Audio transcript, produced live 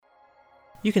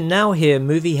You can now hear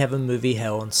Movie Heaven, Movie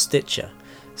Hell on Stitcher.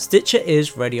 Stitcher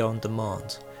is radio on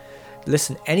demand.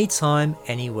 Listen anytime,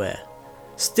 anywhere.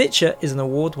 Stitcher is an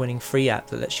award-winning free app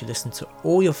that lets you listen to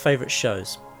all your favourite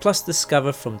shows, plus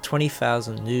discover from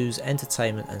 20,000 news,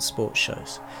 entertainment and sports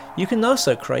shows. You can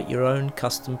also create your own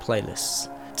custom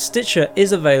playlists. Stitcher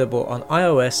is available on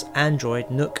iOS,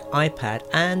 Android, Nook, iPad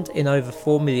and in over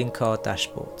 4 million car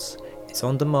dashboards. It's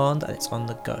on demand and it's on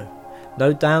the go.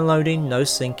 No downloading, no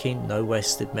syncing, no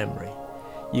wasted memory.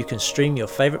 You can stream your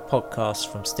favourite podcasts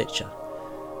from Stitcher.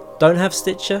 Don't have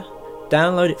Stitcher?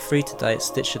 Download it free today at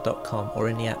Stitcher.com or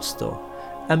in the App Store.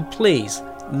 And please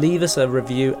leave us a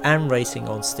review and rating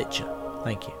on Stitcher.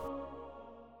 Thank you.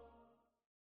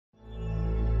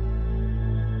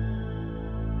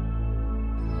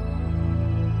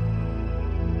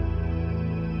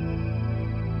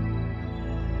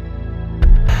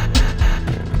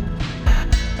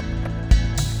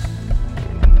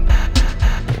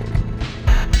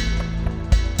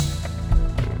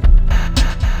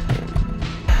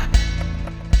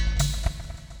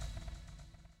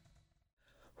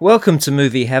 Welcome to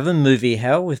Movie Heaven, Movie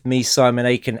Hell with me, Simon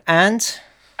Aiken, and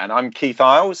I'm Keith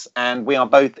Isles, and we are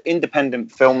both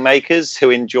independent filmmakers who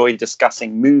enjoy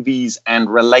discussing movies and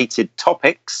related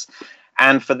topics.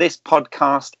 And for this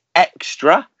podcast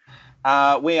extra,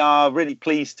 we are really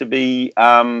pleased to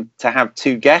have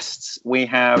two guests. We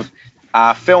have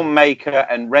filmmaker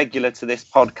and regular to this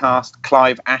podcast,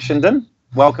 Clive Ashenden.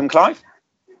 Welcome, Clive.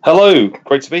 Hello,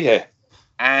 great to be here.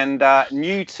 And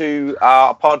new to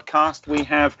our podcast, we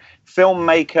have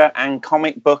filmmaker and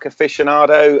comic book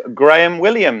aficionado, Graham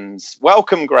Williams.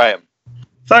 Welcome, Graham.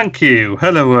 Thank you.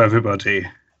 Hello, everybody.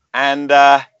 And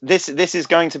this is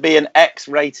going to be an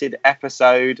X-rated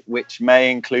episode, which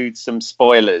may include some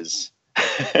spoilers.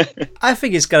 I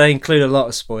think it's going to include a lot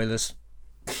of spoilers.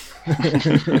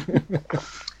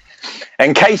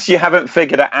 In case you haven't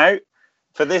figured it out,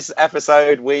 for this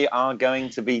episode, we are going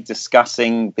to be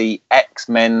discussing the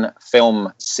X-Men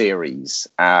film series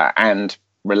and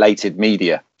related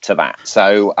media to that.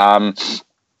 So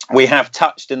we have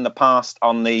touched in the past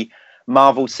on the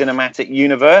Marvel Cinematic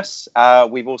Universe.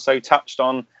 We've also touched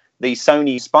on the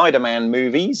Sony Spider-Man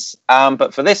movies.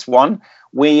 But for this one,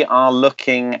 we are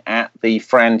looking at the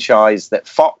franchise that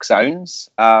Fox owns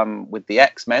with the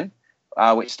X-Men,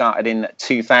 which started in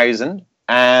 2000.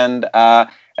 And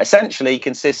essentially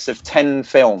consists of 10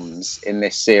 films in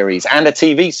this series and a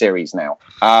TV series now,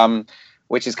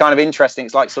 which is kind of interesting.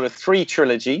 It's like sort of three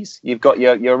trilogies. You've got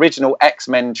your original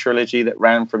X-Men trilogy that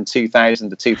ran from 2000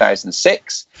 to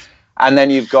 2006. And then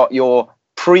you've got your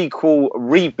prequel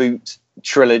reboot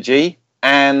trilogy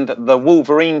and the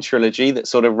Wolverine trilogy that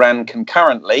sort of ran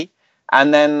concurrently.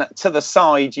 And then to the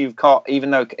side, you've got, even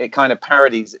though it kind of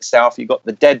parodies itself, you've got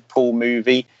the Deadpool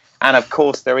movie. And of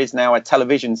course, there is now a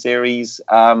television series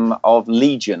of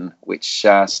Legion, which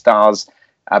stars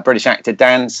British actor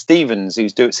Dan Stevens, who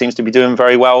seems to be doing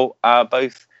very well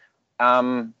both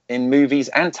in movies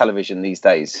and television these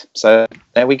days. So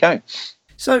there we go.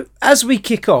 So as we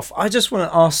kick off, I just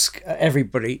want to ask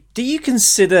everybody, do you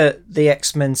consider the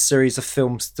X-Men series of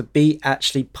films to be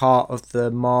actually part of the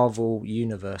Marvel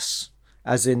universe,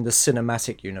 as in the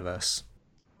cinematic universe?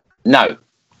 No.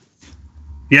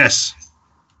 Yes.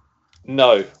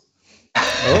 No.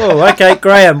 Oh, okay,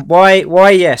 Graham. Why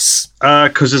yes?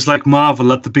 Because it's like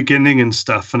Marvel at the beginning and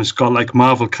stuff, and it's got like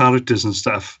Marvel characters and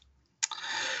stuff.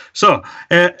 So,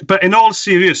 but in all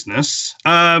seriousness,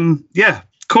 yeah,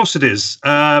 of course it is.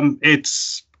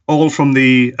 It's all from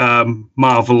the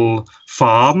Marvel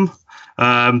farm.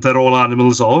 They're all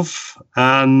animals of,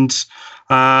 and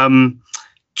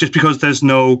just because there's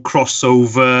no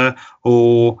crossover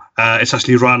or it's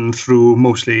actually run through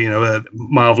mostly,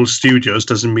 Marvel Studios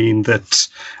doesn't mean that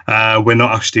we're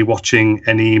not actually watching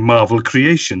any Marvel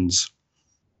creations.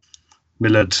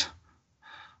 Millard.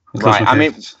 Right. I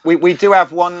mean, we do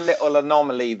have one little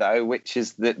anomaly though, which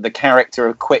is the character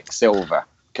of Quicksilver,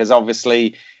 because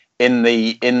obviously in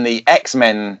the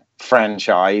X-Men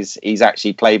franchise, he's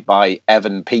actually played by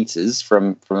Evan Peters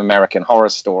from American Horror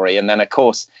Story, and then of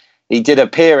course he did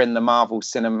appear in the Marvel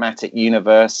Cinematic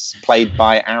Universe, played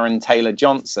by Aaron Taylor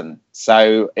Johnson.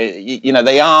 So,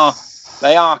 they are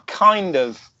kind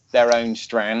of their own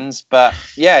strands. But,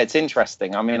 yeah, it's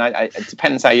interesting. I mean, it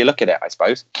depends how you look at it, I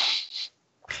suppose.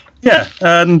 Yeah,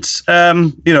 and,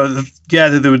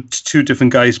 there were two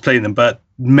different guys playing them, but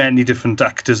many different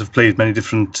actors have played many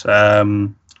different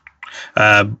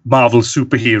Marvel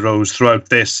superheroes throughout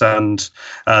this and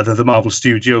the Marvel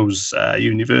Studios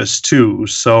universe too.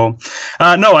 So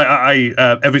no, I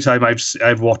every time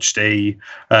I've watched a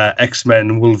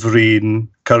X-Men Wolverine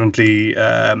currently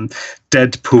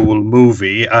Deadpool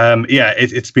movie,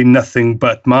 it's been nothing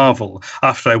but Marvel.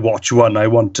 After I watch one, I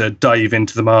want to dive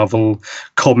into the Marvel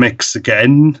comics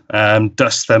again,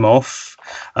 dust them off.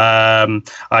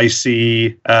 I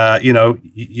see,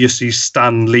 you see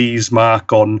Stan Lee's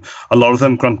mark on a lot of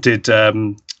them. Granted, a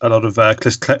lot of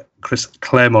Chris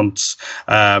Claremont's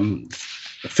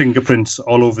fingerprints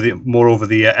all over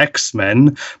the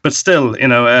X-Men, but still,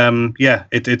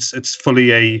 it's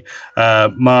fully a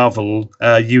Marvel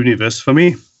universe for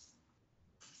me.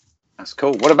 That's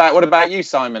cool. What about you,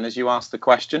 Simon? As you asked the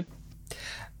question.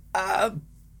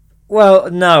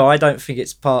 Well, no, I don't think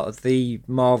it's part of the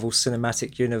Marvel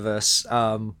Cinematic Universe.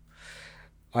 I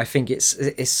think it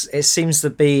seems to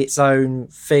be its own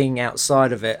thing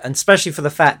outside of it, and especially for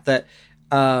the fact that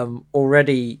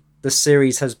already the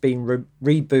series has been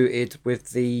rebooted with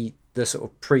the sort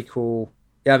of prequel.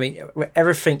 Yeah, I mean,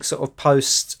 everything sort of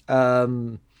post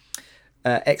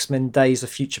X-Men Days of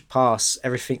Future Past,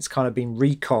 everything's kind of been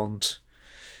reconned.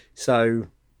 So,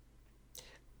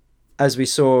 as we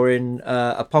saw in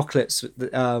Apocalypse,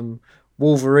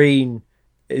 Wolverine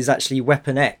is actually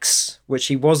Weapon X, which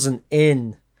he wasn't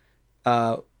in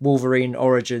Wolverine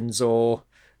Origins or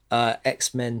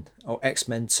X-Men or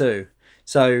X-Men 2.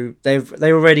 So they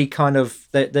already kind of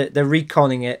they're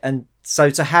reconning it, and so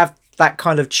to have that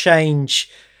kind of change,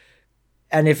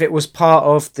 and if it was part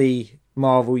of the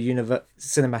Marvel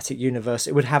Cinematic Universe,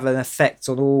 it would have an effect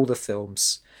on all the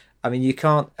films. I mean, you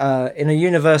can't in a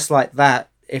universe like that,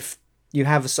 if you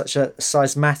have such a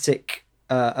seismic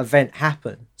event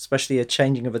happen, especially a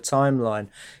changing of a timeline,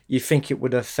 you think it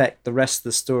would affect the rest of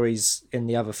the stories in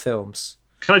the other films.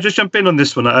 Can I just jump in on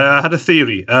this one? I had a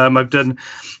theory. I've done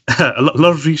a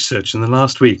lot of research in the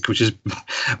last week, which has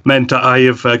meant that I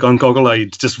have gone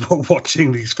goggle-eyed just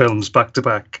watching these films back to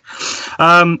back.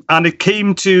 And it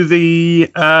came to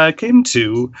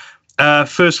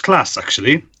First Class,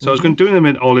 actually. So I was going to do them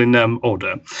in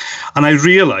order. And I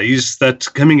realised that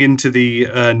coming into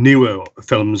the newer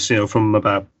films, from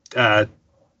about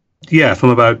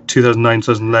 2009,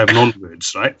 2011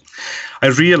 onwards, right? I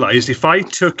realised if I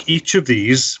took each of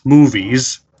these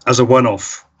movies as a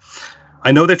one-off,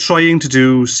 I know they're trying to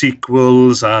do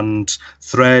sequels and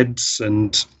threads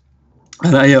and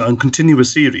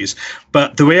continuous series,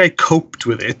 but the way I coped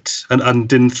with it and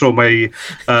didn't throw my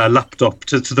laptop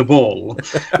to the wall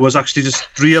was actually just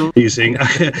realising,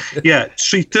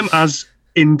 treat them as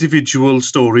individual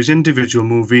stories, individual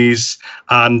movies,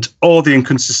 and all the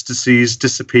inconsistencies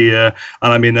disappear,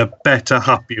 and I'm in a better,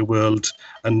 happier world,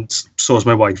 and so is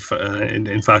my wife,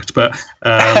 in fact. But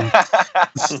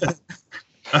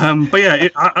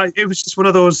it was just one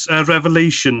of those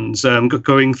revelations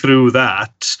going through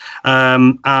that,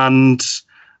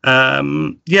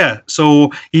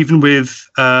 so even with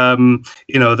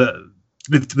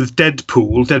with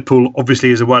Deadpool obviously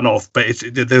is a one-off, but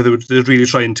they're really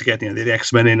trying to get the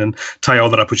X-Men in and tie all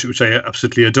that up, which I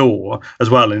absolutely adore as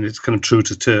well, and it's kind of true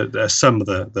to some of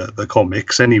the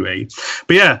comics anyway.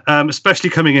 But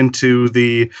especially coming into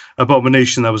the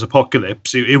Abomination that was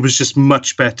Apocalypse, it was just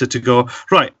much better to go,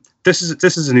 right, this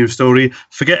is a new story,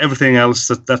 forget everything else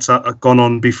that's gone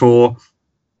on before.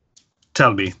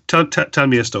 Tell me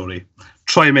a story,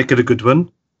 try and make it a good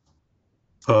one.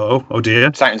 Oh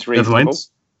dear. Sounds reasonable.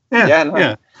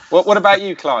 Yeah. What about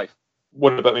you, Clive?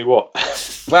 What about me? What?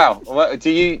 Well, do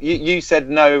you said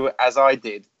no, as I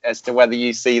did, as to whether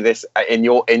you see this in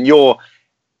your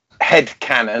head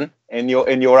canon, in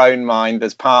your own mind,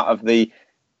 as part of the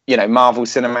Marvel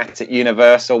Cinematic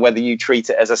Universe, or whether you treat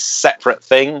it as a separate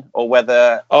thing, or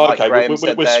whether we're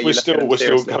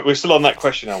still on that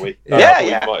question, are we? We might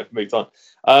have moved on.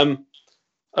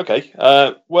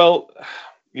 Well,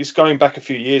 it's going back a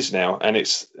few years now, and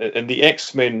the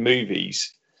X-Men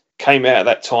movies came out at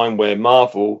that time where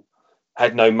Marvel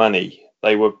had no money.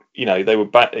 They were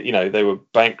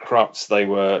bankrupt. They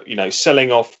were,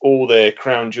 selling off all their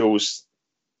crown jewels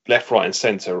left, right, and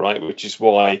center, right? Which is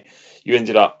why you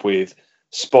ended up with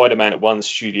Spider-Man at one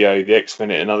studio, the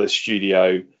X-Men at another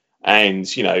studio, and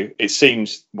it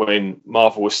seems when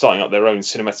Marvel was starting up their own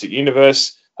cinematic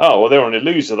universe, they're on a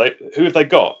loser. Who have they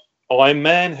got? Iron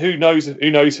Man, who knows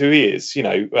who he is,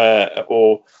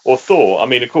 or Thor. I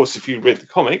mean, of course, if you read the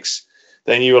comics,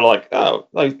 then you were like,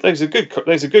 those are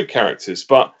good characters.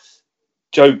 But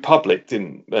Joe Public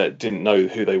didn't know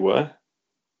who they were.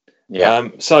 Yeah.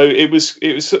 So they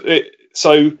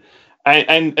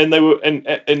were,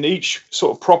 and each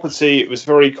sort of property, it was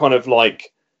very kind of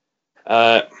like,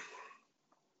 it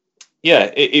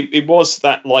was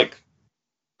that like,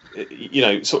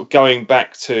 sort of going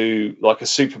back to like a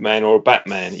Superman or a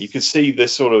Batman. You could see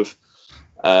this sort of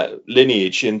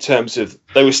lineage in terms of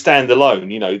they were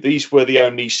standalone. You know, these were the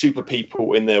only super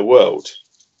people in their world.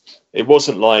 It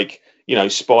wasn't like, you know,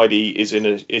 Spidey is in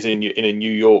a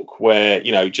New York where,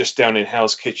 you know, just down in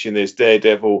Hell's Kitchen there's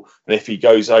Daredevil, and if he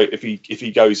goes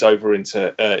over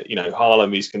into you know,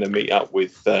 Harlem, he's going to meet up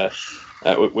with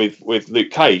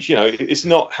Luke Cage. You know, it's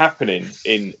not happening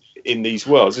in these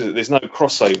worlds. There's no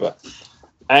crossover,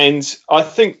 and I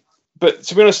think. But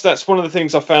to be honest, that's one of the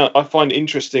things I find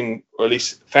interesting, or at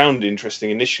least found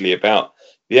interesting initially about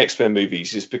the X-Men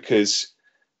movies, is because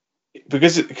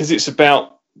it's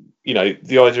about, you know,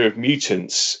 the idea of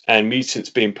mutants and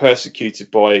mutants being persecuted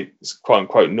by quote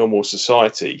unquote normal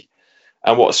society,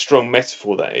 and what a strong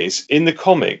metaphor that is in the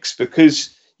comics,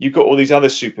 because you've got all these other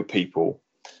super people.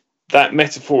 That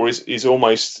metaphor is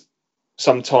almost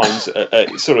sometimes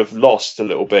sort of lost a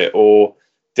little bit or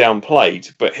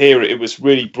downplayed, but here it was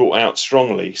really brought out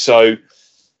strongly. So,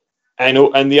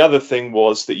 and the other thing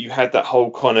was that you had that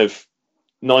whole kind of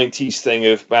 90s thing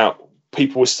of about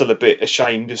people were still a bit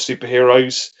ashamed of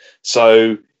superheroes.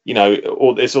 So, you know,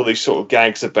 there's all these sort of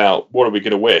gags about what are we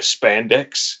going to wear,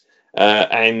 spandex,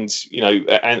 and you know,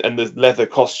 and the leather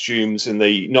costumes, and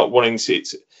the not wanting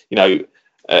it, you know,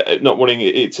 not wanting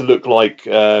it to look like,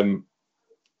 you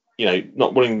know,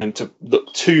 not wanting them to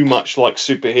look too much like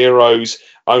superheroes.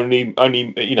 Only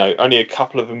you know, only a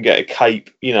couple of them get a cape.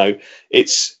 You know,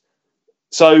 it's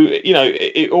so, you know,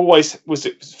 it always was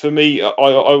for me.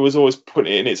 I was always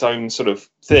putting it in its own sort of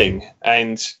thing,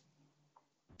 and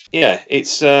yeah,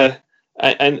 it's and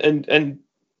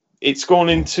it's gone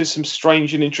into some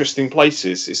strange and interesting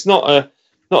places. It's not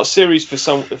a series for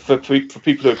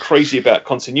people who are crazy about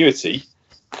continuity,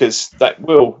 because that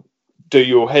will do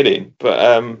your head in.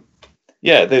 But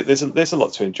yeah, there's a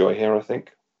lot to enjoy here, I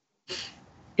think.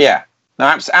 Yeah, no,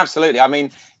 absolutely. I mean,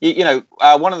 you know,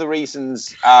 one of the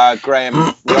reasons,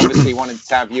 Graham, we obviously wanted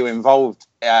to have you involved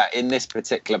in this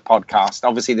particular podcast.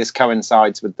 Obviously, this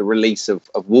coincides with the release of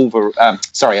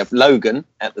Logan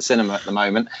at the cinema at the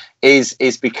moment. Is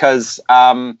because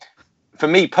for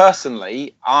me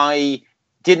personally, I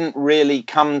didn't really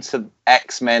come to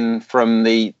X-Men from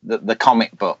the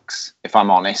comic books, if I'm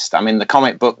honest. I mean, the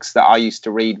comic books that I used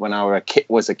to read when I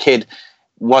was a kid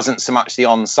wasn't so much the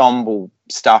ensemble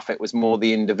stuff. It was more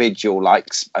the individual, like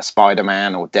a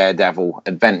Spider-Man or Daredevil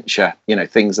adventure, you know,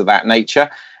 things of that nature.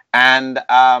 And,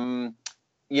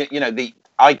 you know,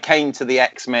 I came to the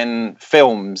X-Men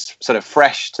films sort of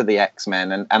fresh to the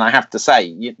X-Men. And I have to say,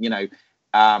 you know,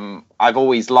 I've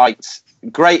always liked,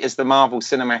 great as the Marvel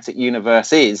Cinematic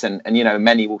Universe is, and you know,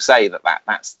 many will say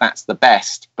that's the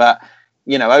best. But,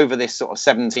 you know, over this sort of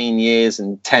 17 years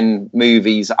and 10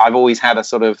 movies, I've always had a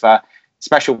sort of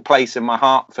special place in my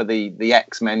heart for the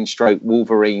X-Men /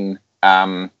 Wolverine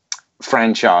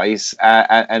franchise,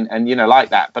 and you know,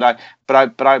 like that. But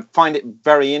I find it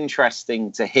very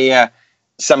interesting to hear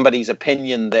somebody's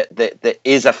opinion that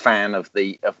is a fan of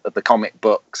the comic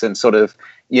books and sort of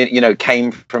you know,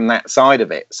 came from that side of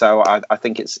it. So I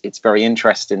think it's very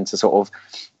interesting to sort of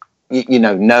you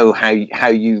know how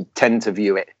you tend to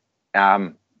view it.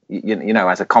 You know,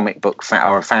 as a comic book fan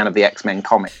or a fan of the X-Men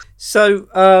comics.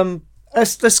 So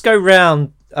let's go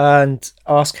round and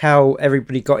ask how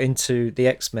everybody got into the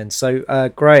X-Men. So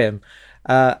Graham,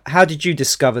 how did you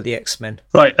discover the X-Men?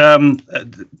 Right, a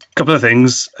couple of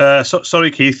things.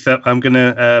 Sorry, Keith, I'm going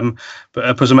to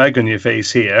put some egg on your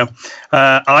face here.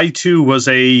 I too was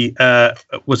a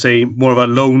more of a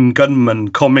lone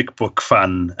gunman comic book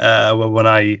fan when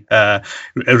I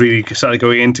really started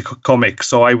going into comics.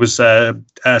 So I was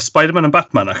Spider-Man and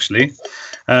Batman, actually.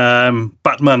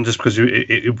 Batman just because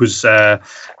it was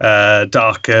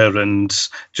darker and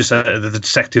just the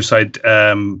detective side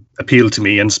appealed to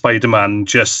me, and Spider-Man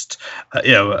just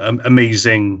you know,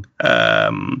 amazing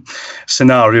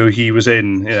scenario he was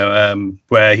in, you know,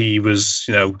 where he was,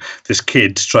 you know, this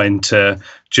kid trying to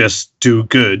just do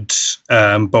good,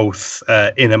 both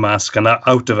in a mask and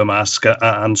out of a mask,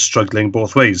 and struggling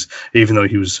both ways, even though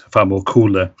he was far more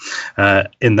cooler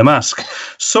in the mask.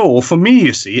 So for me,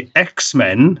 you see,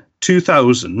 X-Men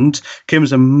 2000 came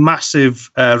as a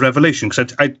massive revelation,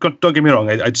 because don't get me wrong,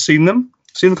 I'd seen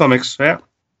the comics, yeah.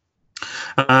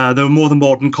 They were more than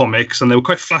modern comics, and they were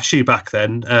quite flashy back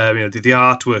then. You know, the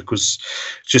artwork was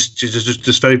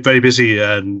just very, very busy,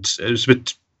 and it was a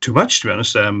bit too much, to be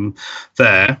honest.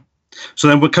 There, so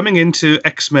then we're coming into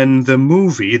X-Men the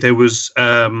movie. There was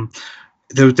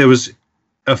there was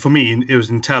for me, it was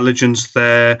intelligence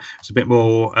there. It's a bit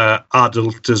more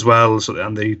adult as well,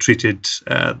 and they treated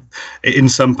in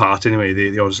some part anyway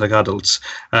the audience like adults.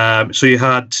 So you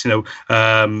had, you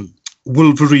know,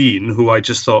 Wolverine, who I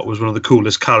just thought was one of the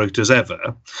coolest characters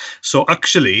ever. So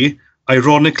actually,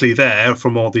 ironically, there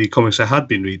from all the comics I had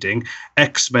been reading,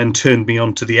 X-Men turned me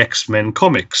on to the X-Men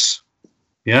comics.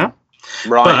 Yeah.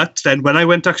 Right. But then when I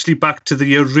went actually back to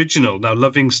the original, now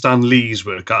loving Stan Lee's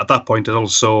work, at that point I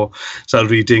also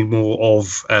started reading more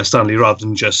of Stan Lee rather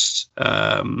than just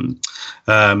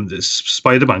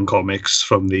Spider-Man comics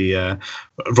from the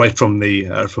right from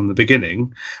the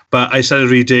beginning. But I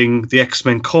started reading the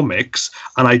X-Men comics,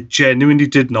 and I genuinely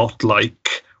did not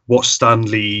like what Stan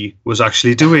Lee was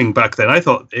actually doing back then. I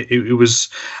thought it was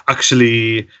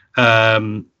actually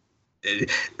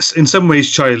in some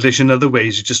ways childish, in other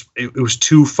ways it was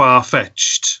too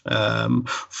far-fetched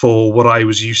for what I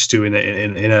was used to in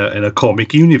a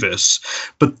comic universe.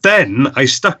 But then I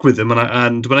stuck with them,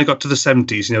 and when I got to the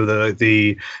 70s,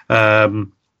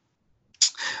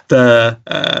 the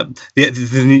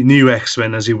new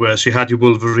X-Men, as it were. So you had your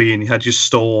Wolverine, you had your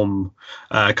Storm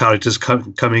characters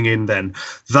coming in then.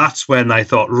 That's when I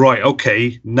thought, right,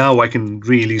 okay, now I can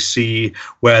really see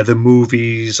where the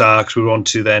movies are, because we were on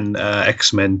to then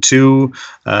X-Men 2,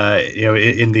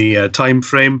 in the time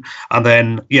frame. And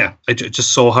then, I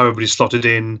just saw how everybody slotted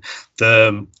in,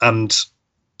 and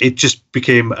it just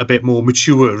became a bit more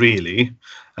mature, really,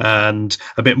 and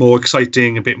a bit more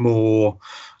exciting, a bit more...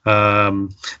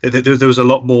 there was a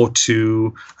lot more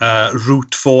to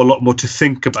root for, a lot more to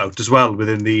think about as well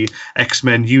within the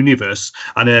X-Men universe,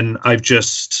 and then I've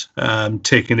just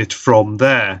taken it from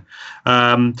there.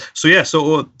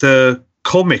 So the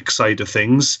comic side of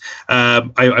things,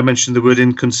 I mentioned the word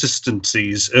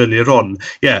inconsistencies earlier on.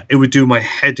 It would do my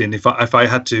head in if I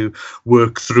had to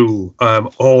work through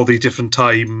all the different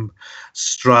time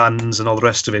strands and all the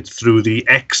rest of it through the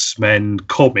X-Men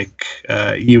comic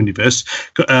universe.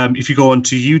 If you go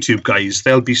onto YouTube, guys,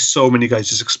 there'll be so many guys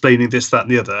just explaining this, that,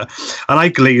 and the other, and I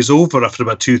glaze over after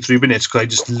about 2-3 minutes because I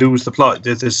just lose the plot.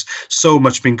 There's so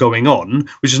much been going on,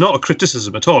 which is not a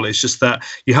criticism at all. It's just that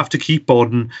you have to keep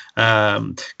on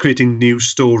creating new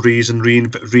stories and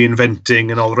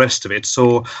reinventing and all the rest of it.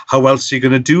 So how else are you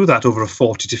going to do that over a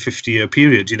 40 to 50 year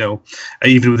period?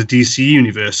 Even with the DC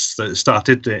universe that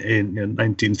started in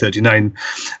 1939,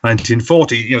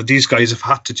 1940, these guys have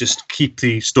had to just keep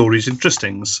the stories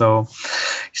interesting. So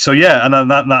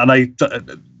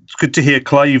it's good to hear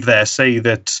Clive there say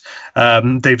that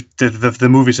the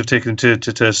movies have taken them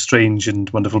to strange and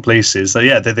wonderful places. So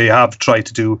they have tried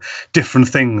to do different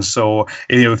things. So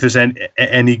if there's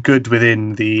any good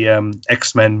within the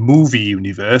X-Men movie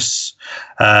universe,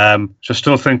 which I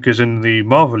still think is in the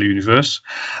Marvel universe,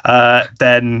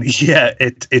 then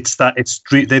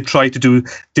they try to do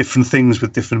different things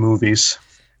with different movies.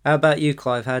 How about you,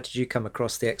 Clive? How did you come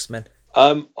across the X-Men?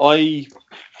 I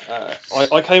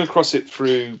came across it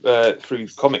through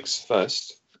comics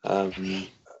first,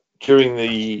 during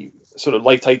the sort of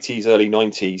late 80s, early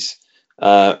 90s,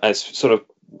 as sort of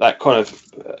that kind of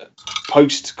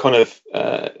post kind of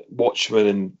Watchmen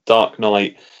and Dark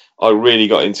Knight. I really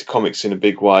got into comics in a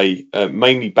big way,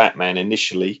 mainly Batman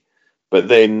initially, but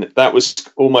then that was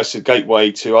almost a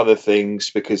gateway to other things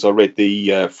because I read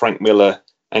the Frank Miller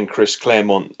and Chris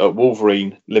Claremont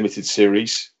Wolverine limited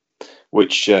series,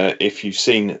 which if you've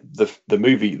seen the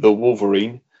movie The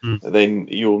Wolverine, then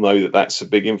you'll know that that's a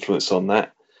big influence on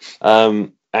that.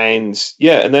 And then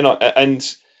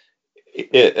at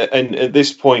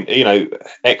this point,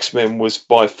 X-Men was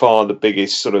by far the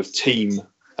biggest sort of team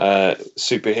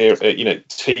superhero,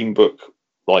 team book,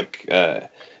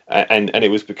 and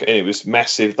it was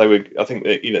massive. They were, I think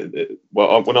that,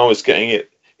 when I was getting it,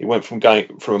 it went from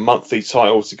going from a monthly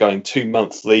title to going 2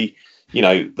 monthly.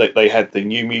 They had the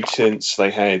New Mutants, they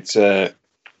had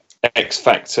X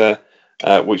Factor,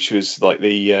 which was like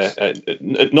the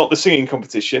not the singing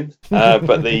competition,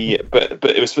 but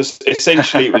it was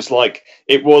essentially it was like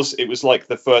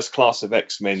the first class of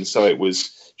X-Men. So it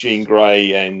was Jean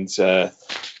Grey and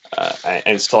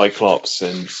Cyclops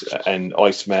and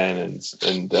Iceman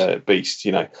and Beast.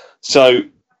 So.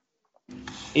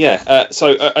 I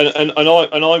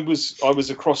was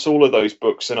across all of those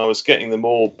books and I was getting them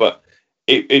all, but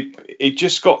it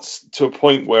just got to a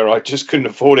point where I just couldn't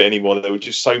afford it anymore. There were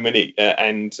just so many,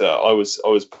 and I was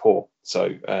poor,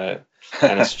 so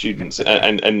and a student, so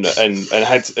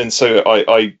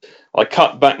I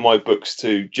cut back my books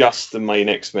to just the main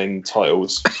X-Men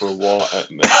titles for a while,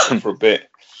 for a bit,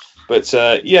 but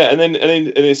and then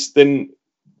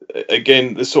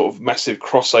again the sort of massive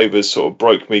crossovers sort of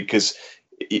broke me because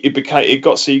it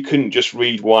got so you couldn't just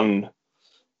read one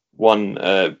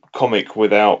comic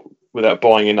without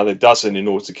buying another dozen in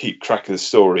order to keep track of the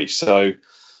story. So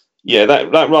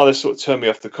that rather sort of turned me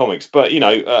off the comics. But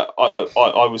I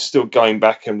was still going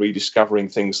back and rediscovering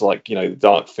things like the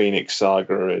Dark Phoenix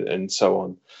saga and so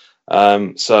on.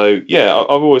 So yeah,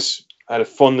 I've always had a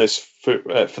fondness for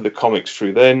the comics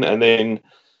through then, and then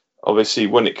obviously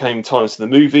when it came time to the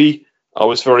movie, I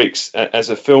was very as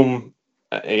a film.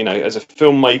 As a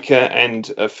filmmaker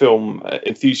and a film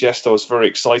enthusiast, I was very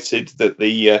excited that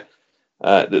the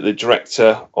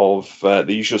director of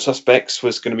The Usual Suspects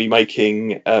was going to be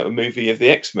making a movie of the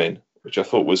X-Men, which I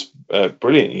thought was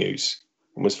brilliant news,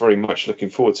 and was very much looking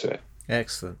forward to it.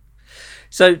 Excellent.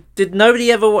 So, did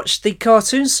nobody ever watch the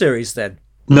cartoon series then?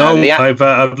 No,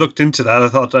 I've looked into that. I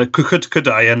thought, could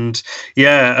I? And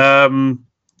yeah,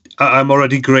 I'm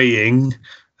already greying.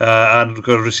 And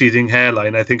got a receding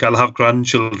hairline. I think I'll have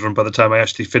grandchildren by the time I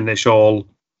actually finish all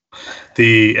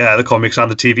the comics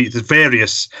and the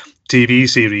various TV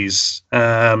series.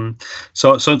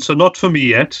 So not for me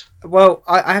yet. Well,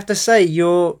 I have to say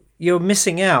you're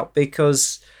missing out,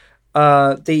 because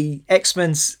the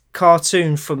X-Men's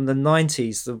cartoon from the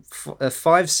 90s, the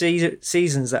 5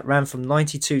 seasons that ran from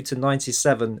 92 to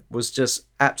 97, was just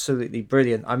absolutely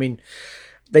brilliant. I mean,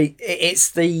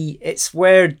 it's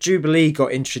where Jubilee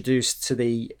got introduced to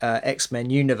the X-Men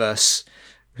universe,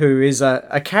 who is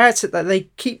a character that they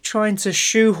keep trying to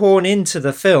shoehorn into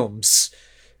the films.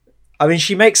 I mean,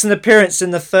 she makes an appearance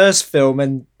in the first film,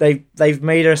 and they've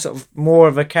made her sort of more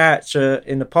of a character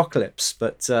in Apocalypse,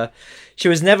 but she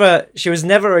was never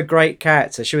a great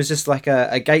character. She was just like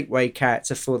a gateway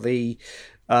character for the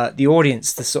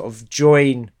audience to sort of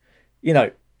join,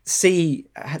 see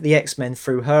the X-Men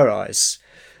through her eyes.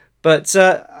 But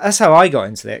that's how I got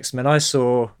into the X-Men. I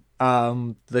saw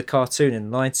the cartoon in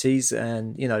the 90s,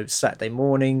 and Saturday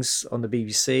mornings on the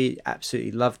BBC.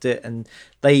 Absolutely loved it. And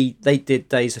they did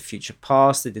Days of Future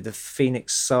Past. They did the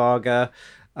Phoenix Saga.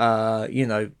 They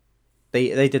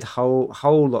did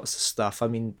whole lots of stuff. I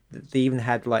mean, they even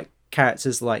had like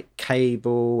characters like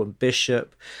Cable and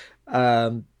Bishop.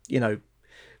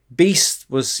 Beast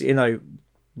was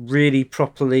really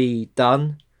properly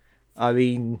done. I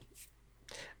mean,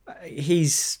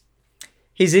 his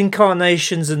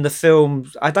incarnations in the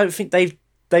film, I don't think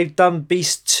they've done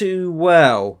Beast too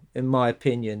well, in my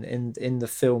opinion, in the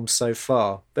film so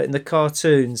far. But in the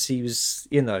cartoons, he was,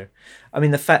 I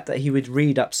mean, the fact that he would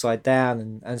read upside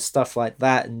down and stuff like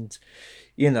that, and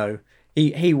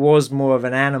he was more of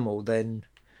an animal then.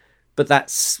 But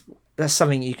that's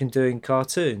something you can do in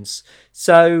cartoons.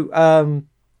 So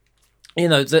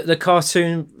the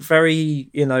cartoon, very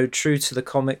true to the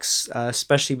comics,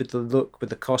 especially with the look, with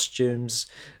the costumes.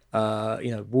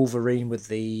 Wolverine with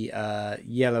the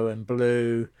yellow and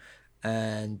blue,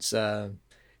 and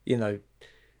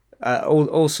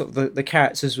all sort of the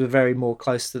characters were very more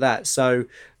close to that. So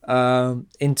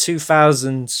in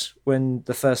 2000, when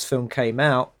the first film came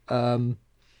out, I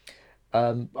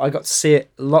got to see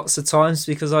it lots of times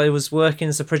because I was working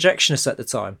as a projectionist at the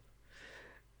time.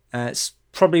 It's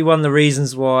probably one of the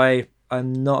reasons why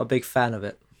I'm not a big fan of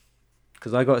it,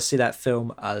 because I got to see that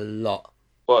film a lot.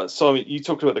 Well, Simon, you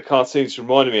talked about the cartoons.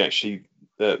 Reminded me, actually,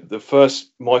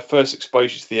 my first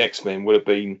exposure to the X-Men would have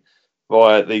been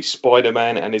via the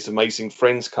Spider-Man and His Amazing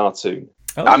Friends cartoon.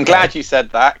 Oh, I'm glad you said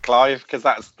that, Clive, because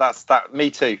that's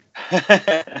me too.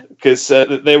 Because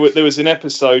there was an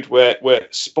episode where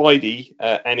Spidey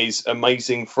and his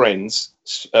amazing friends,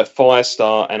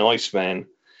 Firestar and Iceman,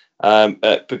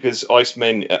 because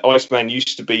Iceman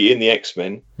used to be in the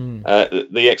X-Men.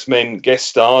 The X-Men guest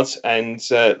starred, and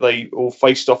they all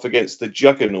faced off against the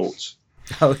Juggernaut.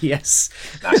 Oh yes,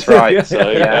 that's right. So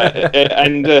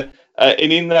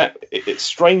and in that,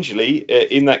 strangely,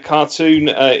 in that cartoon,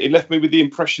 it left me with the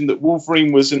impression that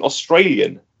Wolverine was an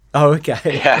Australian. Oh, okay.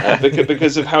 Yeah.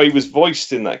 Because of how he was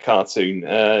voiced in that cartoon.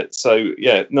 So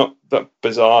yeah, not that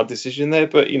bizarre decision there,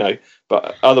 but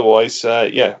but otherwise,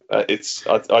 it's.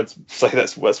 I'd say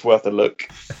that's worth a look.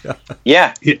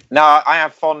 Yeah. No, I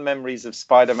have fond memories of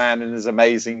Spider-Man and His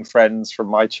Amazing Friends from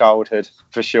my childhood,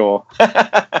 for sure.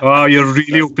 Wow, you're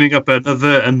really opening up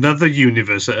another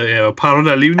universe, a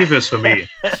parallel universe for me.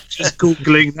 Just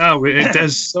Googling now,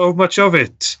 there's so much of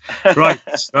it. Right,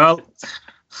 well.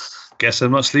 Guess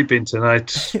I'm not sleeping tonight.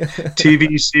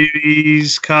 TV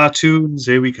series, cartoons,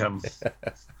 here we come.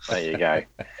 There you go.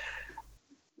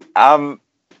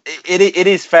 It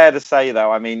is fair to say,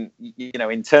 though, I mean,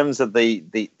 in terms of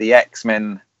the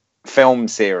X-Men film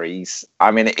series, I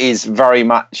mean, it is very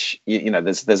much,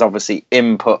 there's obviously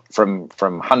input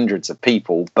from hundreds of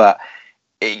people, but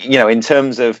in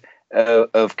terms of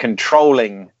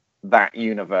controlling that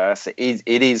universe, it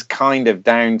is kind of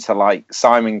down to like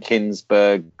Simon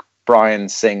Kinberg, Bryan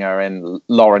Singer, and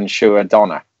Lauren Schuer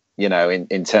Donner,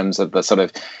 in terms of the sort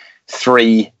of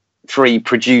three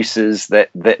producers that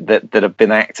have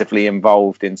been actively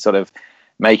involved in sort of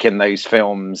making those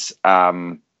films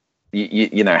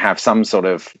you know, have some sort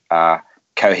of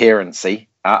coherency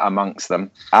amongst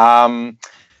them. I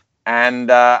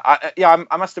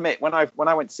must admit, when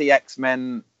I went to see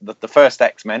X-Men, the first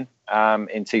X-Men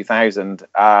in 2000,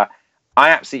 I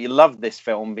absolutely loved this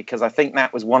film, because I think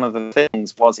that was one of the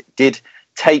things, was it did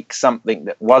take something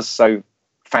that was so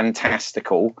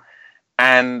fantastical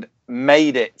and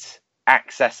made it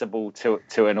accessible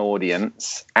to an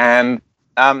audience. And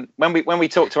when we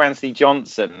talked to Anthony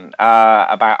Johnson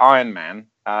about Iron Man,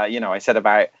 you know, I said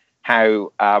about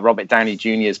how Robert Downey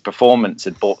Jr.'s performance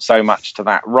had brought so much to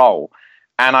that role.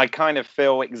 And I kind of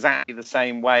feel exactly the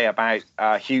same way about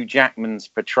Hugh Jackman's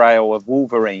portrayal of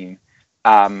Wolverine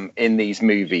in these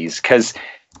movies. Because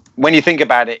when you think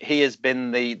about it, he has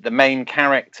been the main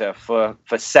character for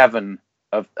 7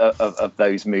 of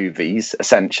those movies,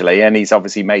 essentially. And he's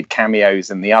obviously made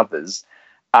cameos in the others.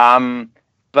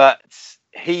 But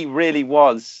he really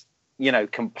was, you know,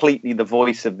 completely the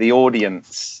voice of the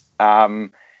audience,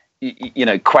 you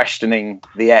know, questioning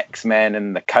the X-Men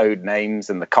and the code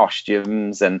names and the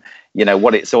costumes and, you know,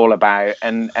 what it's all about.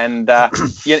 And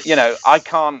you know,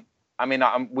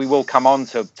 we will come on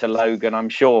to Logan, I'm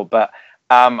sure, but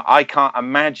I can't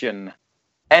imagine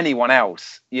anyone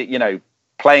else, you know,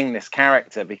 playing this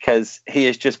character, because he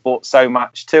has just brought so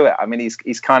much to it. I mean,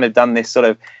 he's kind of done this sort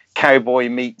of cowboy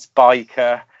meets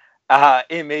biker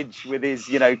image with his,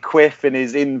 you know, quiff and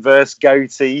his inverse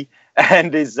goatee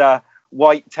and his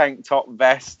white tank top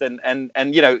vest, and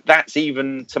you know, that's,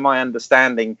 even to my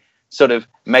understanding, sort of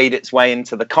made its way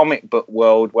into the comic book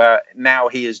world, where now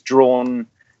he is drawn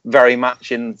very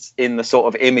much in the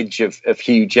sort of image of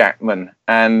Hugh Jackman.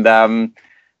 And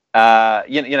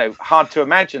you know, hard to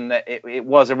imagine that it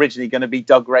was originally going to be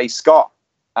Doug Ray Scott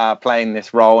playing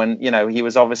this role, and you know, he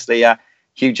was obviously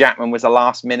Hugh Jackman was a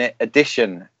last minute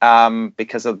addition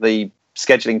because of the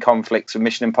scheduling conflicts with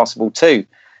Mission Impossible 2.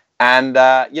 And,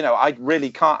 you know, I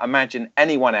really can't imagine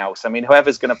anyone else. I mean,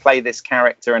 whoever's going to play this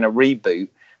character in a reboot,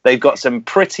 they've got some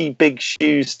pretty big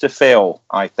shoes to fill,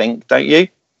 I think, don't you?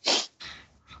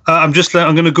 I'm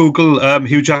going to Google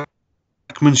Hugh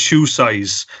Jackman's shoe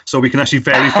size, so we can actually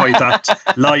verify that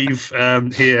live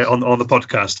here on the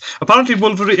podcast. Apparently,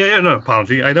 Wolverine. No,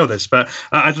 apparently, I know this, but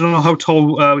I don't know how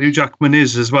tall Hugh Jackman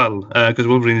is as well, because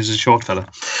Wolverine is a short fella.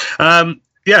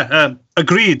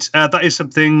 Agreed. That is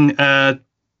something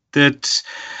that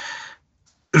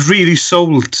really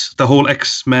sold the whole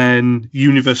X-Men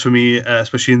universe for me,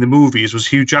 especially in the movies, was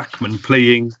Hugh Jackman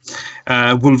playing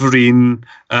Wolverine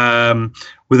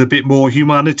with a bit more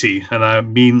humanity. And I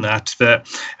mean that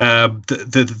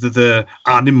the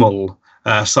animal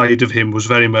side of him was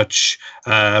very much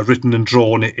written and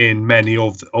drawn in many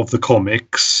of the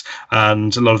comics,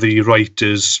 and a lot of the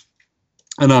writers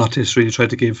and artists really started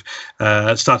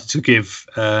to give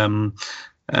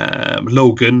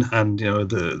Logan and, you know,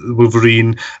 the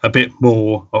Wolverine a bit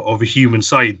more of a human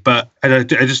side. But I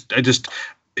just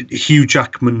Hugh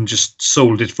Jackman just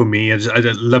sold it for me. I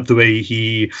love the way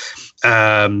he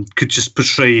could just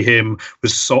portray him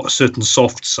with certain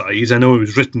soft sides. I know it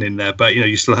was written in there, but you know,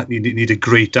 you still need a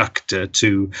great actor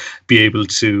to be able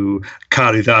to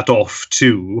carry that off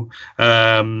too.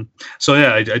 So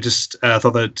yeah, I just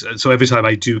thought that. So every time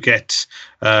I do get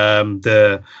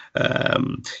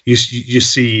you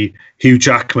see Hugh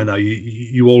Jackman now,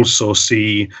 you also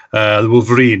see the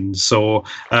Wolverine. So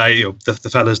you know, the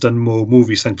fella's done more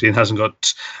movies, thankfully, and hasn't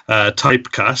got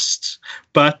typecast.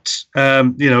 But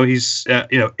you know, he's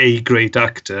you know, a great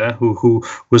actor who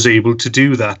was able to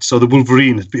do that. So the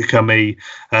Wolverine has become a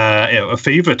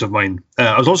favourite of mine.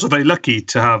 I was also very lucky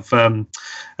to have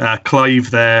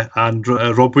Clive there and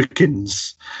Rob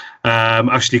Wickens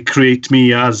actually create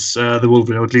me as the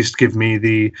Wolverine, or at least give me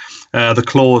the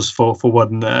claws for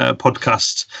one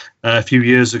podcast a few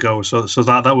years ago. So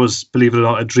that was, believe it or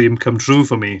not, a dream come true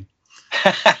for me.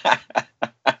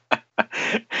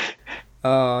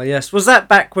 Oh, yes. Was that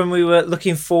back when we were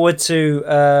looking forward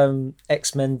to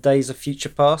X-Men Days of Future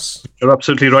Past? You're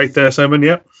absolutely right there, Simon,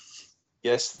 yeah.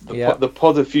 Yes, the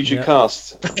pod of Future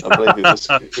Cast, I believe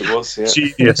it was. Yeah.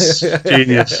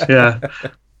 Genius, yeah.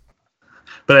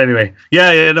 But anyway,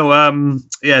 from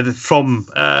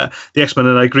the X-Men,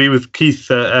 and I agree with Keith,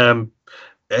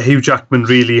 Hugh Jackman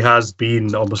really has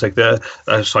been almost like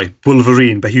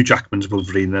Wolverine, but Hugh Jackman's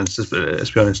Wolverine, let's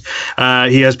be honest.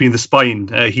 He has been the spine.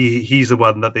 He's the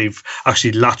one that they've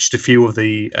actually latched a few of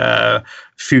the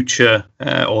future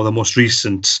or the most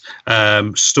recent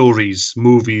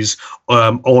movies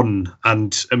on.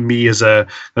 And me as a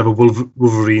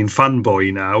Wolverine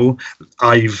fanboy now,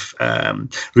 I've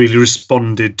really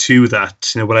responded to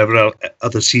that. You know, whatever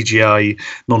other CGI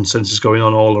nonsense is going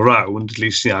on all around, at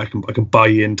least, you know, I can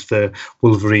buy key into the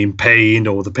Wolverine pain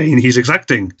or the pain he's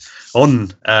exacting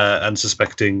on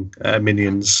unsuspecting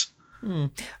minions.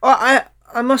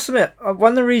 I must admit,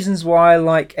 one of the reasons why I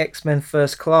like X-Men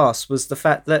First Class was the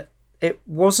fact that it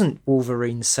wasn't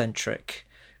Wolverine-centric.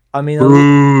 I mean, a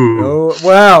lot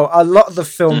of the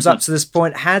films up to this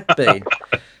point had been.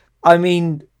 I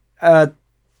mean,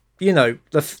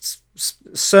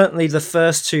 certainly the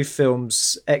first two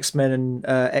films, X-Men and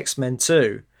X-Men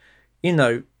 2,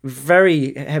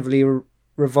 very heavily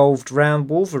revolved around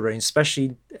Wolverine,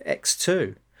 especially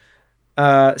X2.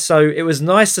 So it was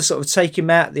nice to sort of take him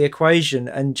out of the equation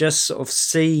and just sort of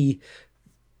see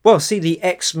the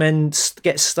X-Men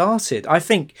get started. I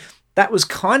think that was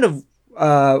kind of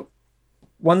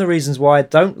one of the reasons why I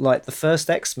don't like the first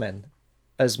X-Men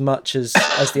as much as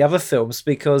the other films,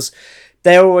 because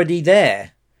they're already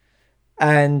there,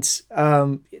 and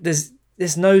there's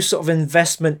no sort of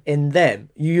investment in them.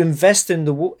 You invest in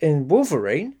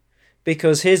Wolverine,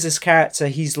 because here's this character,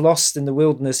 he's lost in the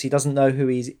wilderness, he doesn't know who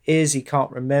he is, he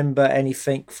can't remember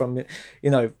anything from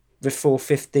before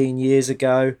 15 years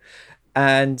ago,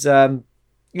 and so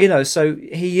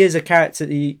he is a character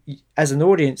that as an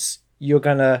audience you're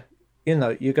gonna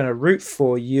root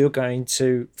for, you're going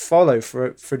to follow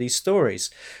for these stories.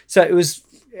 So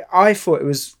I thought it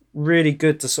was really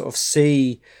good to sort of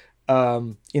see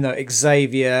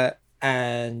Xavier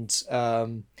and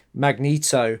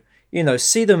Magneto,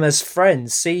 see them as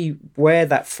friends, see where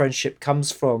that friendship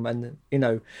comes from. And,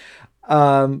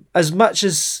 as much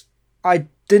as I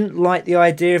didn't like the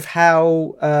idea of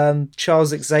how Charles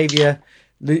Xavier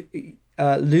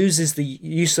loses the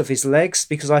use of his legs,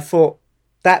 because I thought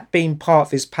that being part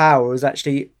of his power was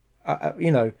actually,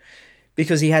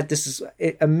 because he had this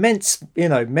immense,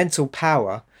 mental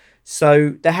power.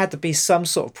 So there had to be some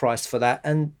sort of price for that.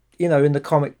 And, in the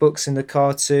comic books, in the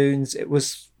cartoons, it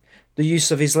was the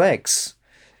use of his legs.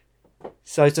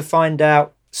 So to find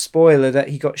out, spoiler, that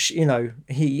he got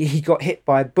he got hit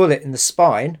by a bullet in the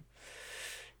spine,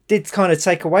 did kind of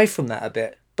take away from that a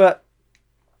bit. But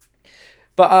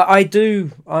I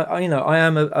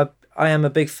am a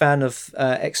big fan of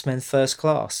X-Men First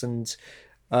Class, and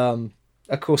of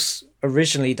course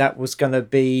originally that was going to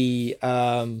be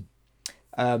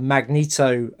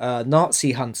Magneto,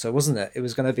 Nazi hunter, wasn't it? It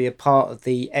was going to be a part of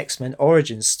the X-Men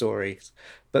origin story.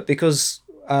 But because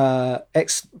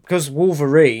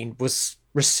Wolverine was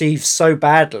received so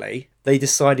badly, they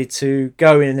decided to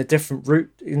go in a different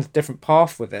route, in a different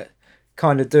path with it,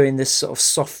 kind of doing this sort of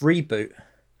soft reboot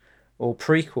or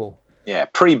prequel. Yeah,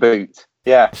 pre-boot.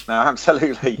 Yeah, no,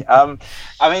 absolutely. The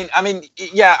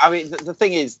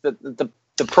thing is that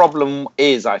the problem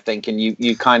is, I think, and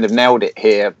you kind of nailed it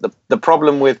here. The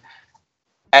problem with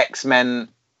X-Men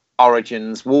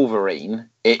Origins Wolverine,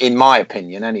 in my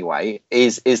opinion anyway,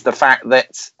 is the fact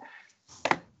that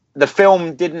the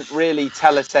film didn't really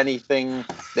tell us anything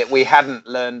that we hadn't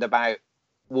learned about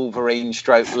Wolverine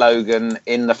 / Logan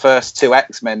in the first two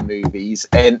X-Men movies,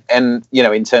 and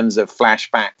in terms of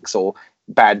flashbacks or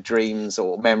bad dreams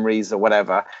or memories or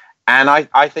whatever. And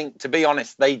I think, to be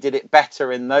honest, they did it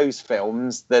better in those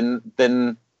films than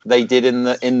they did in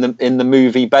the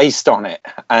movie based on it.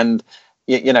 And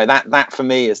that for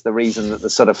me is the reason that the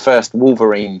sort of first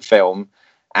Wolverine film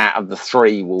out of the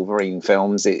three Wolverine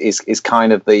films is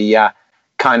kind of the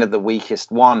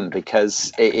weakest one,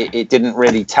 because it didn't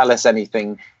really tell us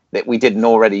anything that we didn't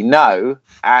already know,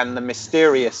 and the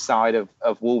mysterious side of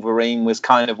Wolverine was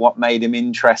kind of what made him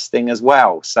interesting as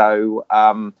well. So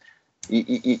I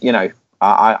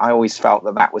always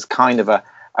felt that was kind of a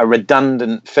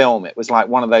redundant film. It was like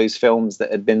one of those films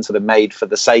that had been sort of made for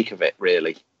the sake of it,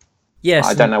 really. Yes.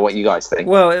 I don't know what you guys think.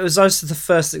 Well, it was also the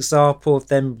first example of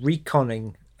them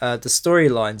retconning the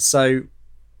storyline. So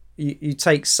you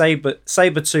take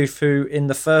Sabretooth, who in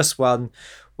the first one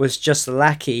was just a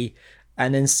lackey,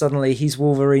 and then suddenly he's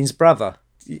Wolverine's brother.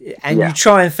 And you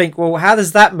try and think, well, how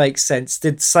does that make sense?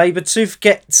 Did Sabretooth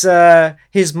get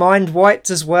his mind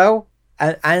wiped as well?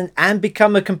 And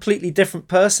become a completely different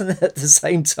person at the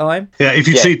same time. Yeah, if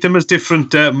you treat them as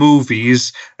different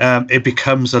movies, it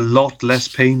becomes a lot less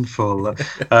painful.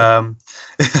 Well,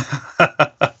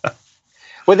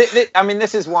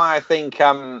 this is why I think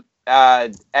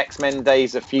X-Men: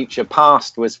 Days of Future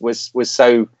Past was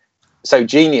so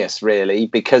genius, really,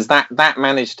 because that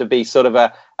managed to be sort of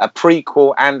a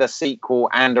prequel and a sequel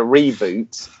and a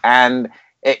reboot, and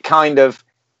it kind of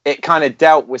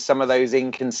dealt with some of those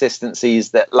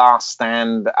inconsistencies that Last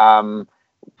Stand,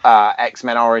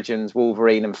 X-Men Origins,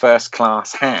 Wolverine, and First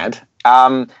Class had.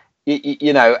 And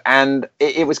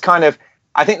it was kind of,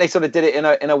 I think they sort of did it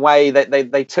in a way that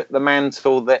they took the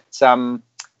mantle that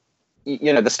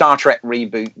the Star Trek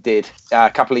reboot did a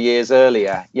couple of years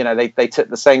earlier. They took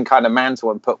the same kind of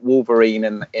mantle and put Wolverine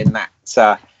in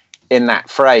that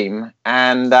frame,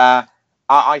 and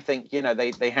I think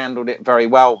they handled it very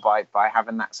well by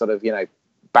having that sort of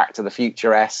Back to the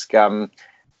Future-esque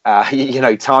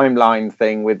timeline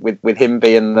thing with him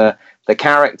being the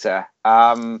character.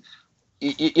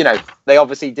 They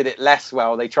obviously did it less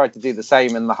well. They tried to do the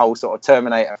same in the whole sort of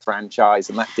Terminator franchise,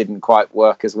 and that didn't quite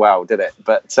work as well, did it?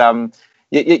 But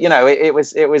it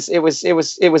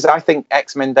was. I think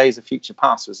X-Men: Days of Future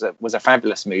Past was a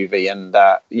fabulous movie, and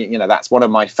that's one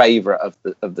of my favorite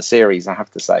of the series, I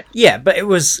have to say. Yeah, but it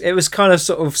was kind of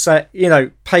sort of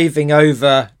paving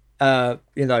over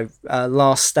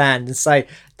Last Stand and say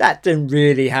that didn't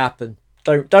really happen.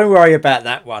 Don't worry about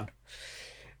that one.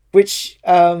 Which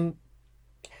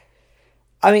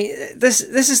this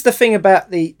is the thing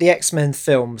about the X-Men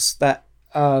films, that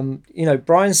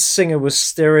Bryan Singer was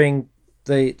steering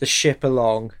the ship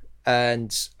along,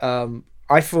 and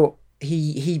I thought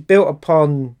he built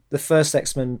upon the first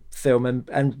X-Men film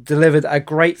and delivered a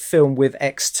great film with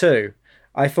X2.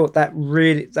 I thought that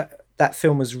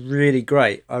film was really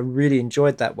great. I really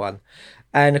enjoyed that one.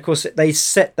 And of course they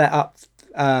set that up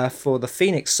for the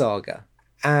Phoenix Saga,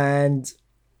 and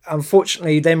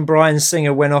unfortunately then Bryan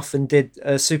Singer went off and did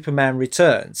Superman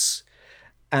Returns.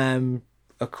 Of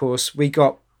course we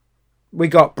got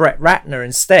Brett Ratner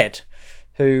instead,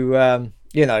 who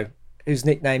whose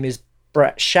nickname is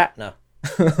Brett Shatner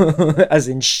as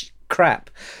in crap,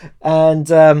 and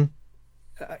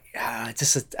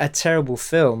just a terrible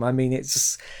film. I mean, it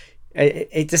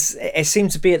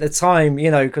seemed to be at the time,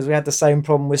 because we had the same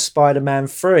problem with Spider-Man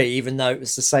 3, even though it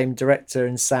was the same director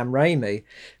and Sam Raimi,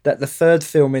 that the third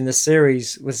film in the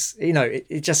series was,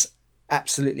 it just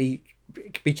absolutely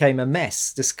became a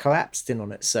mess, just collapsed in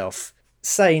on itself.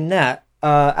 Saying that,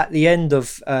 at the end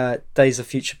of Days of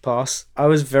Future Past, I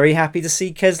was very happy to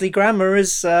see Kelsey Grammer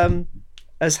as Hank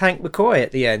McCoy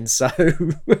at the end, so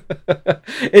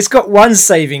it's got one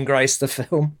saving grace, the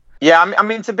film. Yeah, I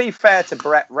mean, to be fair to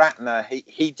Brett Ratner,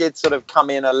 he did sort of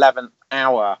come in 11th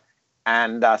hour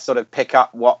and sort of pick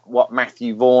up what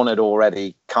Matthew Vaughn had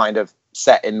already kind of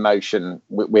set in motion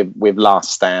with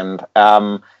Last Stand.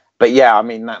 But yeah, I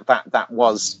mean, that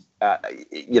was a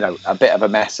bit of a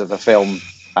mess of a film,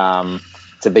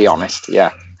 to be honest.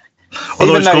 Yeah,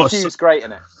 even though he was great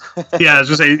in it. Yeah, I was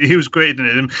going to say, he was great in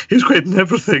it. He was great in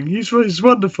everything. He's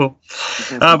wonderful.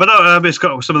 But no, it's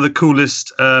got some of the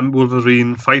coolest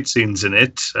Wolverine fight scenes in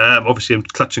it. Obviously, I'm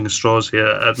clutching at straws here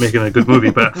at making a good movie,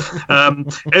 but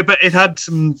it had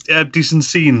some decent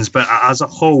scenes. But as a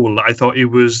whole, I thought it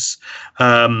was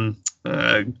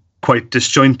quite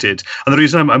disjointed. And the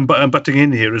reason I'm butting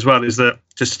in here as well is that,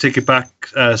 just to take it back,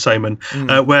 Simon,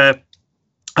 where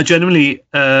I genuinely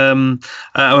I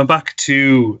went back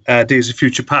to Days of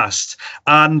Future Past,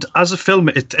 and as a film,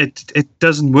 it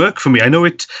doesn't work for me. I know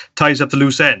it ties up the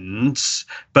loose ends,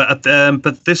 but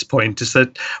at this point is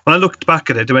that when I looked back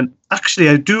at it, I went, actually,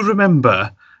 I do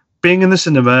remember being in the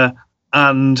cinema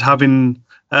and having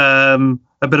a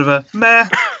bit of a meh.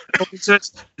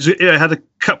 I had a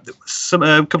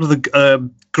couple of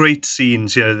the great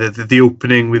scenes, the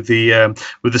opening with the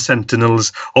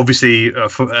Sentinels, obviously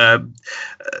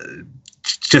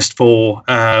just for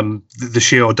the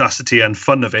sheer audacity and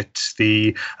fun of it,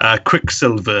 the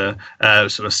Quicksilver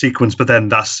sort of sequence, but then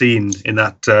that scene in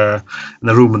that in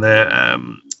the room when they're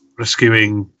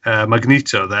rescuing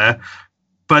Magneto there,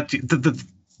 but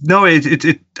no,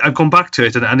 I've gone back to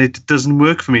it and it doesn't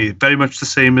work for me. Very much the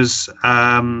same as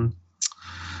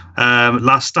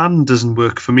Last Stand doesn't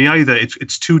work for me either.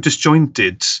 It's too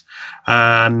disjointed,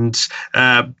 and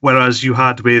whereas you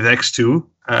had with X2,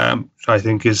 which I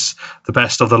think is the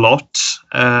best of the lot,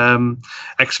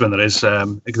 X-Men, that is,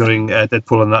 ignoring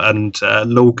Deadpool and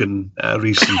Logan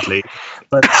recently,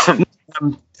 but I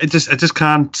just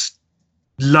can't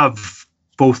love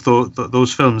both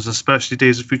those films, especially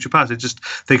Days of Future Past. I just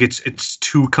think it's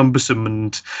too cumbersome,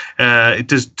 and it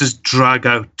does drag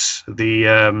out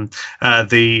the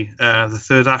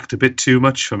third act a bit too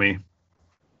much for me.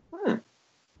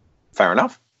 Fair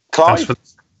enough. Clive,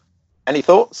 any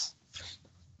thoughts?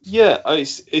 Yeah,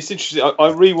 it's interesting. I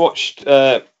rewatched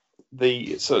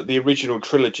the original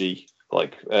trilogy,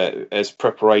 as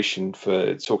preparation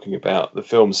for talking about the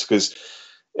films, because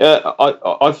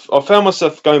I found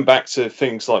myself going back to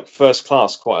things like First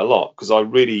Class quite a lot, because I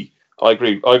agree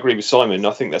with Simon.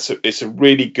 I think it's a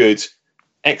really good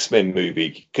X-Men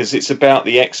movie, because it's about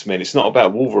the X-Men. It's not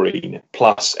about Wolverine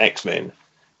plus X-Men.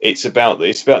 It's about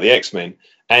the X-Men,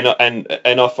 and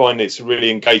I find it's a really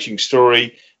engaging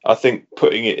story. I think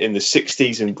putting it in the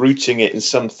 60s and rooting it in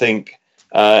something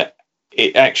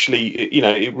it actually,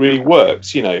 it really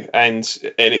works, and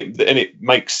it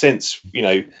makes sense,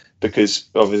 because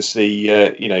obviously,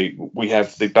 we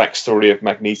have the backstory of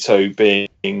Magneto being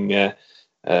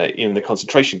in the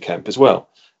concentration camp as well.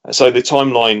 So the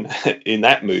timeline in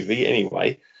that movie,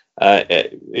 anyway,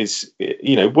 is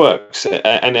works,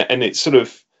 and it's sort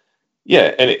of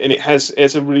and it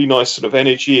has a really nice sort of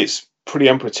energy. It's pretty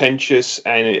unpretentious,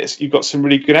 and you've got some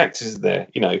really good actors there.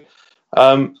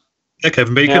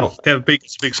 Kevin Bacon. Kevin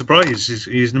Bacon's a big surprise.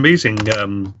 He's an amazing.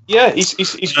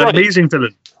 He's an amazing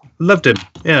villain. Loved him.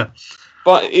 Yeah.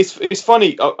 But it's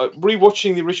funny,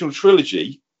 rewatching the original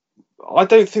trilogy, I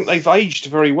don't think they've aged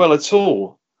very well at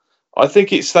all. I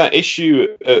think it's that issue.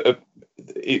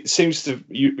 It seems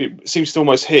to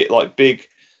almost hit like big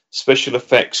special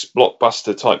effects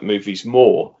blockbuster type movies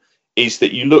more. Is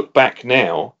that you look back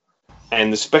now,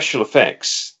 and the special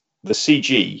effects, the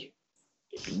CG,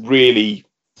 really,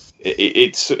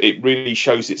 it really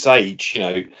shows its age.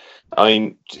 I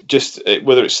mean, just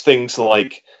whether it's things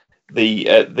like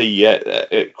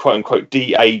the quote unquote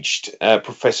de-aged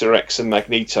Professor X and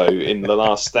Magneto in The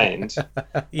Last Stand,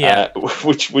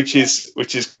 which is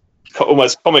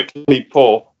almost comically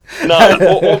poor. No,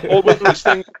 or whether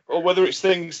it's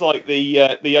things like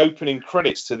the opening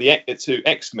credits to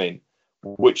X-Men,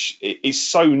 which is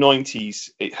so 90s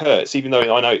it hurts, even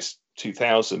though I know it's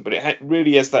 2000, but it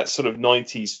really has that sort of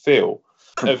 90s feel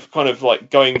of kind of like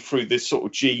going through this sort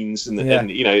of genes and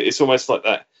it's almost like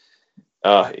that.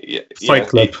 Fight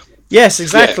Club. Yes,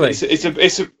 exactly.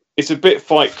 It's a bit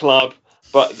Fight Club,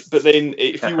 but then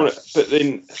if you want to, but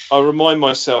then I remind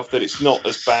myself that it's not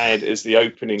as bad as the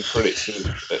opening credits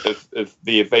of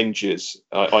the Avengers,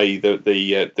 i.e.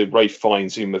 the Ralph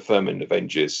Fiennes, Uma Thurman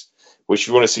Avengers. Which, if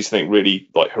you want to see something really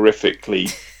like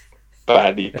horrifically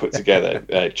badly put together,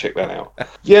 check that out.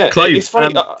 Yeah, Clive, it's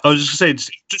funny. I was just saying,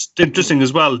 it's just interesting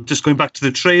as well. Just going back to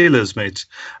the trailers, mate.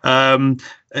 I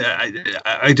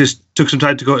just took some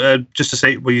time to go just to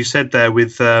say what you said there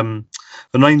with the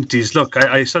 90s. Look,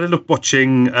 I started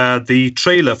watching the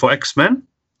trailer for X-Men.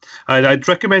 I'd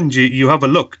recommend you have a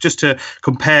look just to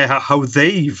compare how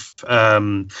they've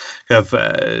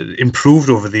improved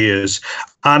over the years.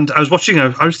 And I was watching.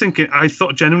 I was thinking. I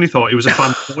genuinely thought it was a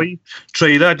fanboy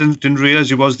trailer. I didn't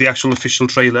realize it was the actual official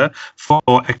trailer for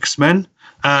X-Men.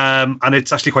 And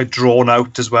it's actually quite drawn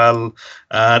out as well.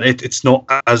 It's not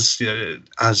as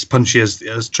punchy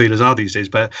as trailers are these days,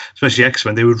 but especially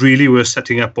X-Men, they were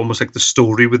setting up almost like the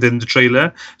story within the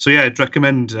trailer. So yeah, I'd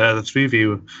recommend the three of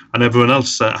you and everyone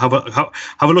else have a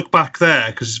look back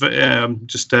there, because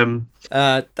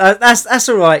that's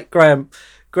all right, Graham.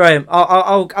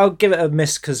 I'll give it a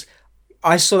miss, because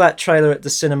I saw that trailer at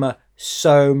the cinema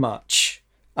so much.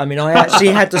 I mean, I actually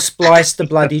had to splice the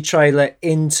bloody trailer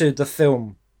into the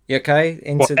film. Okay,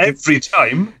 into the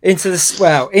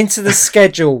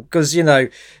schedule, because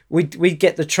we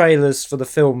get the trailers for the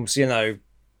films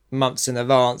months in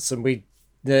advance, and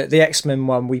the X-Men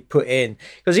one we put in,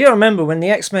 because you remember when the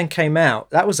X-Men came out,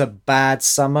 that was a bad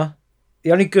summer.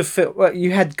 The only good film,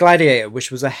 you had Gladiator, which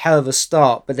was a hell of a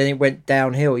start, but then it went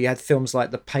downhill. You had films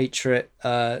like The Patriot,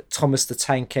 Thomas the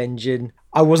Tank Engine.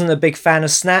 I wasn't a big fan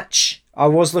of Snatch. I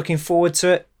was looking forward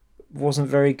to it. Wasn't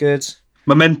very good.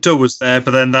 Memento was there, but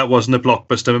then that wasn't a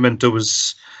blockbuster. Memento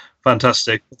was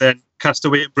fantastic. But then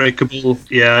Castaway, Unbreakable.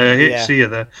 Yeah, I see you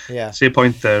there. Yeah. See a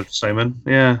point there, Simon.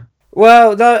 Yeah.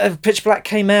 Well, no, Pitch Black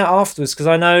came out afterwards, because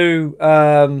I know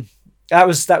that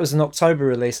was an October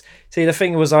release. See, the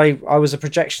thing was, I was a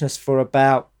projectionist for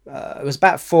about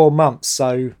 4 months,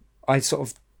 so I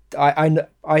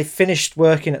finished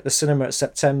working at the cinema at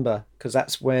September, because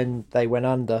that's when they went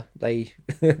under. They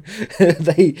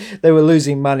they were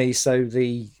losing money, so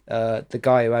the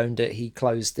guy who owned it, he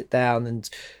closed it down, and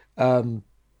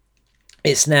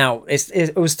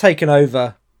it was taken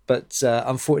over, but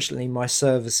unfortunately my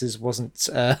services wasn't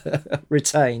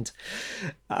retained.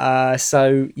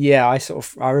 So yeah,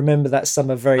 I remember that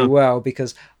summer very well,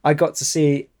 because I got to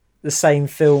see the same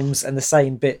films and the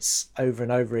same bits over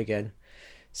and over again.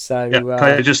 So can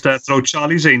I just throw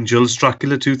Charlie's Angels,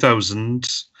 Dracula 2000,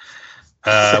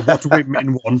 What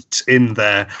Women Want in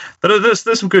there?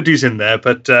 There's some goodies in there,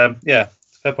 but yeah,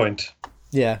 fair point.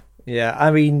 Yeah.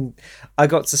 I mean, I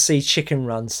got to see Chicken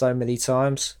Run so many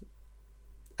times.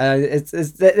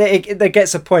 There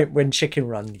gets a point when Chicken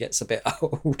Run gets a bit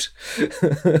old,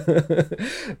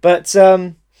 but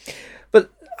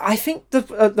I think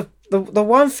the the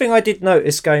one thing I did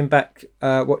notice going back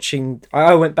watching,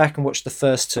 I went back and watched the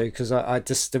first two because I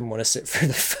just didn't want to sit through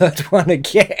the third one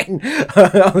again.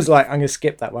 I was like, I'm going to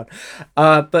skip that one.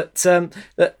 But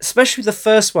especially the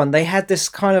first one, they had this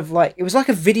kind of like, it was like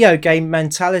a video game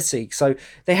mentality. So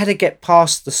they had to get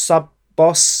past the sub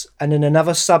boss and then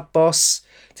another sub boss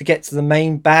to get to the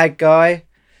main bad guy.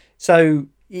 So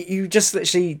you just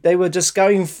literally, they were just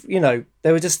going,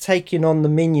 they were just taking on the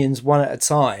minions one at a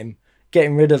time,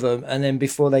 getting rid of them, and then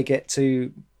before they get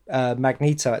to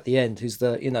Magneto at the end, who's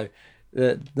the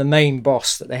main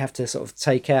boss that they have to sort of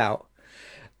take out.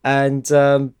 And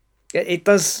it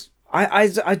does,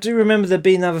 I do remember there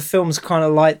being other films kind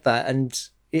of like that, and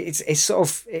it's sort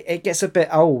of, it gets a bit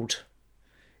old,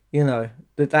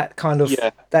 that kind of,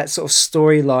 that sort of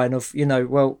storyline of,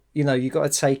 you got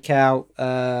to take out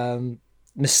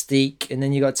Mystique, and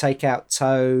then you got to take out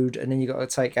Toad, and then you got to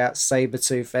take out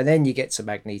Sabretooth, and then you get to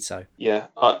Magneto. Yeah,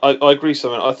 I agree,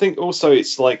 Simon. I think also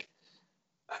it's like,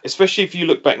 especially if you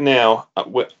look back now,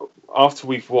 after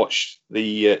we've watched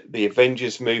the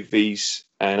Avengers movies,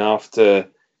 and after,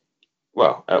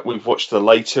 we've watched the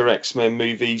later X-Men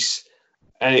movies,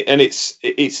 and there's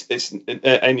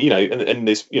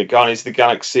Guardians of the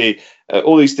Galaxy,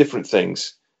 all these different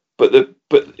things, but the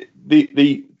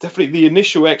definitely the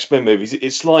initial X-Men movies,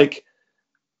 it's like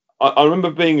I remember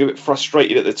being a bit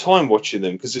frustrated at the time watching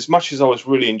them, because as much as I was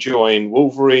really enjoying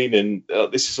Wolverine and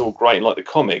this is all great, and like the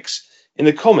comics, in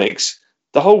the comics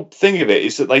the whole thing of it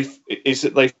is that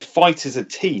they fight as a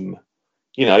team.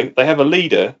 They have a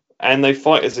leader and they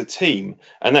fight as a team,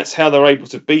 and that's how they're able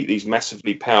to beat these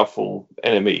massively powerful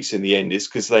enemies in the end, is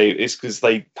because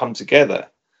they come together.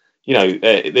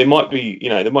 There might be,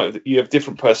 you have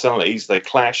different personalities, they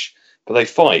clash, but they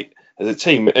fight as a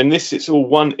team. And it's all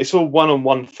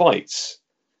one-on-one fights.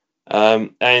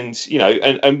 And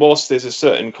whilst there's a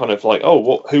certain kind of like,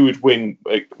 who would win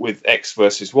with X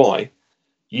versus Y,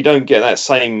 you don't get that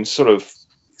same sort of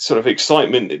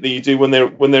excitement that you do when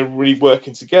they're really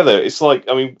working together. It's like,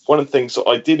 one of the things that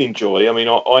I did enjoy,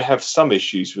 I have some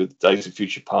issues with Days of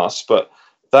Future Past, but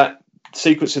that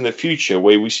sequence in the future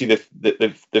where we see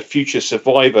the future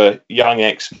survivor young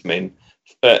X-Men,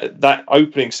 that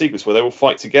opening sequence where they all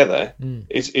fight together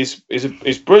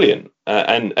is brilliant,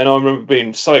 and I remember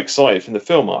being so excited from the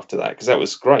film after that, because that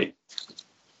was great.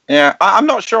 Yeah, I'm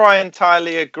not sure I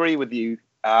entirely agree with you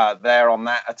there on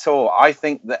that at all. I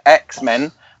think that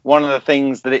X-Men, one of the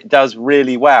things that it does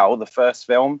really well, the first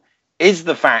film, is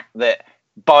the fact that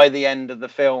by the end of the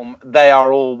film they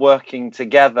are all working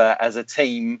together as a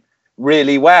team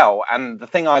really well. And the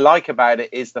thing I like about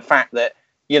it is the fact that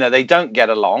they don't get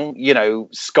along.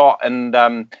 Scott and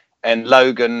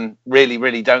Logan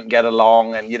really don't get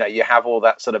along, and you have all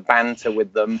that sort of banter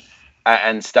with them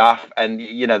and stuff. And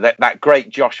that great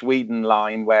Josh Whedon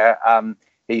line where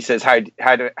he says, how do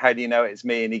you know it's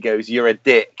me? And he goes, "You're a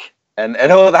dick." And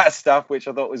all that stuff, which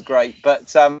I thought was great.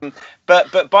 But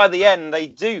by the end, they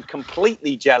do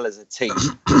completely gel as a team,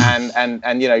 and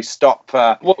stop.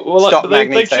 Stop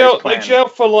Magneto's plan. They gel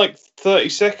for like 30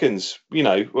 seconds,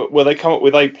 where they come up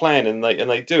with a plan and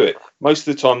they do it. Most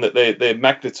of the time that they're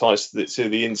magnetized to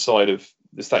the inside of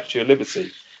the Statue of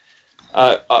Liberty.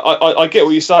 I get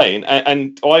what you're saying,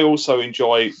 and I also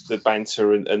enjoy the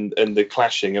banter and the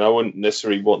clashing, and I wouldn't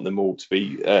necessarily want them all to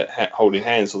be holding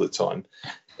hands all the time.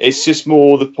 It's just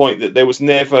more the point that there was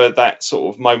never that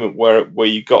sort of moment where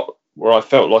I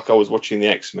felt like I was watching the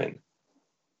X-Men.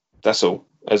 That's all.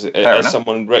 As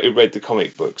someone who read the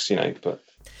comic books, but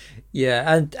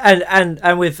yeah,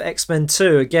 and with X-Men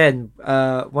 2 again,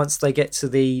 once they get to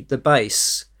the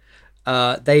base,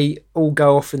 they all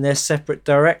go off in their separate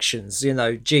directions.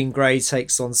 Jean Grey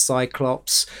takes on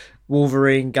Cyclops,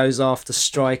 Wolverine goes after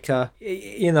Stryker,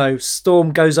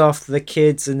 Storm goes after the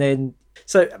kids, and then.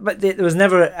 So, but there was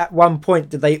never at one point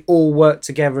did they all work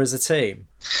together as a team.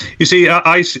 You see,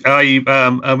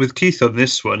 I'm with Keith on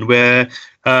this one, where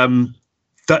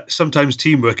that sometimes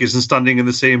teamwork isn't standing in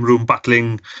the same room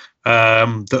battling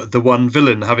the one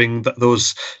villain. Having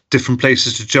those different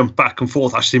places to jump back and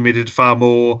forth actually made it far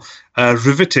more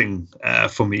riveting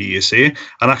for me, you see.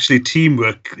 And actually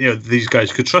teamwork, these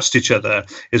guys could trust each other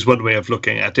is one way of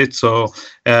looking at it. So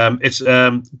it's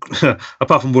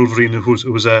apart from Wolverine, who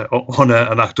was on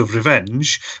an act of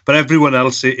revenge, but everyone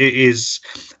else is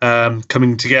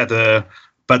coming together,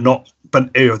 but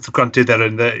granted they're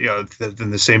in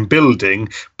the same building,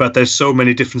 but there's so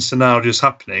many different scenarios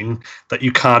happening that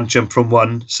you can't jump from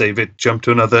one, save it, jump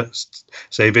to another,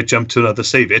 save it, jump to another,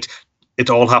 save it. It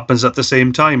all happens at the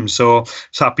same time, so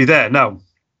it's happy there. Now,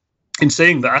 in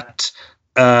saying that,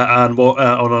 and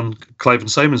on Clive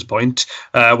and Simon's point,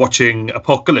 watching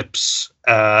Apocalypse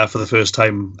for the first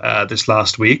time this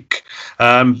last week,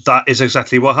 that is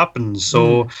exactly what happens.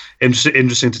 So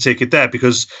interesting to take it there,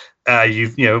 because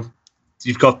you've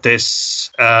got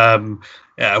this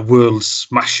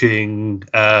world-smashing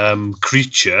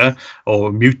creature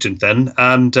or mutant then,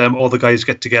 and all the guys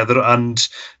get together and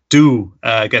do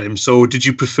get him. So did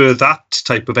you prefer that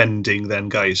type of ending then,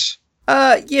 guys?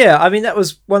 Yeah, I mean, that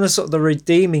was one of sort of the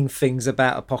redeeming things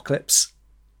about Apocalypse.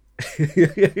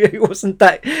 It wasn't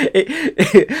that...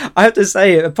 I have to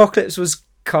say, Apocalypse was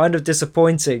kind of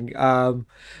disappointing. I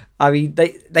mean,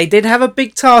 they did have a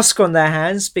big task on their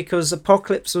hands, because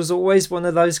Apocalypse was always one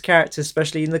of those characters,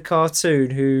 especially in the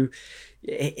cartoon, who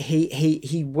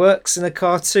he works in a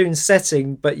cartoon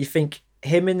setting, but you think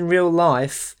him in real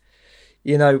life,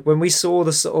 when we saw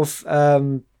the sort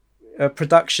of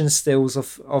production stills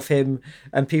of him,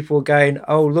 and people were going,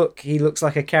 "Oh, look, he looks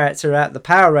like a character out the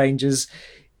Power Rangers."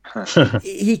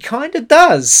 He kind of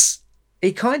does.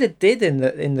 He kind of did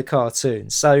in the cartoon.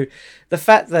 So the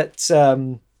fact that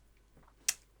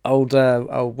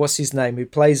what's his name, who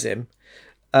plays him,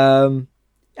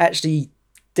 actually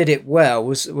did it well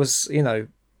was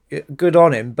good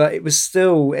on him. But it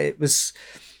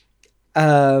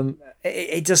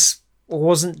just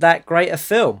wasn't that great a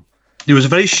film. He was a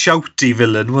very shouty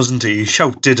villain, wasn't he? He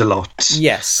shouted a lot.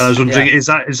 Yes. I was wondering, is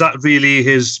that really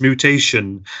his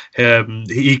mutation?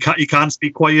 He can't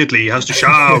speak quietly. He has to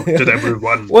shout at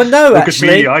everyone. Well, no, Look actually,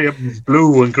 at me, I am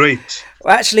blue and great.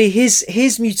 Well, actually,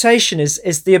 his mutation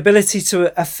is the ability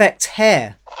to affect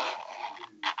hair.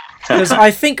 Because I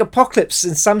think Apocalypse,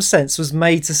 in some sense, was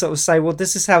made to sort of say, well,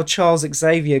 this is how Charles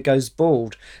Xavier goes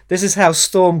bald. This is how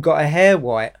Storm got her hair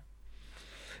white.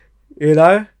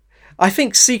 I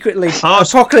think secretly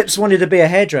Apocalypse wanted to be a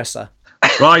hairdresser.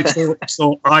 Right,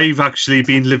 so I've actually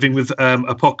been living with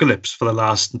Apocalypse for the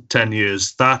last 10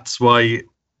 years. That's why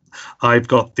I've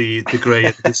got the grey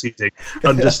and the seating.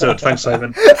 Understood. Thanks,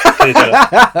 Simon.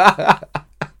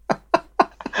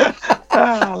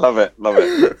 Love it.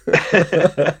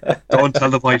 Don't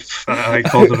tell the wife I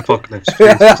called her Apocalypse,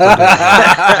 please.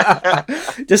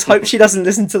 Just hope she doesn't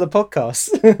listen to the podcast.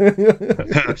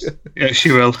 Yeah,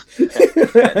 she will.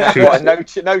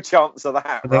 No chance of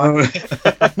that, right?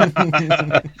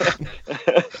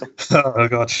 Oh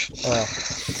gosh.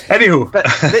 Anywho, but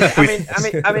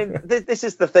this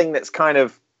is the thing that's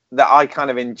that I kind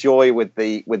of enjoy with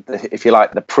the if you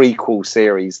like the prequel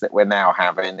series that we're now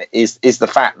having is the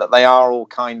fact that they are all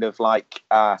kind of like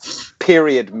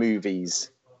period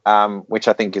movies, which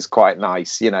I think is quite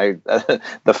nice. The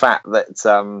fact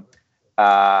that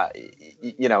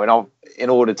in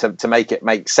order to make it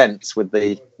make sense with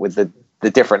the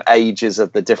different ages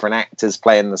of the different actors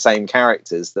playing the same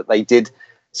characters, that they did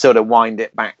sort of wind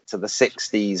it back to the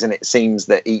 60s, and it seems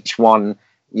that each one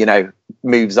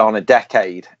moves on a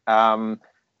decade, and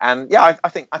yeah, I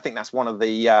think that's one of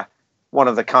the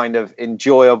kind of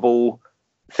enjoyable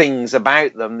things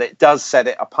about them that does set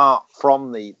it apart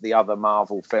from the other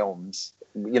Marvel films,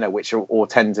 which all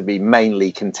tend to be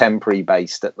mainly contemporary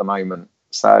based at the moment.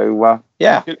 So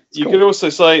yeah, you could also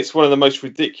say it's one of the most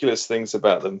ridiculous things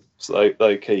about them. So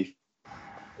though, Keith,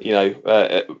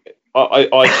 I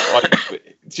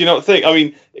do you not think? I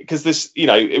mean, because this,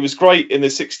 it was great in the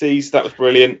 60s. That was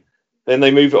brilliant. Then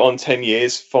they move it on 10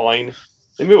 years. Fine.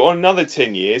 They move it on another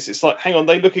 10 years. It's like, hang on,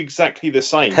 they look exactly the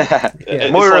same.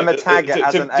 Moira McTaggart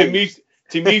hasn't aged.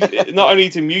 Not only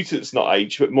do mutants not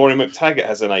age, but Moira McTaggart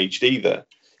hasn't aged either.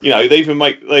 They even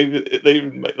make.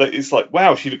 It's like,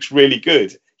 wow, she looks really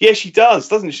good. Yeah, she does,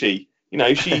 doesn't she?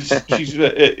 She's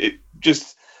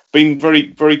just been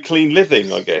very, very clean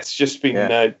living, I guess. Just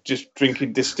been just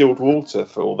drinking distilled water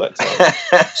for all that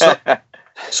time.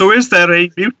 So is there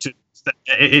a mutant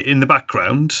in the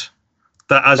background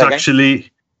that has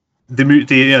actually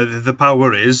the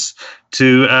power is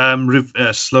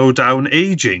to slow down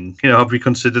aging? Have we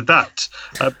considered that?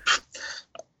 I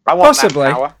want possibly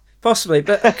that power. Possibly,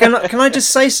 but can I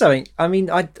just say something? I mean,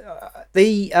 at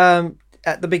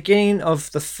the beginning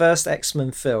of the first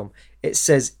X-Men film, it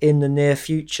says in the near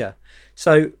future.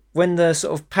 So when the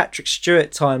sort of Patrick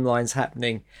Stewart timeline's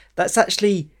happening, that's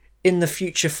actually in the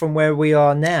future from where we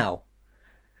are now.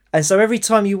 And so every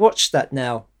time you watch that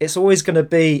now, it's always going to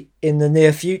be in the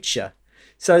near future.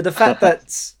 So the fact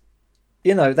that,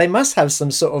 they must have some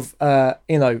sort of,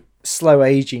 slow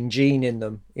aging gene in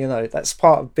them. That's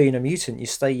part of being a mutant. You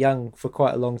stay young for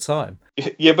quite a long time.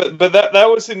 Yeah, but that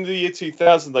was in the year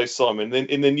 2000 though, Simon. Then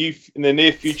in the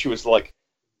near future was like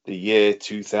the year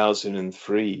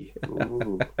 2003.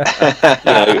 So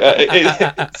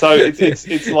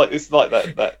it's like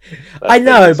that. I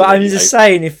know, but I'm just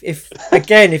saying if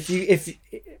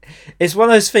it's one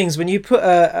of those things when you put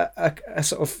a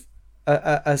sort of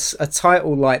a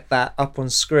title like that up on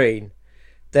screen,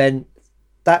 then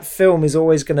that film is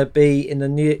always going to be in the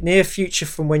near future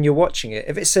from when you're watching it.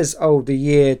 If it says, oh, the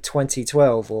year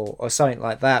 2012 or something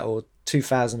like that, or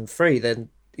 2003, then,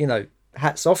 you know,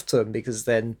 hats off to them, because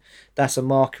then that's a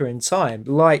marker in time.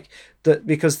 Like that,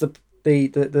 because the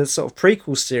sort of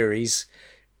prequel series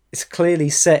is clearly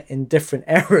set in different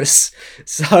eras.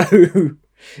 So,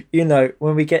 you know,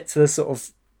 when we get to the sort of,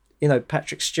 you know,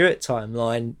 Patrick Stewart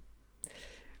timeline,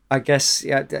 I guess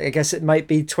it might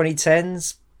be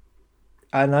 2010s.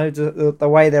 I know the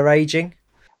way they're aging.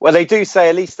 Well, they do say,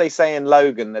 at least they say in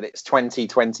Logan, that it's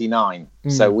 2029.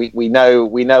 So we know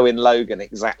in Logan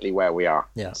exactly where we are.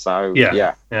 Yeah. So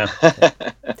yeah.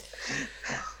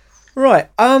 Right.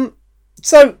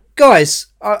 So guys,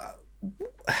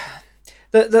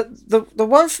 the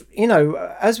one, you know,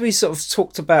 as we sort of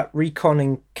talked about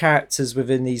reconning characters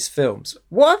within these films,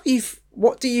 what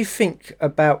do you think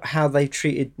about how they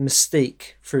treated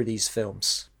Mystique through these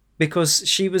films? Because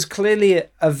she was clearly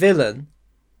a villain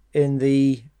in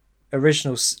the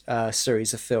original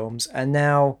series of films, and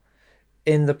now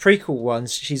in the prequel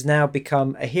ones, she's now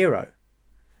become a hero.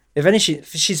 If anything,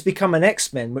 she's become an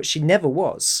X-Men, which she never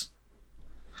was.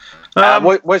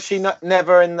 Was she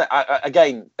never in the?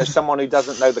 Again, as someone who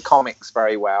doesn't know the comics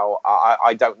very well,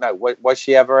 I don't know. Was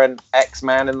she ever an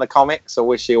X-Man in the comics, or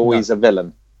was she always a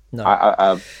villain?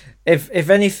 No. If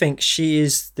anything, she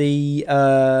is the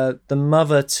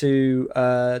mother to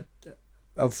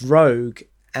of Rogue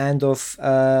and of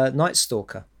Night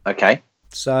Stalker. Okay.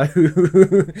 So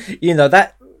you know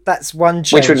that's one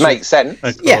change. Which would make sense.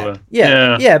 Yeah.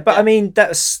 But I mean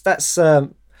that's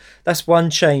one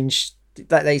change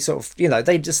that they sort of, you know,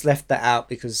 they just left that out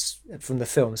because from the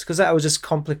films, because that would just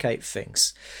complicate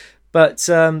things. But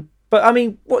I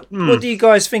mean, what do you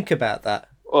guys think about that?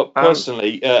 Well,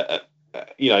 personally,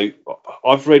 you know,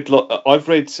 I've read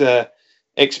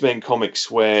X-Men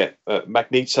comics where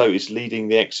Magneto is leading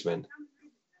the X-Men.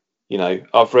 You know,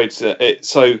 I've read it.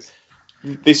 So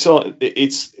this,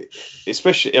 it's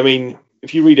especially, I mean,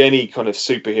 if you read any kind of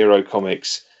superhero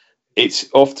comics, it's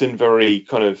often very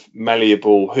kind of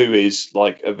malleable who is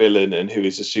like a villain and who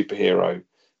is a superhero.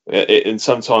 And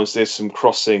sometimes there's some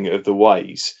crossing of the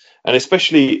ways. And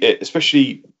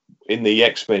especially in the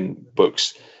X-Men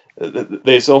books,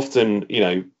 there's often, you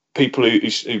know, people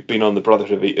who've been on the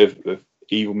Brotherhood of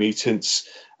Evil Mutants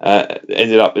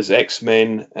ended up as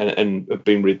X-Men and have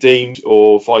been redeemed,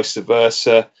 or vice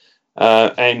versa.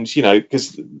 And, you know,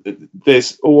 because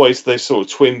there's always those sort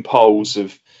of twin poles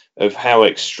of how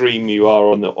extreme you are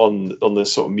on the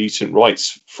sort of mutant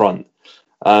rights front.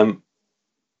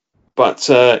 But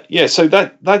so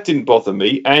that didn't bother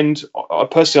me. And I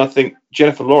personally, I think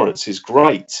Jennifer Lawrence is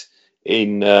great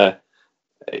in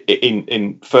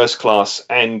First Class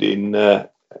and in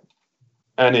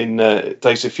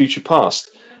Days of Future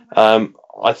Past.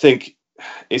 I think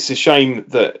it's a shame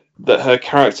that her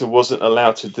character wasn't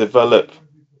allowed to develop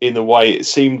in the way it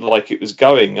seemed like it was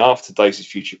going after Days of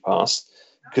Future Past,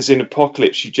 because in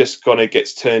Apocalypse she just kind of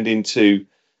gets turned into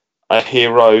a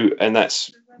hero, and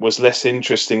was less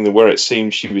interesting than where it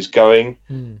seemed she was going.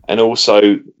 And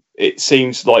also it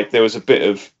seems like there was a bit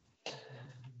of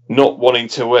not wanting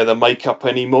to wear the makeup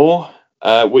anymore,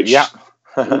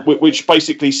 which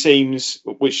basically seems,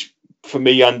 which for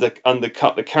me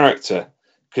undercut the character,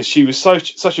 because she was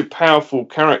such a powerful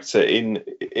character in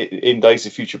Days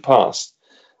of Future Past,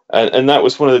 and that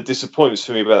was one of the disappointments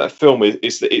for me about that film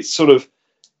is that it's sort of,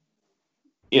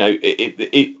 you know,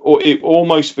 it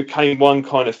almost became one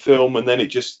kind of film, and then it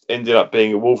just ended up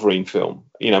being a Wolverine film.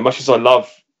 You know, much as I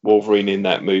love Wolverine in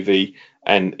that movie,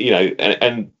 and you know,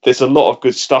 and there's a lot of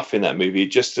good stuff in that movie,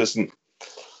 it just doesn't.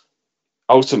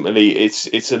 Ultimately,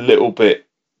 it's a little bit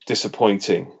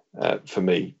disappointing for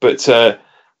me, but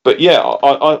yeah,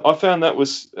 I found that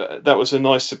was a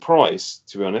nice surprise,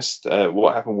 to be honest.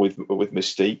 What happened with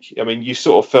Mystique? I mean, you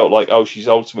sort of felt like, oh, she's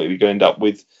ultimately going to end up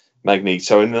with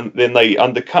Magneto, and then they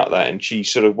undercut that, and she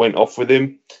sort of went off with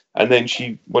him, and then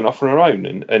she went off on her own,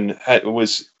 and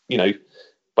was, you know,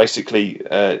 basically,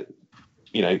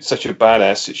 you know, such a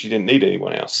badass that she didn't need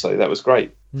anyone else. So that was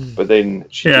great. But then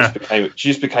she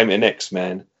just became an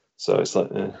X-Man. So it's like,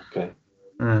 okay.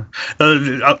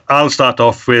 I'll start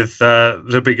off with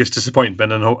the biggest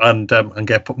disappointment and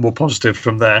get more positive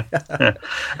from there.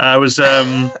 I was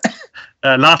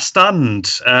Last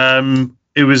Stand.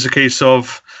 It was a case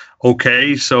of,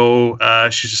 okay, so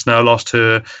she's just now lost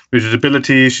her mutant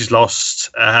ability. She's lost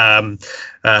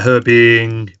her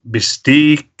being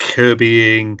Mystique, her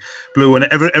being blue, and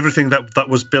everything that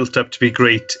was built up to be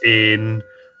great in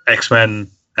X-Men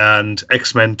and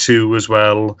X-Men 2 as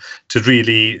well to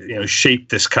really, shape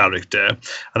this character.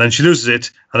 And then she loses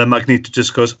it, and then Magneto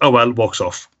just goes, oh, well, walks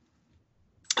off.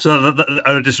 So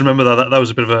I just remember that was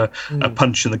a bit of a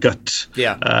punch in the gut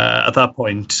at that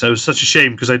point. So it was such a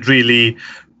shame because I'd really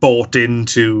bought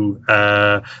into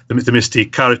the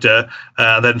Mystique character.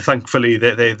 And then thankfully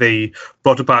they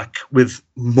brought it back with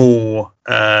more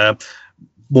of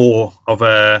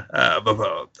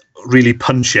a really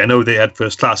punchy. I know they had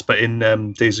First Class, but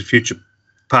in Days of Future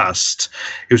Past,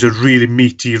 it was a really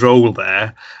meaty role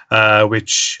there,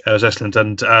 which was excellent.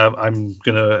 And I'm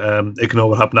going to ignore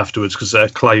what happened afterwards because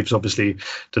Clive's obviously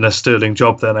done a sterling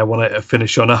job there, and I want to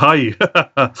finish on a high.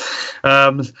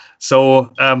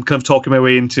 So I'm kind of talking my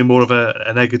way into more of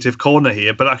a negative corner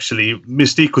here, but actually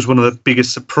Mystique was one of the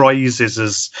biggest surprises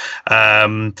as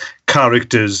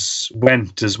characters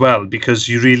went as well, because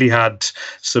you really had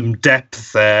some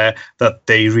depth there that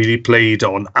they really played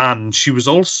on, and she was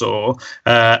also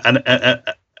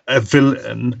a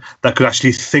villain that could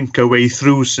actually think her way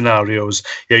through scenarios.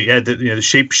 The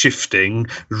shape shifting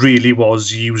really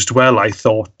was used well, I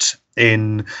thought,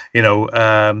 in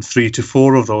 3 to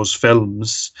 4 of those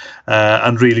films,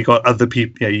 and really got other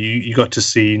people. You got to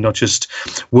see not just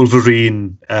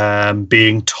Wolverine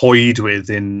being toyed with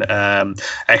in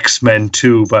X-Men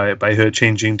 2 by her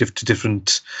changing to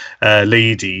different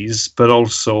ladies, but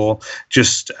also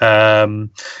just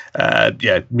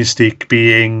Mystique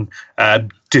being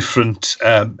different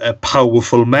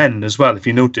powerful men as well. If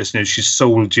you notice, she's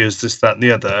soldiers, this, that, and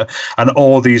the other, and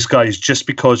all these guys. Just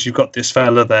because you've got this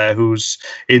fella there who's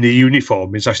in a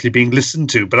uniform is actually being listened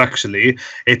to, but actually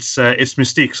it's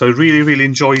Mystique. So I really, really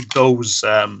enjoyed those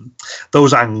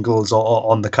angles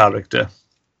on the character.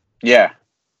 Yeah,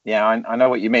 I know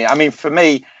what you mean. I mean, for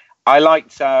me, I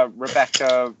liked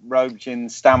Rebecca Rogan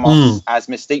Stamos as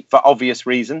Mystique for obvious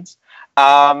reasons.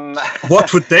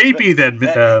 What would they be then,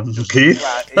 Keith?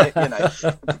 Well,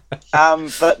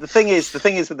 but the thing is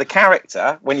with the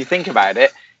character, when you think about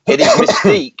it, it is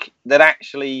Mystique that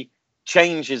actually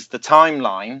changes the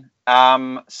timeline,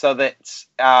 so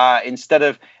that instead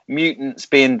of mutants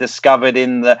being discovered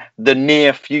in the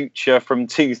near future from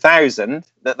 2000,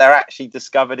 that they're actually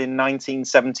discovered in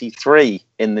 1973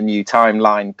 in the new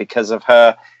timeline because of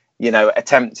her,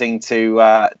 attempting to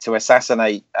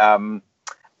assassinate.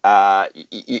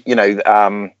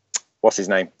 What's his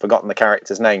name? Forgotten the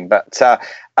character's name, but so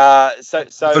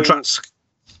Trask.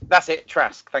 That's it,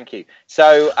 Trask. Thank you.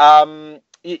 So I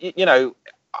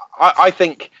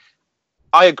think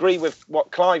I agree with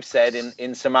what Clive said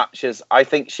in so much as I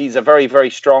think she's a very,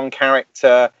 very strong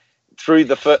character through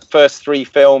the first 3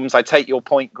 films. I take your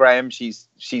point, Graham. She's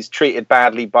treated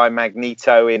badly by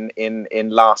Magneto in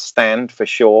Last Stand for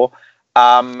sure.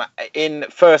 In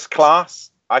First Class,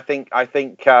 I think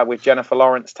with Jennifer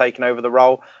Lawrence taking over the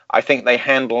role, I think they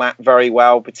handle that very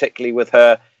well, particularly with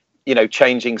her,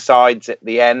 changing sides at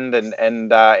the end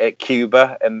and at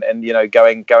Cuba and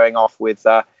going off with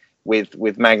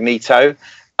Magneto,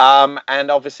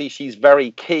 and obviously she's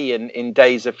very key in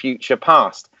Days of Future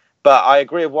Past. But I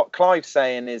agree with what Clive's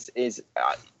saying is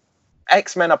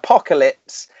X-Men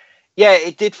Apocalypse. Yeah,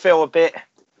 it did feel a bit.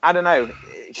 I don't know.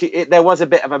 There was a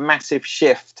bit of a massive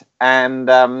shift, and.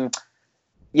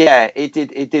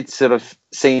 It did sort of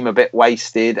seem a bit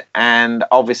wasted, and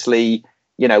obviously,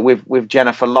 with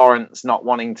Jennifer Lawrence not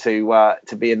wanting to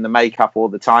be in the makeup all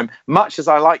the time, much as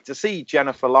I like to see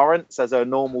Jennifer Lawrence as her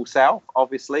normal self,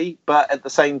 obviously, but at the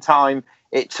same time,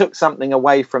 it took something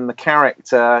away from the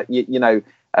character,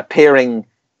 appearing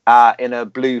in a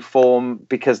blue form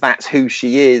because that's who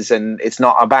she is, and it's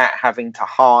not about having to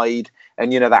hide,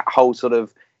 and that whole sort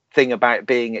of thing about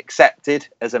being accepted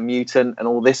as a mutant and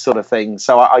all this sort of thing.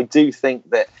 So I do think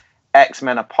that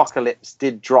X-Men Apocalypse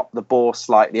did drop the ball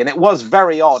slightly, and it was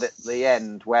very odd at the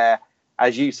end where,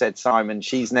 as you said, Simon,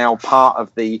 she's now part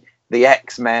of the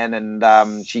X-Men,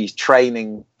 and she's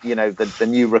training the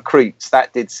new recruits.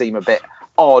 That did seem a bit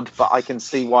odd, but I can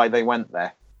see why they went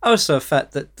there. Also, a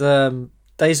fact that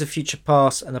Days of Future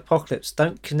Past and Apocalypse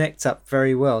don't connect up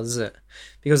very well, does it?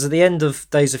 Because at the end of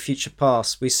Days of Future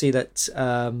Past, we see that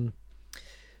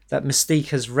that Mystique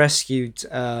has rescued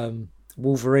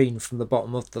Wolverine from the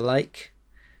bottom of the lake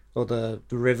or the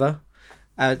river,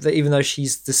 even though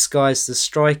she's disguised as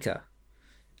Stryker.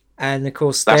 And of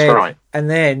course, that's right. And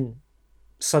then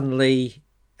suddenly,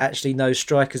 actually, no,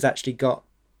 Stryker's actually got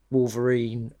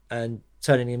Wolverine and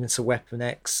turning him into Weapon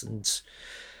X, and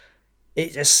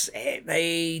it was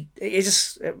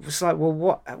like, well,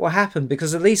 what happened?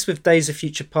 Because at least with Days of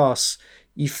Future Past,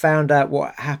 you found out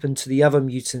what happened to the other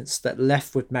mutants that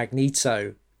left with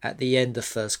Magneto at the end of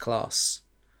First Class.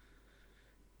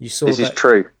 You saw this is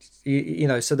true. you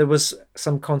know, so there was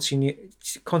some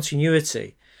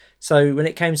continuity. So when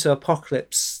it came to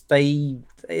Apocalypse, it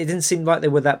didn't seem like they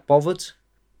were that bothered,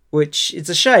 which is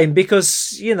a shame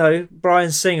because, you know,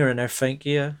 Bryan Singer and everything.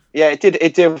 Yeah. Yeah, it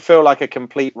did feel like a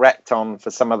complete retcon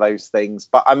for some of those things.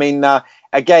 But I mean,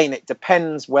 again, it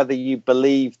depends whether you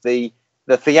believe the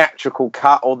theatrical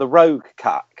cut or the rogue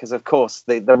cut, because of course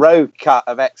the rogue cut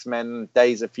of X-Men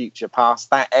Days of Future Past,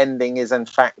 that ending is in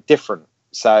fact different.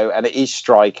 So, and it is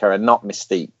Stryker and not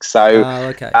Mystique. So,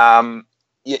 okay.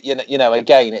 You know,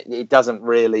 again, it doesn't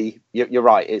really. You're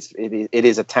right. It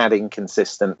is a tad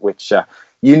inconsistent, which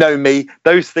you know me.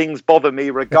 Those things bother me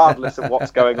regardless of what's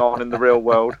going on in the real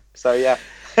world. So yeah.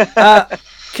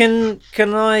 Can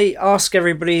I ask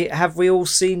everybody? Have we all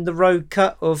seen the rogue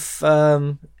cut of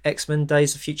X-Men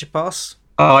Days of Future Past?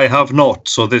 I have not.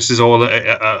 So this is all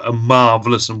a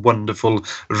marvelous and wonderful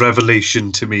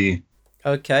revelation to me.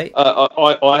 Okay.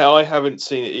 I haven't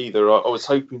seen it either. I was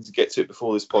hoping to get to it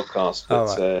before this podcast,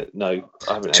 but right. No,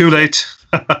 I haven't. Too late.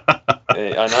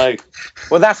 I know.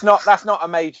 Well, that's not a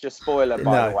major spoiler,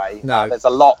 by the way. No, there's a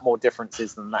lot more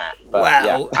differences than that. But,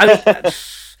 well, yeah.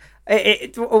 I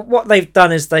mean, what they've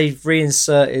done is they've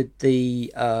reinserted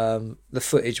the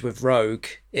footage with Rogue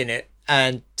in it,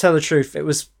 and tell the truth, it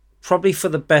was probably for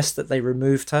the best that they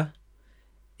removed her.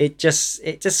 It just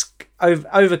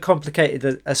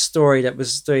overcomplicated a story that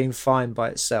was doing fine by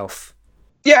itself.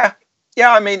 Yeah.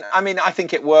 I mean, I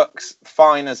think it works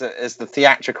fine as the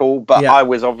theatrical, but yeah. I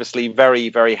was obviously very,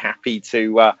 very happy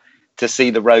to see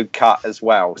the rogue cut as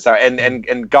well. So,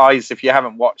 and guys, if you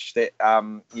haven't watched it,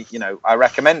 you know, I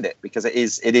recommend it because it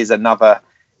is another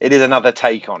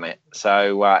take on it.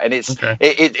 So, and it's but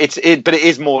it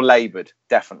is more laboured,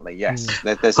 definitely. Yes,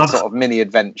 there's a sort of mini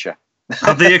adventure.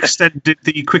 Have they extended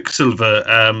the Quicksilver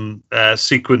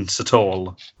sequence at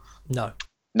all? No.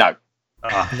 No.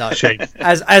 No. Shame.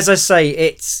 As I say,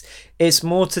 it's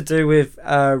more to do with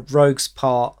Rogue's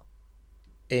part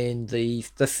in the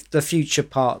future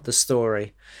part of the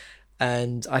story,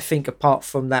 and I think apart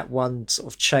from that one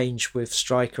sort of change with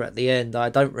Stryker at the end, I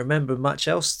don't remember much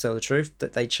else, to tell the truth,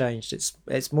 that they changed.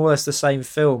 It's more or less the same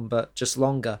film but just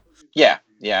longer. Yeah.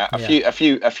 A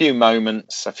few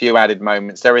moments, a few added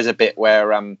moments. There is a bit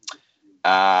where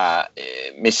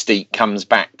Mystique comes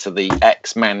back to the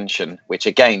X mansion, which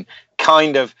again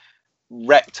kind of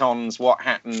retcons what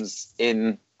happens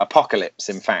in Apocalypse,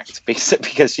 in fact,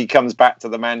 because she comes back to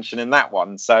the mansion in that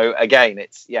one. So again,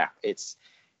 it's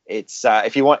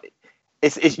if you want,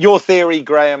 it's your theory,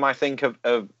 Graham. I think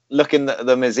of looking at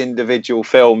them as individual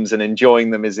films and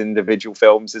enjoying them as individual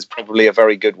films is probably a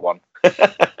very good one.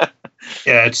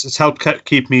 Yeah, it's helped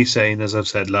keep me sane, as I've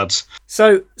said, lads.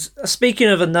 So, speaking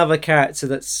of another character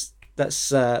that's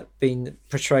been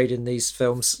portrayed in these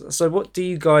films, so what do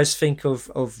you guys think of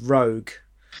Rogue?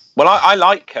 Well, I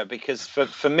like her because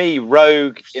for me,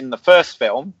 Rogue in the first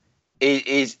film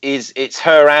is it's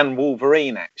her and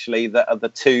Wolverine actually that are the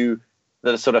two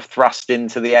that are sort of thrust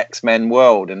into the X-Men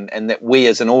world, and that we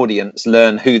as an audience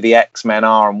learn who the X-Men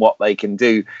are and what they can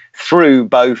do through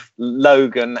both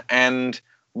Logan and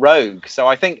Rogue. So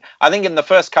I think in the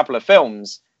first couple of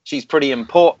films she's pretty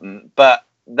important, but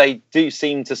they do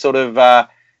seem to sort of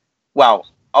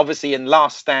obviously in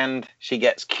Last Stand she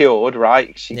gets cured,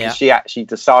 right? She actually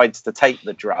decides to take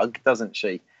the drug, doesn't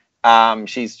she?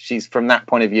 She's from that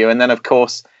point of view, and then of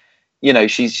course, you know,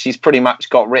 she's pretty much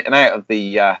got written out of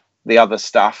the other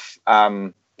stuff,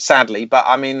 sadly. But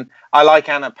I mean, I like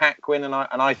Anna Paquin, and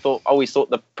I always thought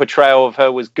the portrayal of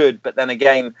her was good, but then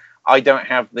again, I don't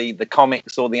have the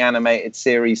comics or the animated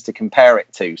series to compare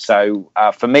it to. So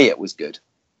for me, it was good.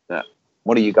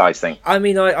 What do you guys think? I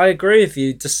mean, I agree with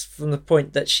you just from the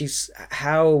point that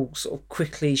how sort of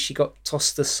quickly she got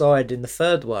tossed aside in the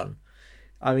third one.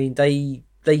 I mean, they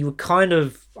were kind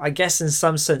of, I guess, in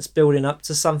some sense, building up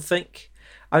to something.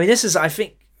 I mean, I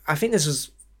think this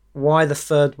was why the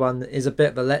third one is a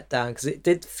bit of a letdown, because it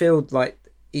did feel like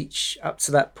each up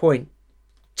to that point,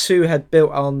 two had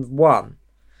built on one.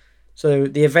 So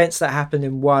the events that happened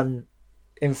in one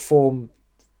inform,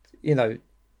 you know,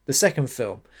 the second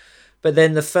film. But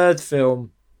then the third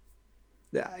film,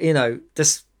 you know,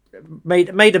 just made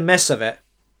a mess of it.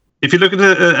 If you look at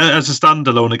it as a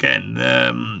standalone again,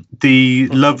 the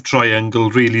love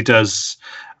triangle really does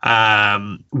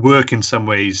work in some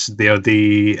ways. They are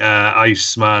the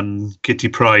Iceman, Kitty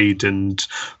Pryde, and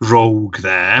Rogue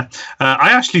there. I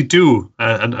actually do,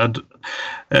 and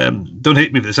don't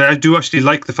hate me for this, I do actually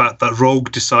like the fact that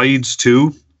Rogue decides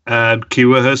to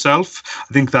cure herself.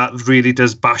 I think that really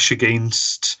does bash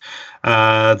against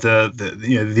the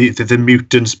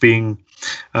mutants being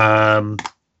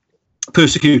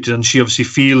persecuted, and she obviously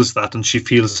feels that, and she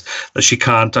feels that she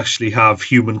can't actually have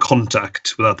human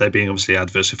contact without there being obviously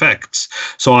adverse effects.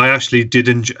 So I actually did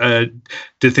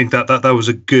think that was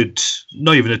a good,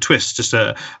 not even a twist, just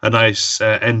a nice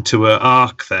end to her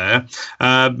arc there.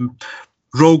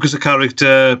 Rogue as a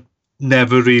character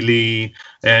never really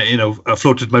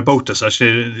floated my boat as such.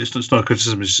 It's not a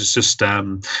criticism, it's just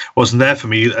wasn't there for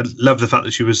me. I love the fact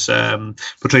that she was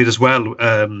portrayed as well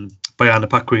by Anna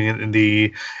Paquin in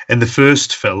the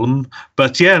first film.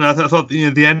 But yeah, and I thought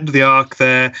the end of the arc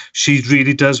there, she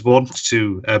really does want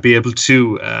to be able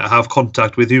to have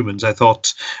contact with humans. I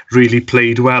thought really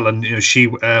played well, and she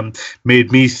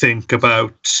made me think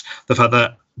about the fact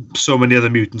that so many other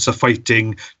mutants are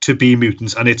fighting to be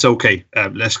mutants, and it's okay.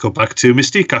 Let's go back to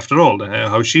Mystique after all,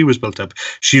 how she was built up.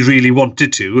 She really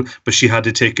wanted to, but she had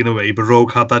it taken away. But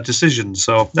Rogue had that decision.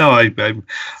 So no, I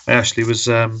actually was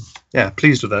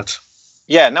pleased with that.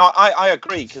 Yeah, no, I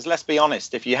agree, because let's be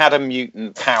honest, if you had a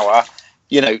mutant power,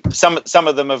 some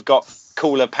of them have got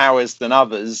cooler powers than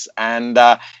others, and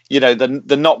the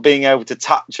not being able to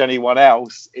touch anyone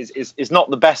else is not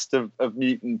the best of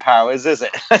mutant powers, is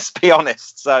it? Let's be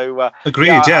honest. So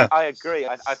agreed. Yeah, I agree.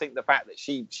 I think the fact that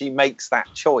she makes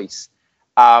that choice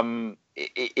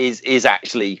is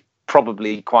actually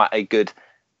probably quite a good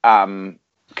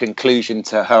conclusion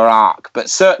to her arc. But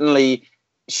certainly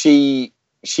she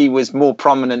was more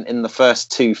prominent in the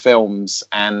first two films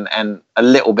and a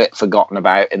little bit forgotten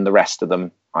about in the rest of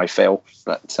them, I feel.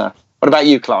 But what about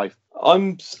you, Clive?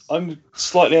 I'm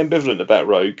slightly ambivalent about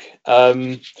Rogue,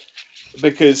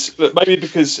 because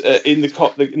in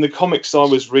the comics I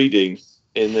was reading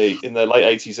in the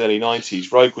late 80s, early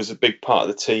 90s, Rogue was a big part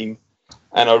of the team,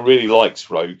 and I really liked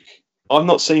Rogue. I've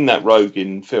not seen that Rogue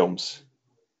in films.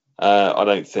 I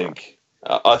don't think.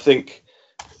 I think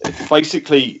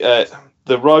basically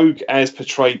the Rogue as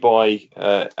portrayed by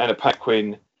Anna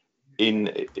Paquin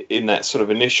in that sort of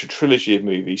initial trilogy of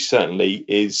movies certainly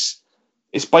it's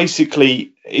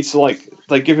like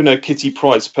they've given her Kitty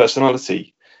Pryde's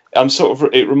personality.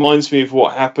 It reminds me of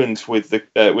what happened with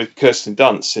Kirsten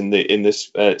Dunst in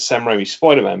this Sam Raimi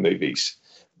Spider-Man movies.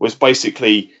 Was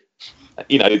basically,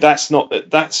 that's not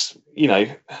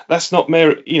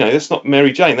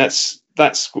Mary Jane. That's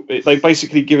they've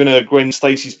basically given her Gwen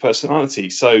Stacy's personality.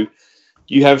 So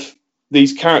you have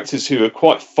these characters who are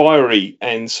quite fiery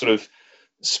and sort of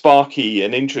sparky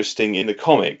and interesting in the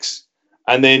comics,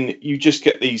 and then you just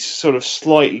get these sort of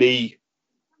slightly,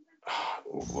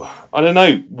 I don't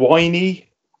know, whiny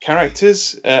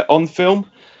characters on film.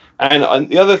 And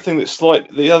the other thing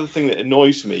that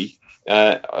annoys me,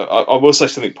 I will say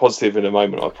something positive in a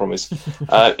moment, I promise.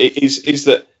 is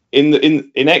that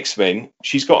in X-Men,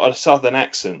 she's got a southern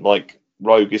accent like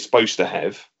Rogue is supposed to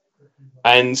have.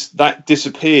 And that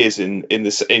disappears in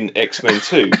X-Men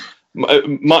 2,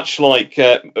 much like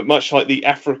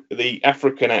the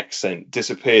African accent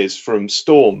disappears from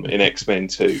Storm in X-Men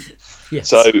 2. Yes.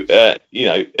 So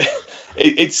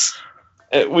it's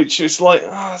which is like,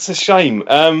 it's a shame.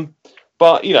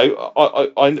 But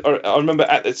I remember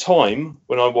at the time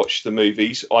when I watched the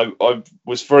movies, I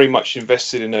was very much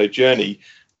invested in her journey.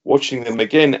 Watching them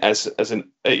again as an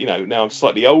now I'm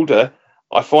slightly older,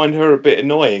 I find her a bit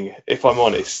annoying, if I'm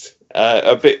honest.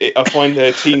 I find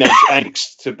her teenage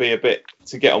angst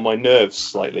to get on my nerves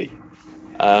slightly.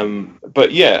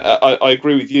 But yeah, I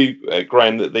agree with you,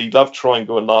 Graham, that the love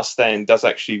triangle and Last Stand does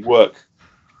actually work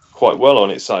quite well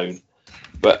on its own.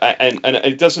 But and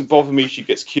it doesn't bother me she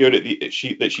gets cured that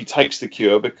she takes the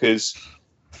cure, because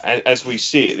as we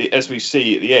see at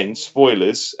the end,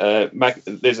 spoilers,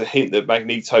 there's a hint that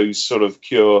Magneto's sort of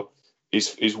cure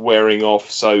is wearing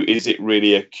off. So is it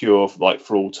really a cure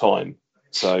for all time?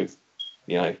 So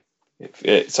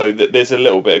there's a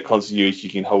little bit of continuity you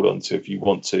can hold on to if you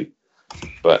want to.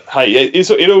 But hey, it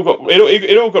all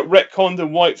got retconned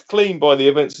and wiped clean by the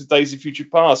events of Days of Future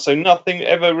Past. So nothing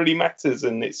ever really matters,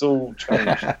 and it's all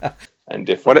changed and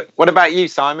different. What about you,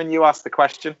 Simon? You asked the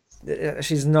question.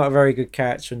 She's not a very good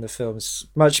character in the films.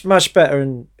 Much better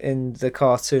in the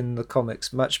cartoon, the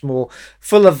comics. Much more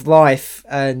full of life,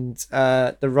 and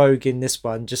the Rogue in this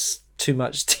one just too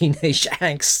much teenage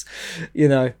angst,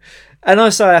 And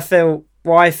also, I feel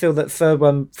that third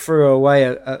one threw her away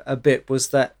a bit was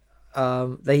that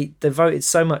they devoted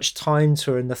so much time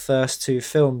to her in the first two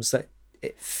films that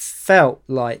it felt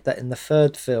like that in the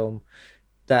third film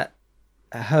that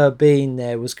her being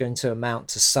there was going to amount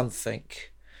to something.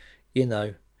 She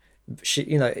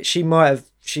might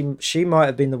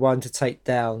have been the one to take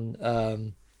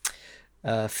down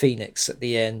Phoenix at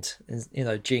the end,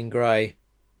 Jean Grey,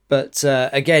 but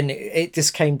again, it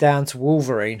just came down to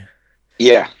Wolverine.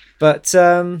 Yeah, but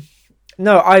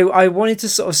No, I wanted to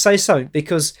sort of say something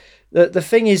because the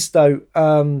thing is though,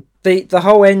 the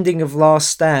whole ending of Last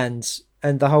Stand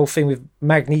and the whole thing with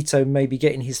Magneto maybe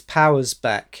getting his powers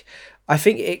back, I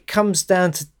think it comes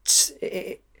down to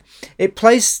it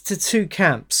plays to two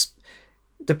camps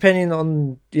depending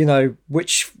on, you know,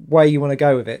 which way you want to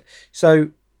go with it.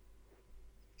 So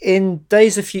in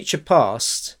Days of Future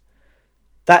Past,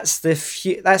 that's the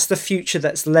future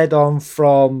that's led on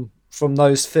from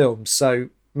those films. So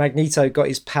Magneto got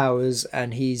his powers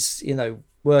and he's, you know,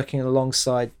 working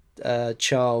alongside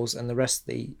Charles and the rest of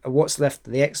the what's left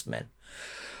of the X-Men.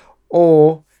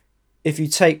 Or if you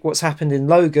take what's happened in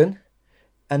Logan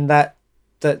and that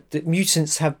the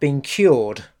mutants have been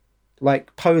cured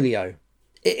like polio,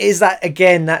 is that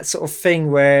again that sort of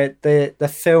thing where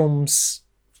the films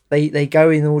they go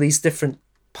in all these different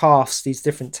paths, these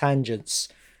different tangents,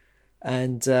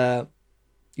 and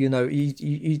you know,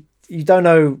 you don't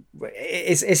know.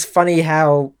 It's funny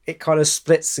how it kind of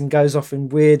splits and goes off in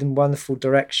weird and wonderful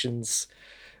directions,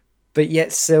 but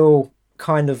yet still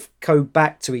kind of go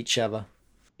back to each other.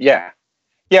 Yeah.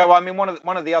 Well, I mean,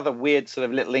 one of the other weird sort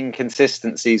of little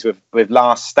inconsistencies with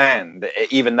Last Stand,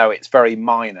 even though it's very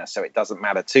minor, so it doesn't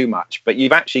matter too much, but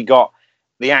you've actually got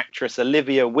the actress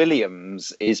Olivia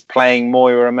Williams is playing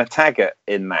Moira McTaggart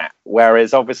in that,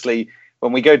 whereas obviously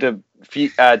when we go to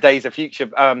Days of Future,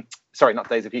 sorry, not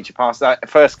Days of Future Past,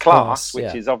 First Class,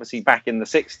 which is obviously back in the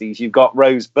 60s, you've got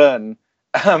Rose Byrne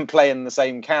playing the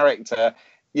same character,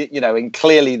 you know, and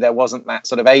clearly there wasn't that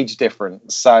sort of age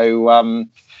difference. So,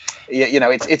 you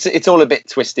know, it's all a bit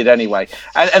twisted anyway.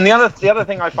 And the other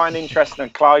thing I find interesting on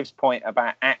Clive's point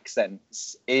about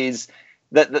accents is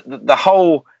that the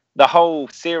whole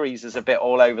series is a bit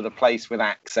all over the place with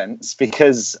accents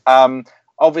because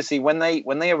obviously when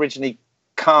they originally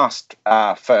cast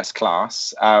First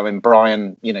Class, and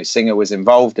Bryan, you know, Singer was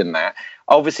involved in that.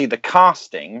 Obviously, the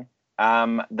casting,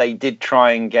 they did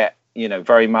try and get, you know,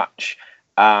 very much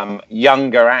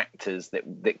younger actors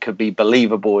that could be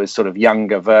believable as sort of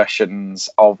younger versions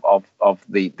of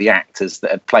the actors that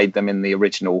had played them in the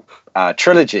original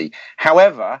trilogy.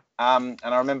 However, and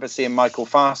I remember seeing Michael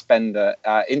Fassbender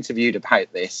interviewed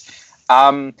about this.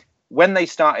 When they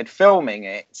started filming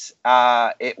it,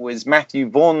 it was Matthew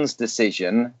Vaughn's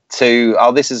decision to,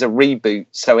 this is a reboot,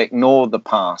 so ignore the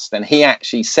past. And he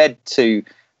actually said to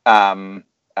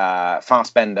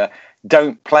Fassbender,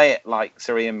 don't play it like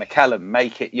Sir Ian McKellen,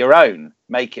 make it your own,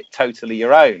 make it totally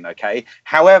your own, okay?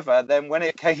 However, then when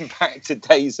it came back to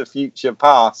Days of Future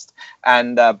Past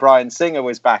and Bryan Singer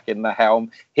was back in the helm,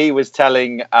 he was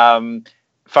telling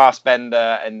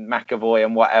Fassbender and McAvoy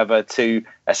and whatever to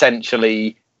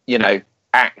essentially, you know,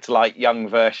 act like young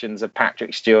versions of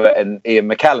Patrick Stewart and Ian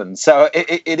McKellen. So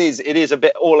it is a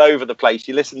bit all over the place.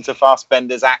 You listen to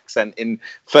Fassbender's accent in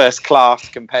First Class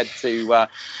compared to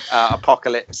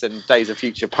Apocalypse and Days of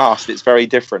Future Past. It's very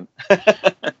different.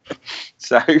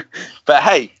 So, but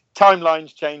hey,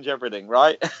 timelines change everything,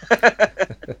 right?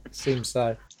 Seems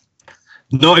so.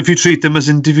 Not if you treat them as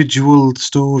individual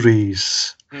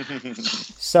stories.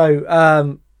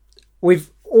 So,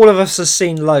 all of us have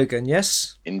seen Logan,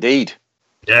 yes? Indeed.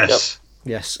 Yes.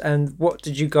 Yep. Yes. And what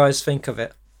did you guys think of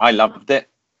it? I loved it.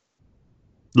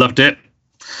 Loved it.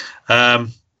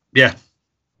 Yeah.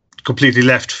 Completely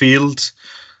left field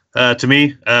to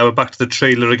me. We're back to the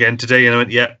trailer again today, and I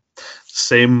went, yeah,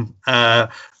 same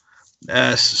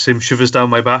shivers down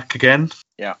my back again.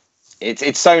 Yeah.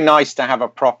 It's so nice to have a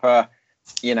proper,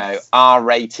 you know,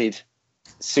 R-rated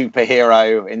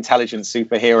intelligent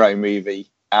superhero movie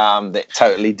that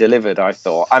totally delivered, I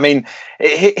thought. I mean,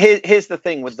 here's the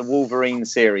thing with the Wolverine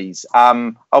series.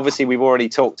 Obviously, we've already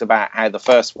talked about how the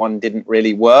first one didn't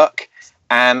really work.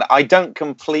 And I don't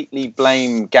completely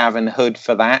blame Gavin Hood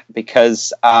for that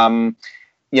because,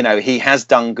 you know, he has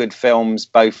done good films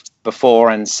both before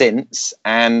and since.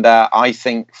 And I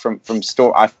think from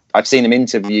I've seen him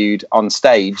interviewed on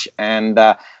stage, and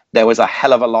there was a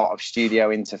hell of a lot of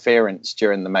studio interference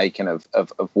during the making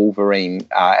of Wolverine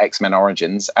X-Men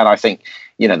Origins. And I think,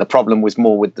 you know, the problem was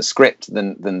more with the script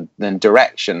than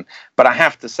direction. But I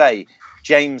have to say,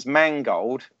 James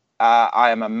Mangold, I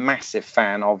am a massive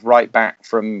fan of, right back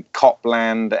from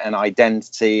Copland and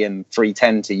Identity and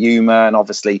 3:10 to Yuma. And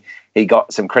obviously he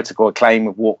got some critical acclaim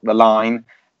with Walk the Line.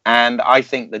 And I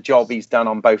think the job he's done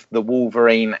on both the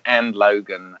Wolverine and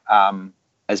Logan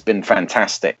has been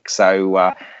fantastic.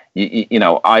 So, you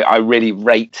know, I really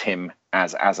rate him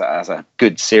as a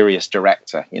good, serious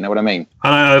director. You know what I mean?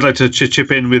 And I'd like to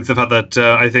chip in with the fact that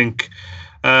I think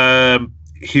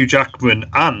Hugh Jackman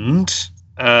and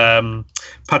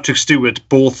Patrick Stewart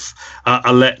both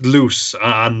are let loose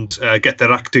and get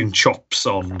their acting chops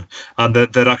on, and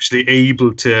that they're actually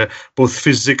able to both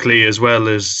physically as well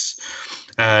as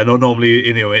not normally,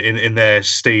 in their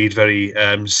very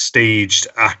staged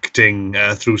acting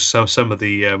through some of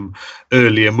the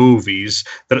earlier movies,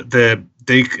 that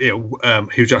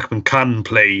Hugh Jackman can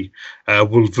play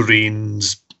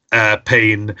Wolverine's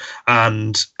pain,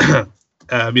 and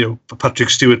Patrick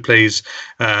Stewart plays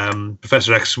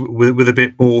Professor X with a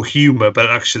bit more humour, but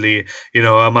actually,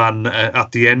 a man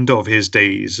at the end of his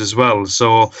days as well.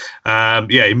 So,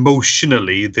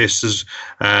 emotionally, this is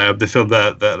the film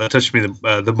that touched me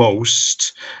the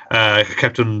most. I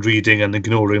kept on reading and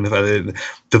ignoring the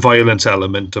violence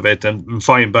element of it, and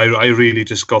fine, but I really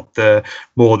just got the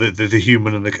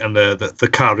human and the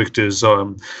characters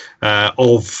of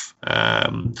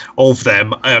them.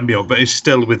 But it's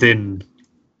still within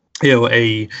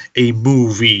a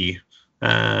movie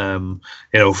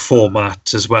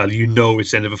format as well.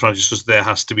 It's the end of a franchise, so there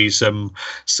has to be some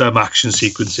action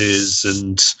sequences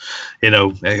and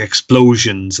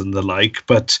explosions and the like.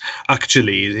 But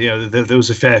actually, there was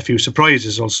a fair few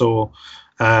surprises also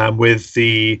with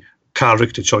the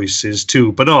character choices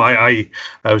too. But no, I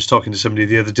was talking to somebody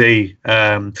the other day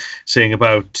saying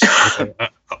about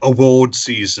award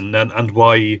season and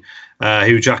why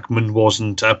Hugh Jackman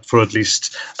wasn't up for at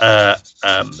least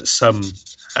some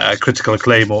critical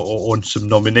acclaim or some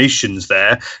nominations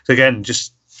there. Again,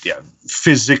 just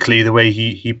physically the way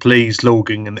he plays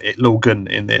Logan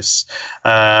in this,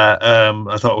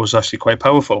 I thought it was actually quite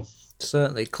powerful.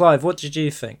 Certainly. Clive, what did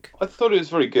you think? I thought it was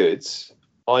very good.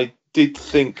 I did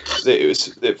think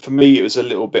that for me it was a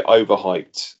little bit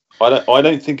overhyped.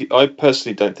 I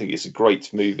personally don't think it's a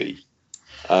great movie.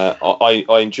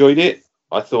 I enjoyed it.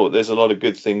 I thought there's a lot of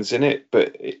good things in it,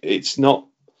 but it's not.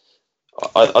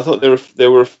 I thought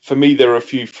there were for me there are a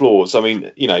few flaws. I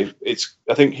mean, I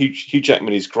think Hugh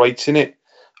Jackman is great in it.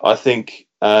 I think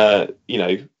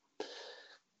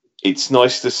it's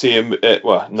nice to see him.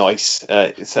 Nice.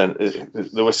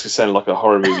 The Whisker sounded like a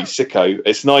horror movie, Sicko.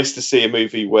 It's nice to see a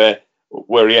movie where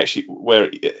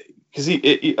because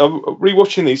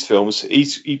rewatching these films,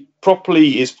 he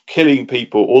properly is killing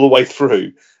people all the way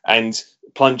through and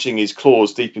plunging his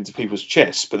claws deep into people's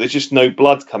chests, but there's just no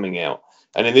blood coming out.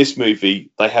 And in this movie,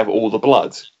 they have all the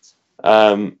blood.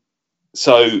 So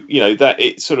that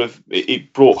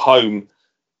it brought home,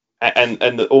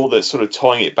 and all the sort of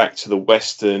tying it back to the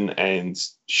Western and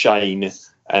Shane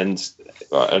and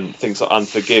things like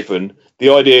Unforgiven.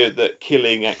 The idea that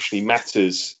killing actually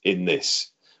matters in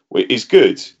this is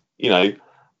good.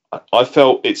 I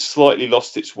felt it slightly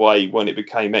lost its way when it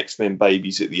became X-Men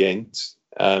babies at the end.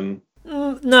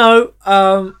 No,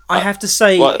 I have to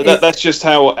say that's just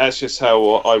how I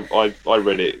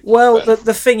read it. Well,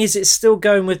 the thing is, it's still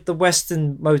going with the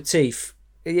Western motif.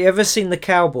 Have you ever seen The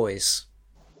Cowboys?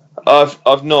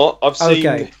 I've not. I've seen.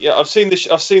 Okay. Yeah, I've seen the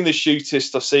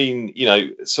Shootist. I've seen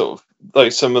sort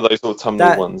of some of those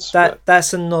autumnal ones.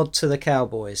 That's a nod to The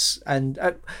Cowboys, and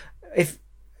if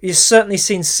you've certainly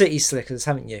seen City Slickers,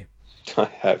 haven't you? I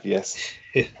have, yes.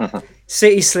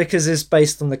 City Slickers is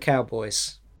based on The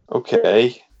Cowboys.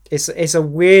 Okay. It's a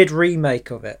weird remake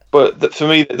of it. But for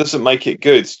me, that doesn't make it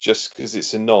good just because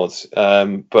it's a nod.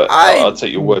 But I'll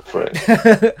take your word for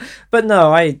it. But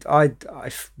no, I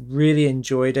really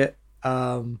enjoyed it.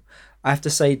 I have to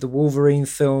say the Wolverine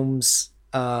films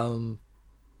haven't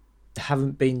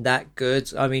been that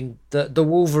good. I mean, the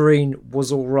Wolverine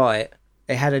was all right.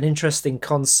 It had an interesting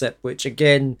concept, which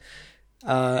again,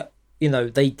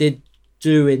 they did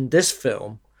do in this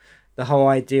film. The whole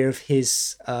idea of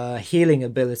his healing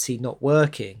ability not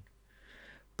working.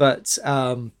 But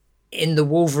in the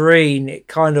Wolverine, it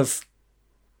kind of...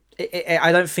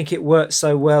 I don't think it works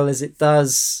so well as it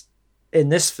does in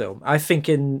this film. I think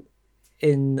in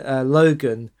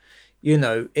Logan, you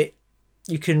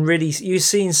can really... You've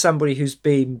seen somebody who's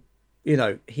been...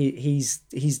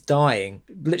 he's dying,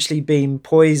 literally being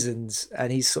poisoned,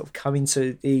 and he's sort of coming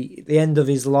to the end of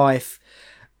his life.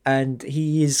 And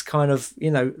he is kind of,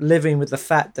 living with the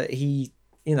fact that he,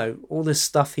 all this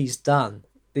stuff he's done,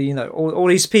 all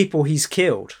these people he's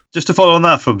killed. Just to follow on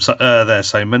that from there,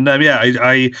 Simon.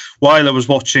 I while I was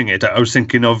watching it, I was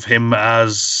thinking of him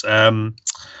as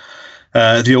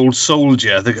the old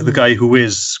soldier, the guy who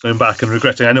is going back and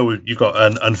regretting. I know you've got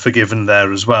an Unforgiven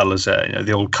there as well as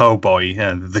the old cowboy,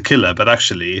 the killer. But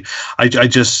actually, I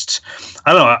don't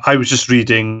know. I was just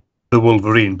reading the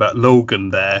Wolverine, but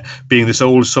Logan there being this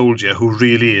old soldier who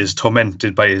really is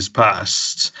tormented by his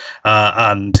past,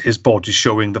 and his body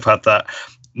showing the fact that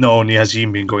not only has he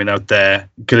been going out there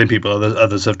killing people,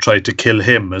 others have tried to kill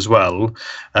him as well,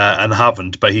 and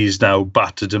haven't, but he's now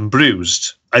battered and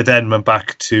bruised. I then went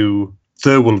back to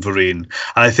the Wolverine,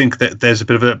 and I think that there's a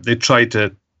bit of they tried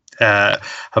to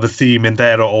have a theme in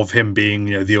there of him being,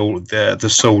 the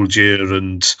soldier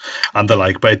and the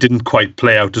like, but it didn't quite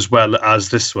play out as well as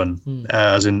this one,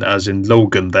 as in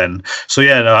Logan then. So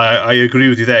yeah, no, I agree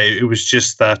with you there. It was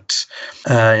just that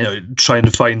trying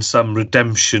to find some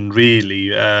redemption, really.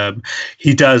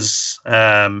 He does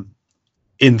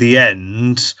in the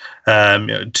end,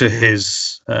 to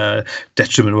his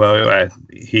detriment, where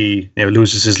he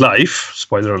loses his life.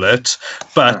 Spoiler alert!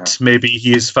 But maybe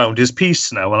he has found his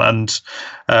peace now, and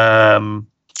that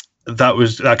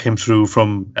came through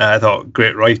from I thought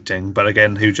great writing. But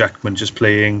again, Hugh Jackman just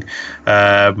playing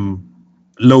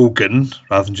Logan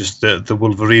rather than just the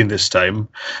Wolverine this time,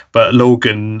 but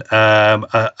Logan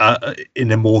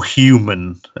in a more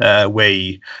human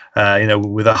way,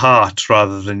 with a heart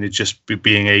rather than it just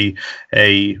being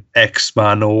a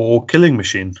X-Man or killing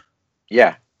machine.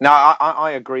 Yeah, no,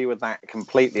 I agree with that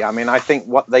completely. I mean, I think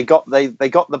what they got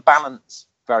the balance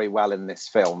very well in this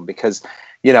film, because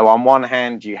on one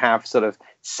hand you have sort of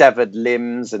severed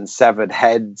limbs and severed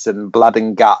heads and blood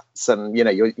and guts, and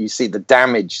you see the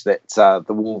damage that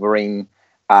the Wolverine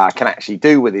can actually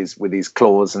do with his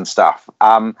claws and stuff.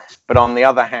 But on the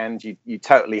other hand, you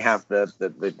totally have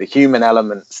the human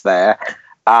elements there.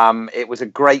 It was a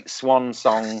great swan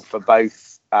song for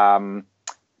both Charles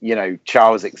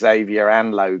Xavier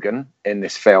and Logan in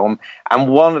this film. And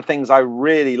one of the things I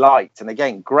really liked, and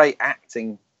again, great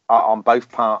acting on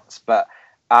both parts, but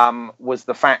was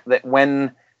the fact that when,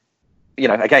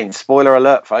 again, spoiler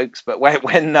alert, folks, but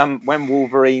when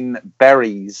Wolverine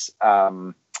buries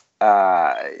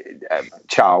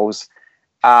Charles,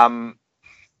 that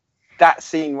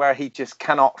scene where he just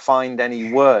cannot find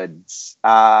any words,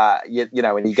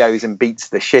 and he goes and beats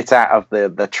the shit out of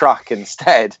the truck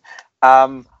instead.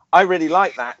 I really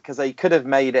like that, because they could have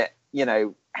made it,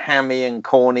 hammy and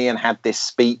corny and had this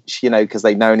speech, because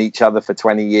they've known each other for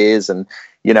 20 years and,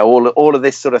 all of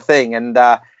this sort of thing. And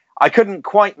I couldn't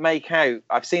quite make out,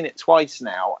 I've seen it twice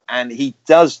now, and he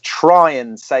does try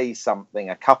and say something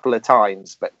a couple of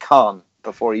times, but can't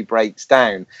before he breaks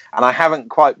down. And I haven't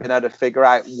quite been able to figure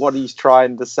out what he's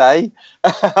trying to say.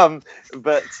 But I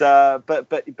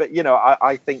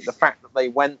think the fact that they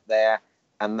went there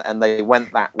and they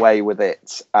went that way with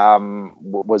it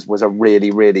was a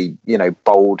really, really,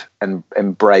 bold and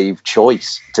brave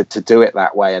choice to do it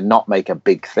that way and not make a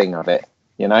big thing of it,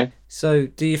 So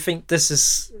do you think this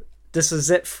is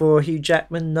it for Hugh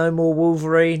Jackman? No more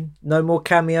Wolverine? No more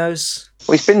cameos?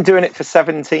 Well, he's been doing it for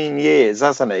 17 years,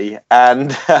 hasn't he?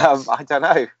 And I don't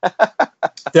know.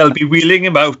 They'll be wheeling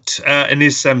him out in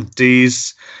his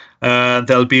 70s.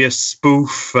 There'll be a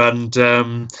spoof, and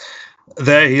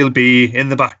there he'll be in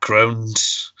the background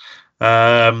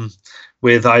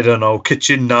with, I don't know,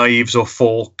 kitchen knives or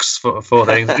forks for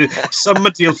things.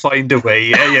 Somebody will find a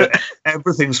way.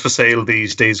 Everything's for sale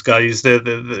these days, guys.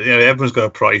 Everyone's got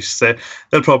a price.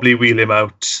 They'll probably wheel him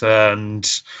out and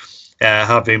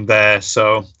have him there.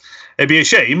 So it'd be a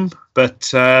shame, but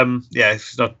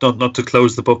not to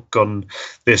close the book on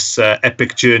this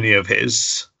epic journey of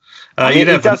his. He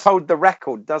does hold the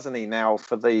record, doesn't he, now,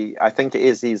 for I think it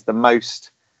is, he's the most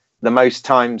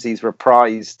times he's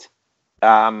reprised,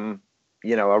 a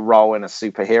role in a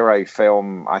superhero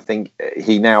film. I think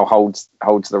he now holds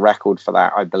the record for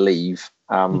that, I believe.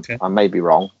 Okay. I may be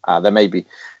wrong. There may be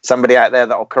somebody out there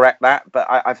that will correct that, but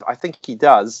I think he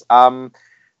does. I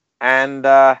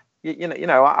thought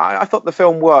the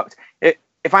film worked.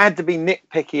 If I had to be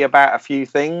nitpicky about a few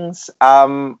things,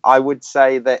 I would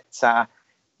say that,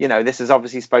 this is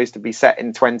obviously supposed to be set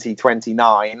in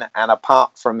 2029, and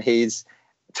apart from his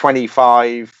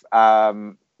 25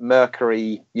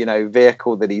 Mercury,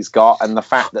 vehicle that he's got, and the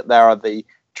fact that there are the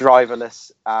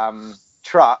driverless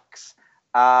trucks,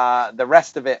 the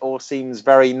rest of it all seems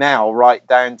very now, right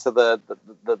down to the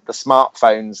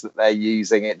smartphones that they're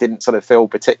using. It didn't sort of feel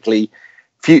particularly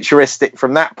futuristic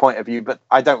from that point of view, but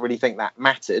I don't really think that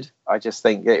mattered. I just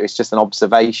think it was just an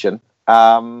observation.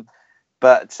 But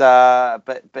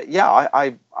yeah,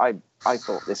 I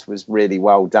thought this was really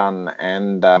well done,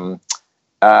 and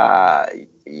I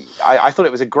thought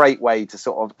it was a great way to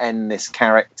sort of end this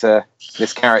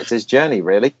character's journey,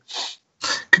 really.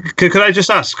 Could I just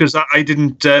ask, because I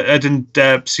didn't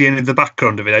see any of the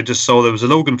background of it. I just saw there was a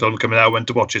Logan film coming out. I went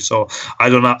to watch it, so I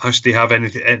don't actually have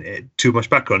anything too much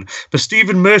background. But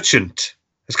Stephen Merchant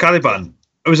as Caliban,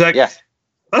 I was like, yes.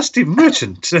 that's Stephen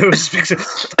Merchant. It was,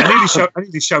 I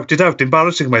nearly shouted out,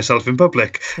 embarrassing myself in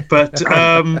public. But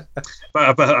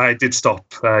I did stop.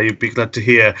 You'd be glad to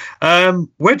hear.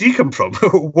 Where did he come from?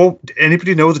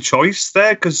 Anybody know the choice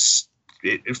there? Because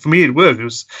for me, it worked. It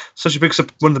was such a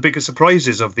one of the biggest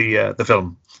surprises of the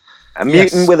film. A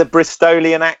mutant with a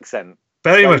Bristolian accent.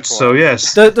 Very much so,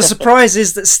 yes. The surprise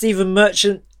is that Stephen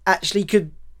Merchant actually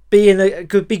could be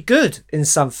good in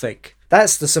something.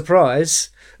 That's the surprise.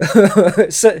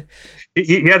 So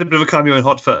he had a bit of a cameo in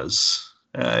Hot Fuzz,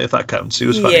 if that counts. He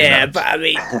was funny. Yeah, but I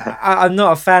mean, I'm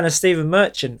not a fan of Stephen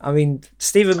Merchant. I mean,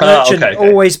 Stephen Merchant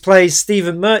always plays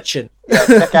Stephen Merchant. Yeah,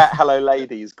 check out Hello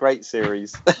Ladies, great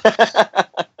series. I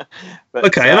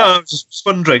was just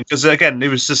wondering because again, it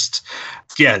was just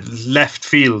left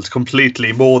field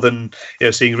completely. More than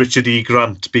seeing Richard E.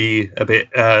 Grant be a bit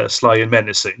sly and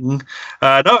menacing.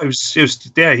 No, it was he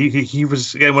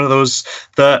was again one of those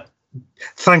that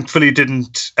thankfully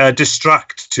didn't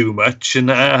distract too much and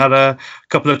had a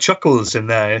couple of chuckles in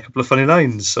there, a couple of funny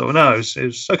lines. So no, it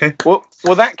was okay.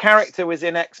 Well, that character was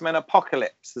in X-Men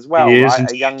Apocalypse as well,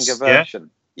 right? A younger version.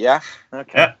 Yeah.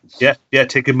 Okay. Yeah.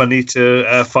 Taking money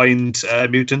to find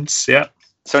mutants. Yeah.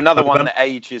 So another one that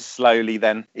ages slowly.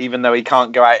 Then, even though he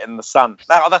can't go out in the sun.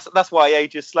 Now that's why he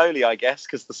ages slowly, I guess,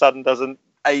 because the sun doesn't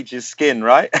age his skin,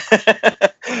 right?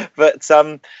 But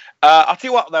I'll tell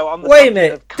you what, though. On the wait a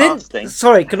minute. Casting,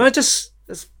 sorry, can I just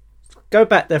go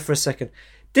back there for a second?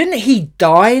 Didn't he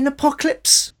die in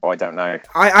Apocalypse? Oh, I don't know.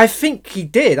 I think he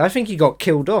did. I think he got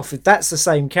killed off. If that's the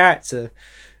same character.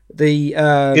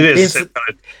 It is.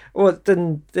 Well,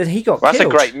 then he got killed. That's a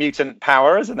great mutant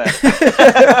power, isn't it?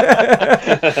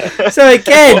 So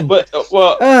again,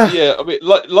 I mean,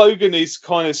 Logan is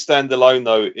kind of standalone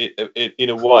though, in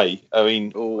a way. I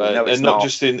mean, and not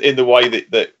just in the way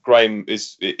that Graham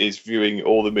is viewing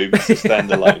all the movies as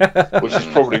standalone, which is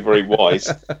probably very wise.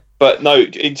 But no,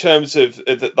 in terms of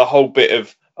the whole bit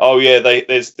of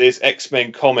there's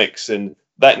X-Men comics and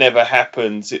that never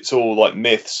happens. It's all like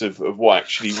myths of what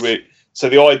actually. So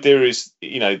the idea is,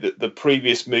 that the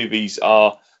previous movies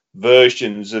are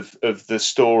versions of the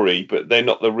story, but they're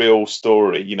not the real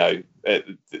story.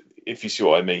 If you see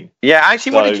what I mean. Yeah,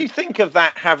 actually, what did you think of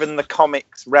that? Having the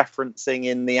comics referencing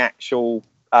in the actual,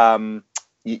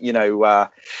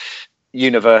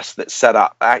 universe that's set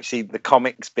up. Actually, the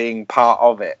comics being part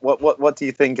of it. What do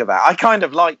you think of that? I kind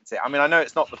of liked it. I mean, I know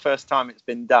it's not the first time it's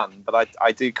been done, but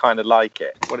I do kind of like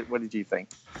it. What did you think?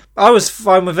 I was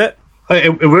fine with it.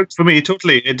 It worked for me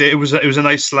totally. It was a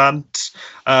nice slant.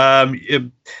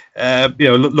 Logan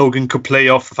could play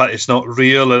off the fact it's not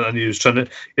real, and he was trying to,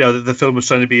 the film was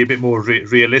trying to be a bit more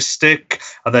realistic.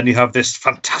 And then you have this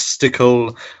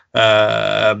fantastical,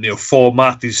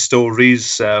 format, these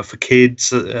stories for kids,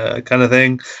 kind of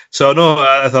thing. So no,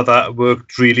 I thought that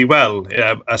worked really well.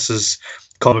 Us as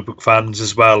comic book fans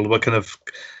as well, we're kind of.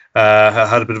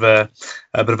 Had a bit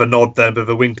of a nod there, a bit of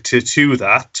a wink to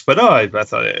that, but no, I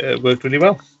thought it worked really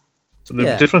well. Something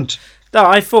different. No,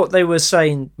 I thought they were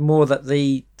saying more that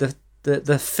the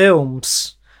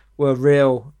films were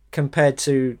real compared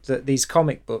to these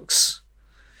comic books.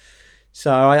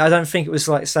 So I don't think it was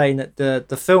like saying that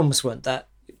the films weren't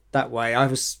that way. I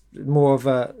was more of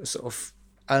a sort of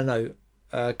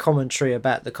commentary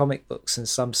about the comic books in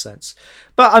some sense,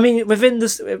 but I mean within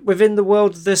the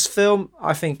world of this film,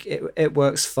 I think it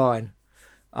works fine.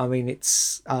 I mean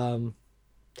it's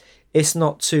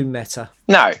not too meta.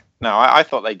 No, I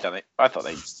thought they'd done it. I thought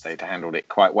they'd handled it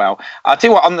quite well. I'll tell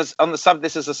you what, on the sub,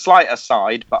 this is a slight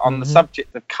aside, but on the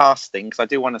subject of casting, because I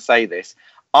do want to say this,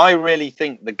 I really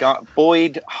think the guy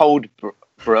Boyd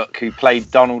Holbrook, who played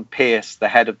Donald Pierce, the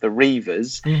head of the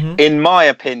Reavers, in my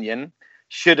opinion,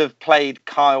 should have played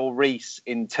Kyle Reese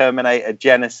in Terminator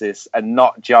Genesis and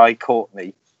not Jai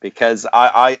Courtney, because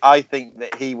I think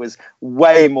that he was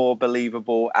way more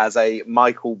believable as a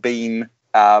Michael Biehn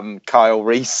Kyle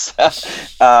Reese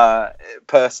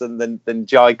person than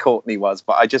Jai Courtney was.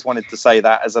 But I just wanted to say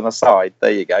that as an aside.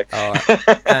 There you go.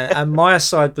 And my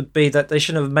aside would be that they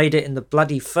shouldn't have made it in the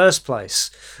bloody first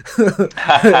place. So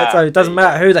it doesn't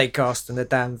matter who they cast in the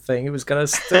damn thing. It was going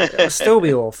to still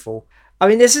be awful. I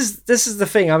mean, this is the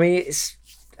thing. I mean, it's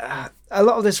a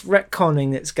lot of this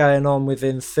retconning that's going on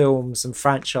within films and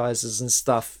franchises and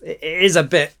stuff. It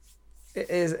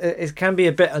can be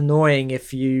a bit annoying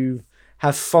if you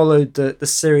have followed the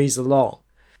series along.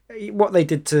 What they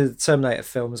did to Terminator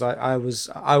films, I was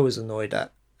annoyed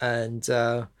at, and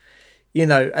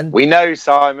and we know,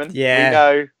 Simon. Yeah, we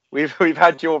know. We've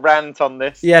had your rant on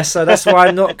this. Yeah, so that's why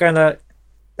I'm not gonna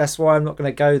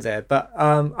go there. But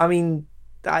I mean,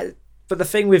 but the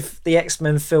thing with the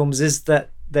X-Men films is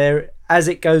that they're as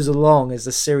it goes along, as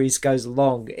the series goes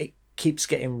along, it keeps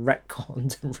getting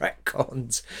retconned and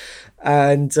retconned.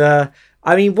 And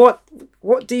I mean, what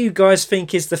do you guys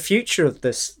think is the future of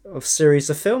this series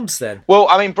of films then? Well,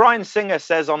 I mean, Bryan Singer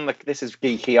says this is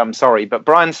geeky, I'm sorry, but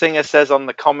Bryan Singer says on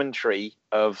the commentary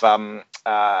of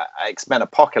X-Men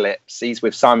Apocalypse, he's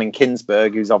with Simon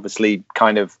Kinberg, who's obviously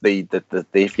kind of the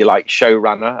if you like,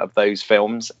 showrunner of those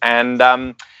films, and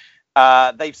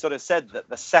they've sort of said that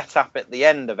the setup at the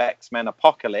end of X-Men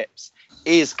Apocalypse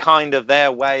is kind of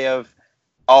their way of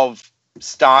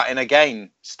starting again,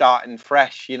 starting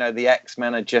fresh. You know, the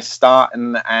X-Men are just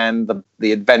starting, and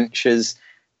the adventures,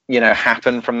 you know,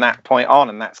 happen from that point on,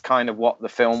 and that's kind of what the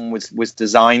film was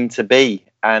designed to be.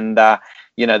 And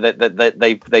you know,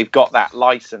 that they've got that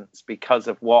license because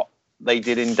of what they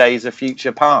did in Days of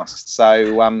Future Past.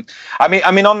 So I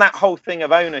mean on that whole thing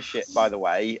of ownership, by the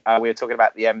way, we were talking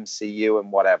about the MCU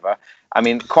and whatever. I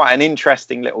mean, quite an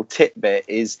interesting little tidbit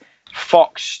is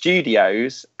Fox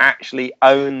Studios actually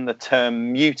own the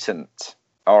term mutant,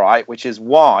 all right, which is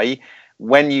why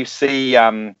when you see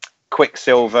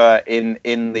Quicksilver in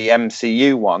the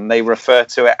MCU one, they refer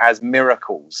to it as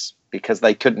miracles because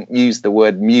they couldn't use the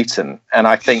word mutant. And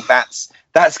I think that's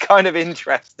kind of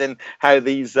interesting how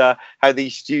these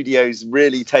studios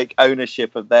really take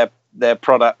ownership of their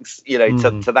products, you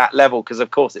know, to that level, because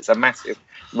of course it's a massive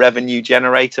revenue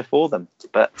generator for them.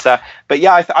 But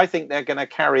yeah, I think they're going to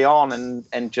carry on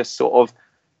and just sort of,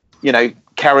 you know,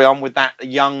 carry on with that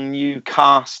young new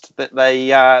cast that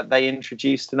they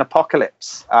introduced in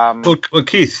Apocalypse. Well,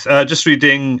 Keith, just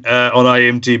reading on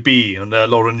IMDb on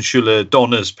Lauren Schuler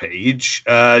Donner's page,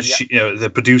 she, you know, the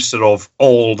producer of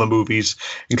all the movies,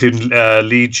 including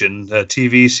Legion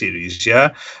TV series.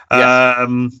 Yeah.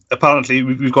 Yes. Apparently,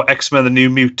 we've got X-Men: The New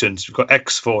Mutants, we've got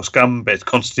X-Force, Gambit,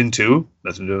 Constantine 2.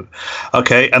 Nothing to do.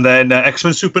 Okay, and then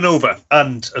X-Men Supernova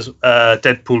and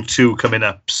Deadpool 2 coming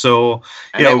up. So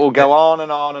and it will go on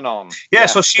and on and on. Yeah,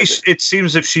 so it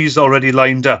seems as if she's already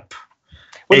lined up.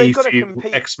 Well, they've got to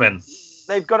compete. X-Men.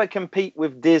 They've got to compete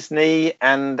with Disney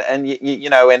and you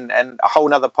know, and a whole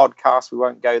nother podcast. We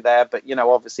won't go there, but you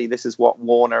know, obviously this is what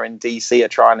Warner and DC are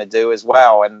trying to do as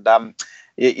well. And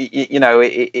you know,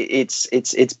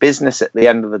 it's business at the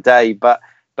end of the day. But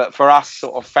for us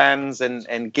sort of fans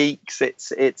and geeks,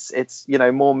 it's you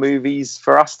know, more movies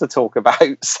for us to talk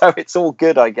about. So it's all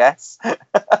good, I guess.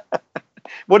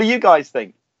 What do you guys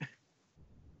think?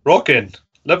 Rockin'.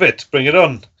 Love it. Bring it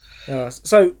on.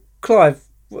 So, Clive,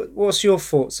 what's your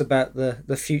thoughts about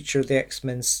the future of the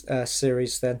X-Men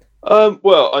series then?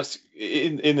 Well,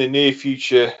 in the near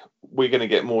future, we're going to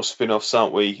get more spin-offs,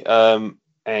 aren't we?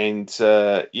 And,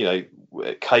 you know,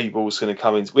 Cable's going to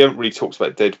come in. We haven't really talked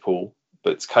about Deadpool,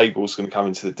 but Cable's going to come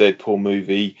into the Deadpool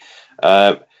movie.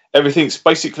 Everything is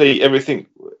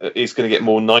going to get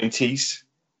more 90s,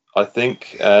 I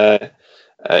think.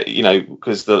 You know,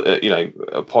 because you know,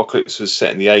 Apocalypse was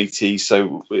set in the 80s,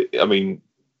 so I mean,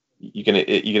 you're gonna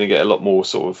get a lot more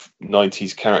sort of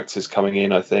 90s characters coming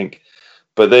in, I think.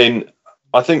 But then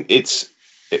I think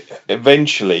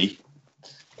eventually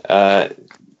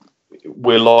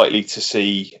we're likely to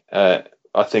see. I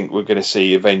think we're going to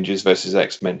see Avengers versus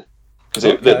X-Men,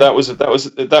 because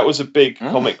that was a big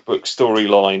comic book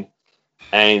storyline,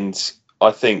 and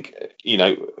I think, you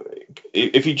know,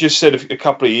 if you just said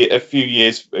a few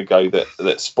years ago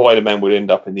that Spider-Man would end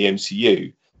up in the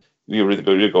MCU, you would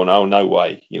have gone, oh, no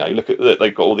way. You know, look at that,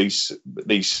 they've got all these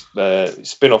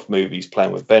spin-off movies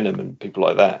playing with Venom and people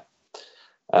like that,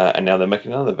 and now they're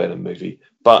making another Venom movie.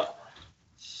 But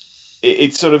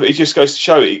it just goes to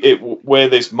show where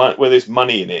there's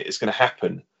money in it, it's going to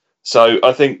happen. So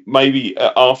I think maybe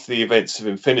after the events of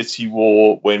Infinity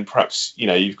War, when perhaps, you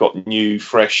know, you've got new,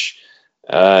 fresh,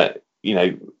 you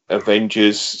know,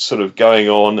 Avengers sort of going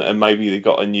on, and maybe they've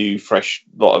got a new, fresh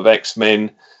lot of X-Men,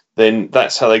 then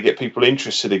that's how they get people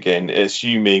interested again,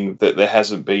 assuming that there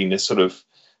hasn't been a sort of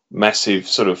massive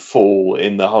sort of fall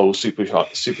in the whole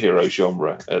superhero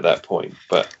genre at that point.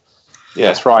 But yeah,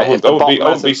 that's right. I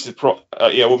wouldn't be surprised. I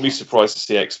wouldn't be surprised to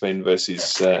see X-Men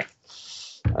versus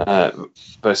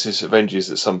Avengers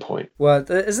at some point. Well,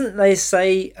 isn't they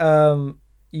say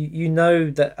you know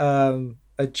that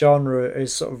a genre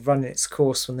is sort of running its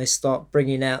course when they start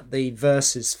bringing out the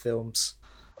versus films?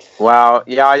 Well,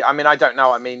 yeah, I mean, I don't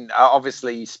know. I mean,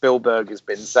 obviously Spielberg has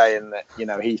been saying that, you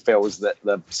know, he feels that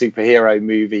the superhero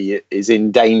movie is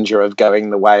in danger of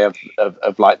going the way of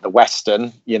like the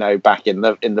Western, you know, back in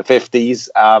the 50s,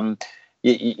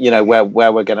 you know, where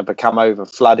we're going to become over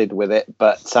flooded with it.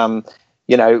 But,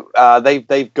 you know,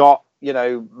 they've got, you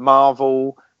know,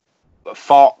 Marvel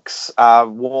Fox,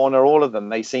 Warner, all of them,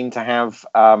 they seem to have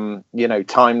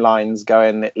timelines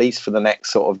going at least for the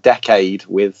next sort of decade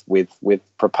with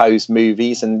proposed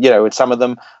movies, and with some of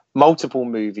them multiple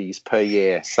movies per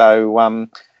year. So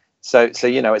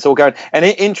it's all going. And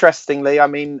interestingly, I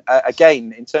mean,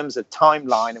 again, in terms of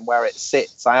timeline and where it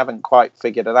sits, I haven't quite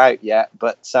figured it out yet.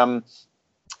 But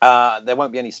there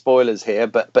won't be any spoilers here.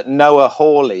 But Noah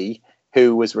Hawley,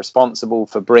 who was responsible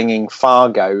for bringing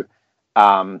Fargo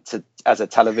as a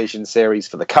television series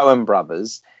for the Coen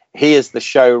brothers, he is the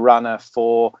showrunner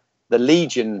for the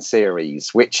Legion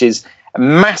series, which is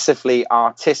massively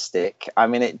artistic. I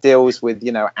mean, it deals with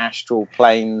astral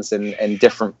planes and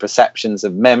different perceptions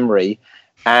of memory,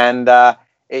 and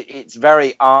it's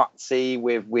very artsy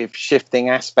with shifting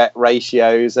aspect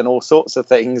ratios and all sorts of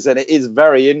things, and it is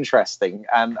very interesting.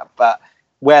 But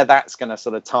where that's going to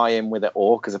sort of tie in with it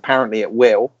all, because apparently it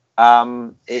will,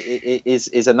 it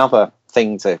is another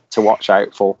thing to watch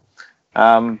out for.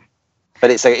 But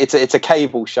it's a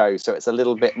cable show, so it's a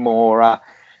little bit more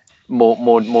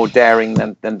daring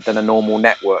than a normal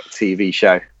network TV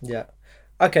show. Yeah.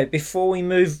 Okay. Before we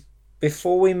move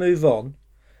on,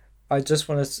 I just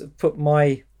want to put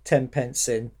my 10 pence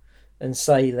in and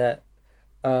say that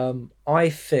I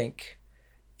think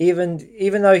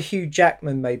even though Hugh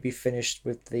Jackman may be finished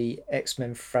with the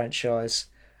X-Men franchise,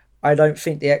 I don't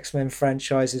think the X-Men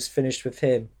franchise is finished with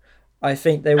him. I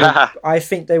think they will. I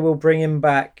think they will bring him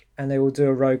back, and they will do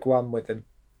a Rogue One with him.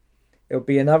 It'll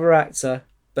be another actor,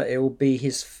 but it will be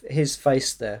his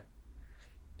face there.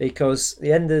 Because at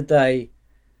the end of the day,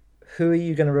 who are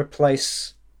you going to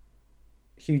replace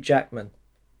Hugh Jackman?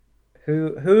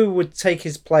 Who would take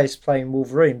his place playing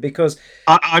Wolverine? Because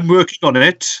I'm working on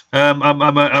it. I'm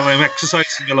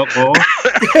exercising a lot more.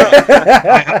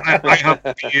 I have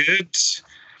a beard.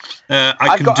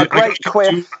 I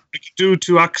can do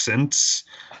two accents.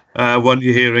 One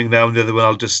you're hearing now, and the other one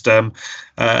I'll just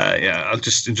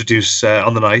introduce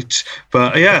on the night.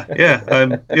 But I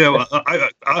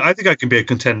think I can be a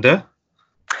contender.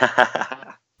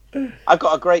 I've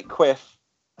got a great quiff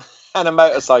and a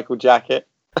motorcycle jacket.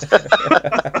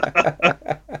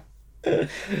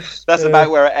 That's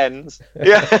about where it ends.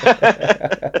 Yeah.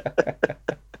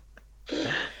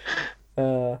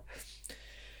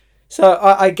 So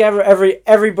I gather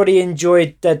everybody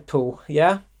enjoyed Deadpool,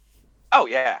 yeah? Oh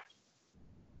yeah.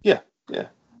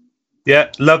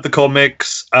 Yeah, love the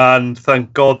comics, and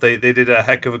thank God they did a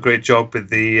heck of a great job with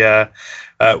the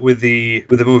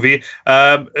movie.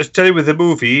 I'll tell you, with the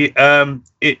movie,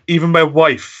 even my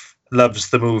wife loves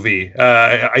the movie.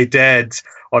 I dared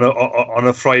on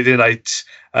a Friday night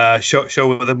show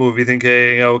her the movie,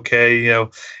 thinking, okay,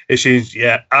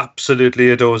 she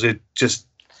absolutely adores it. Just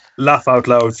laugh out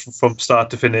loud from start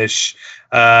to finish,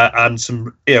 and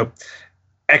some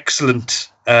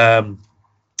excellent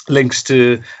links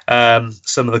to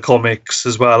some of the comics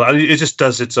as well, and it just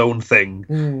does its own thing.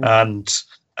 And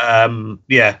having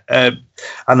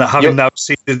now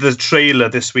seen the trailer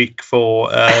this week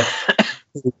for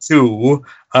 2,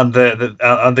 and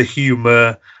the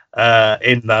humor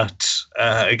in that,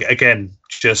 again,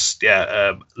 just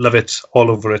love it all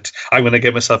over it. I'm going to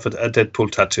get myself a Deadpool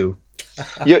tattoo.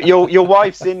 Your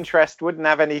wife's interest wouldn't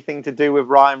have anything to do with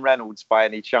Ryan Reynolds by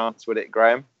any chance, would it,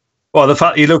 Graham? Well, the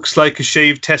fact he looks like a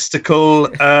shaved testicle,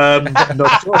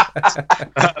 not sure.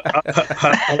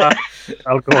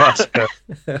 I'll go ask her.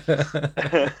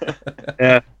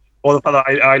 Yeah. Or the fact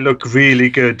that I look really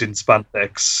good in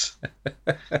spandex.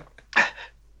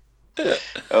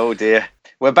 Oh dear.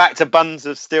 We're back to Buns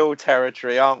of Steel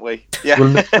territory, aren't we? Yeah.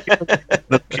 We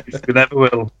never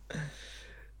will.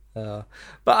 But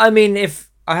I mean, if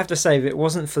I have to say, if it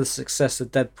wasn't for the success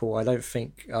of Deadpool, I don't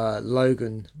think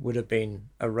Logan would have been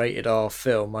a rated R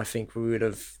film. I think we would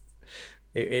have.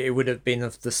 It would have been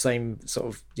of the same sort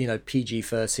of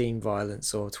PG-13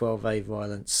 violence or 12A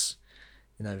violence,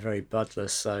 very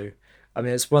bloodless. So I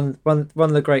mean, it's one of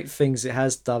the great things it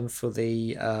has done for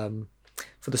the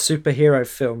superhero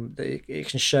film. It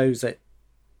can show that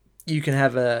you can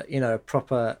have a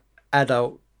proper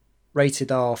adult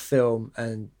rated R film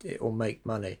and it will make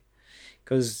money.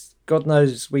 Because God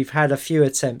knows we've had a few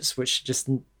attempts which just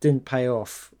didn't pay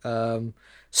off.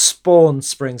 Spawn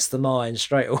springs to mind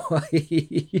straight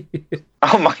away.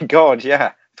 Oh my God,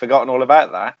 yeah. Forgotten all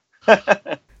about that.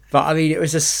 But I mean, it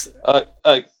was just...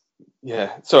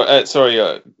 yeah, sorry.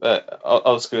 I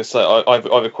was going to say, I have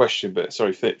a question, but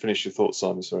sorry, finish your thoughts,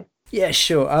 Simon, sorry. Yeah,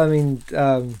 sure. I mean,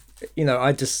 I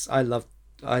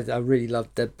really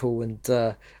loved Deadpool, and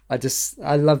I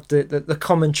loved the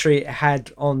commentary it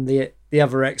had on the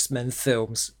other X-Men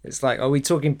films. It's like, are we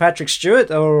talking Patrick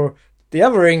Stewart or The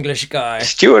other English guy.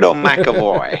 Stewart or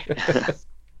McAvoy?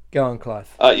 Go on, Clive.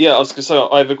 Yeah, I was going to say,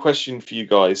 I have a question for you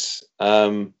guys,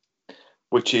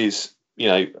 which is,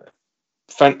 in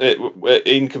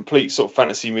complete sort of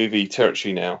fantasy movie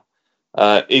territory now.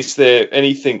 Is there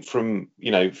anything from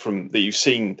that you've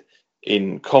seen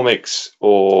in comics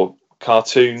or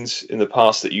cartoons in the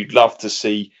past that you'd love to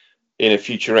see in a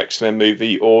future X-Men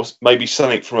movie, or maybe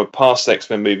something from a past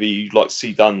X-Men movie you'd like to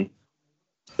see done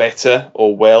better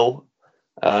or well,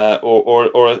 or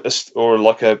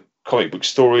like a comic book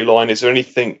storyline? Is there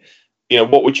anything,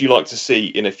 what would you like to see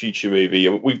in a future movie?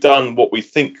 We've done what we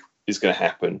think is going to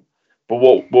happen, but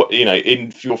what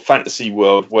in your fantasy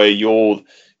world where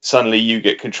suddenly you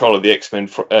get control of the X-Men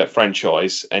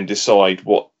franchise and decide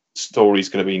what story is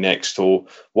going to be next or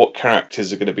what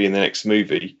characters are going to be in the next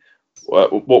movie,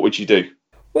 what would you do?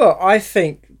 Well, I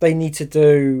think they need to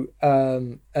do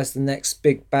as the next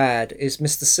big bad is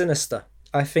Mr. Sinister.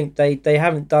 I think they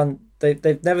haven't done.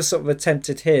 They've never sort of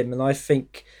attempted him, and I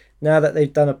think now that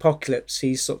they've done Apocalypse,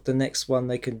 he's sort of the next one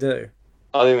they can do.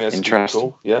 I think that's interesting.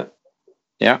 Cool.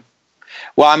 Yeah.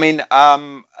 Well, I mean,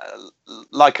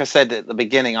 like I said at the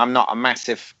beginning, I'm not a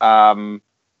massive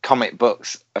comic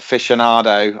books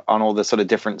aficionado on all the sort of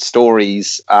different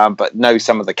stories, but know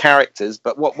some of the characters.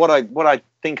 But what I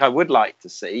think I would like to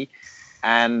see,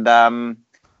 and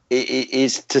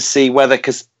is to see whether,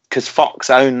 because Fox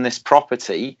own this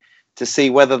property, to see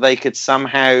whether they could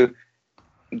somehow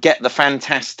get the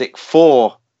Fantastic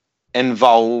Four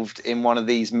involved in one of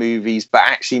these movies, but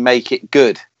actually make it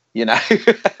good,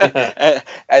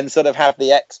 and sort of have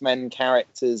the X-Men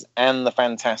characters and the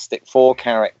Fantastic Four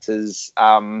characters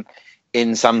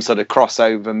in some sort of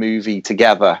crossover movie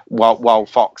together while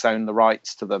Fox owned the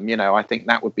rights to them. I think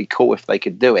that would be cool if they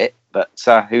could do it, but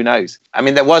who knows? I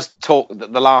mean, there was talk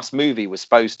that the last movie was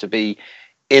supposed to be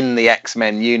in the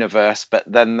X-Men universe, but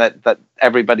then that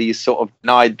everybody's sort of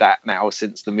denied that now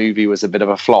since the movie was a bit of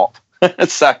a flop.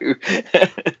 So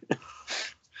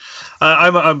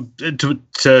I'm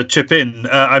to chip in.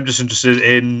 I'm just interested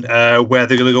in where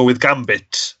they're going to go with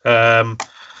Gambit.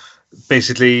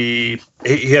 Basically,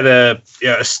 he had a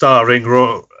starring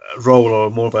role,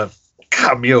 or more of a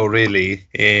cameo, really,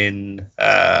 in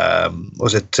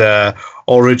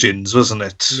Origins, wasn't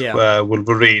it? Yeah.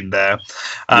 Wolverine there,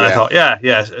 and I thought,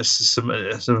 some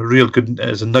real good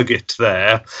as a nugget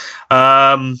there.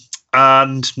 And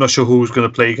I'm not sure who's going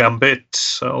to play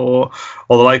Gambit or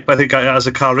the like, but I think as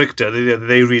a character,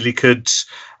 they really could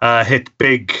hit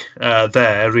big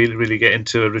there. Really get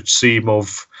into a rich seam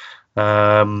of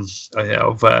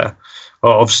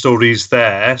stories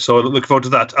there. So I look forward to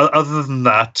that. Other than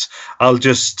that, I'll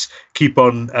just keep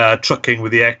on trucking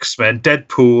with the X-Men.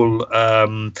 Deadpool,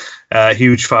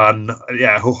 huge fan.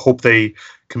 Yeah, hope they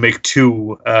can make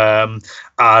two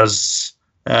as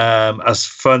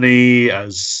funny,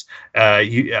 as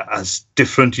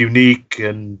different, unique,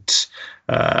 and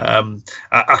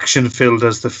action filled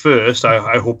as the first.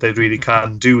 I hope they really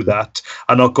can do that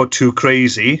and not go too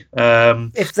crazy.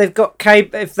 If they've got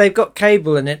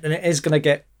Cable in it, then it is going to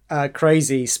get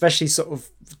crazy, especially sort of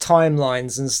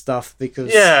timelines and stuff,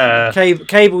 because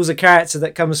Cable's a character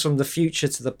that comes from the future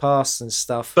to the past and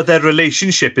stuff. But their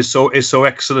relationship is so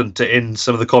excellent in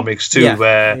some of the comics too,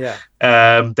 where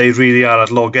they really are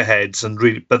at loggerheads,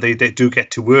 but they do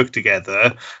get to work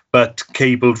together. But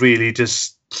Cable really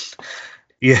just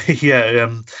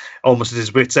almost at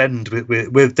his wit's end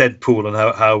with Deadpool, and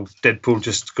how Deadpool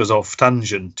just goes off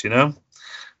tangent,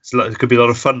 It could be a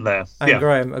lot of fun there. And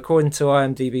Graham, according to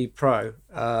IMDb Pro,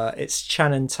 it's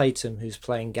Channing Tatum who's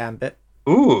playing Gambit.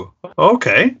 Ooh,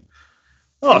 okay.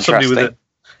 Oh, somebody with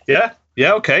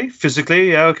okay.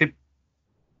 Physically, okay.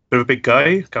 Bit of a big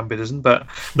guy. Gambit isn't, but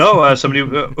no, somebody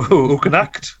who can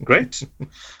act. Great.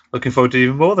 Looking forward to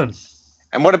even more then.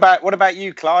 And what about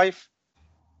you, Clive?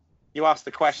 You asked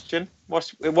the question.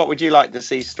 What would you like to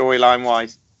see storyline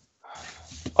wise?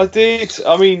 I did.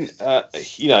 I mean,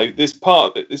 this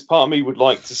part of me would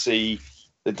like to see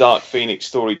the Dark Phoenix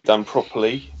story done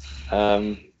properly.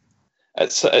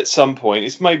 At some point,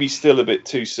 it's maybe still a bit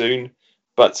too soon,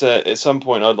 but at some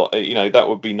point, I'd like, that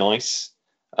would be nice.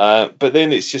 But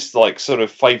then it's just like sort of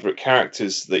favourite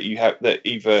characters that you have that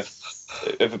either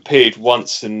have appeared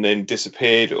once and then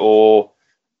disappeared, or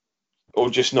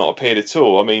just not appeared at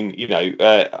all. I mean,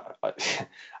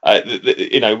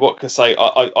 what can I say?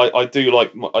 I do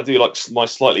like my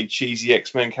slightly cheesy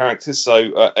X-Men characters.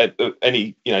 So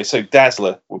so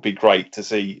Dazzler would be great to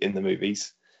see in the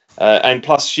movies, and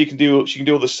plus she can do all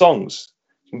the songs.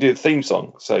 She can do the theme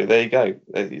song. So there you go.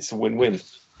 It's a win-win.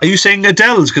 Are you saying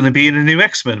Adele's going to be in a new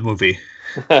X-Men movie?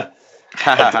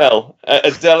 Adele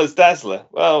as Dazzler.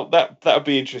 Well, that would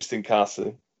be interesting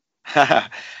casting. I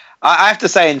have to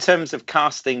say, in terms of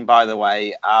casting, by the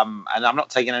way, and I'm not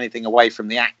taking anything away from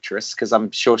the actress because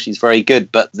I'm sure she's very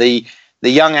good, but the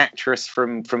young actress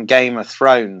from Game of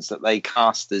Thrones that they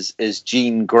cast as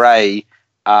Jean Grey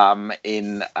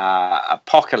in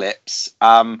Apocalypse,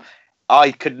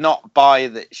 I could not buy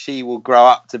that she will grow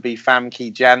up to be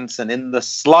Famke Janssen in the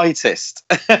slightest.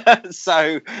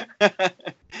 So,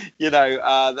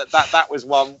 that was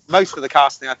one. Most of the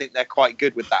casting, I think they're quite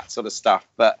good with that sort of stuff,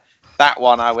 but that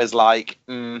one I was like,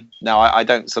 no, I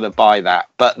don't sort of buy that.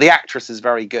 But the actress is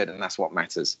very good, and that's what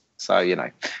matters. So,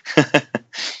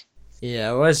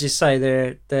 Yeah, well, as you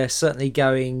say, they're certainly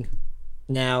going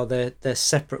now their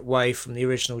separate way from the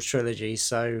original trilogy.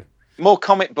 So more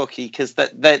comic booky because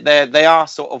they are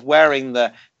sort of wearing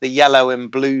the yellow and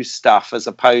blue stuff as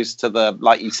opposed to the,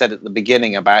 like you said at the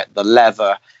beginning about the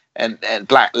leather and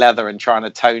black leather and trying to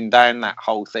tone down that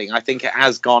whole thing. I think it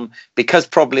has gone, because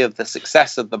probably of the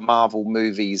success of the Marvel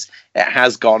movies, it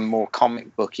has gone more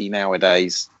comic booky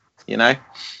nowadays, Yeah.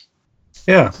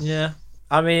 Yeah.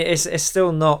 I mean, it's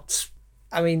still not.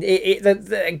 I mean,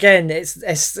 again,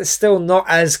 it's still not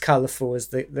as colourful as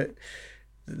the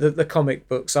comic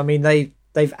books. I mean,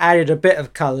 they've added a bit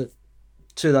of colour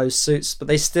to those suits, but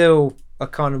they still are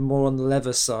kind of more on the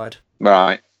leather side.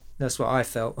 Right. That's what I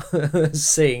felt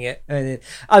seeing it. And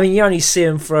I mean, you only see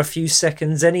them for a few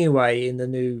seconds anyway in the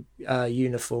new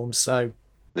uniforms. So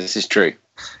this is true.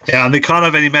 Yeah, and they can't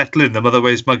have any metal in them,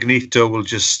 otherwise Magneto will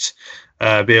just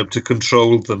be able to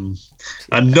control them.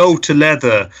 And no to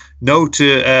leather, no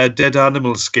to dead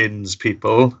animal skins,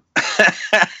 people.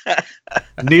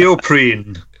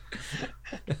 Neoprene.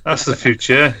 That's the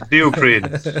future. Neoprene.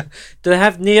 Do they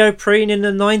have neoprene in the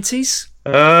 90s?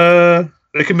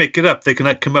 They can make it up. They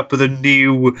can come up with a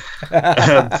new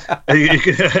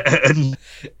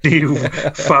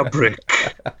fabric,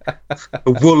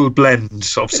 a wool blend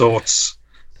of sorts.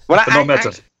 Well,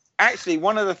 actually,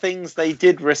 one of the things they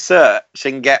did research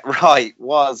and get right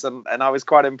was, and I was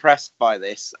quite impressed by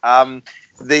this.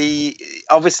 Obviously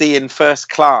in First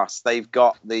Class, they've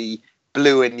got the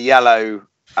blue and yellow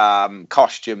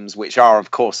costumes, which are,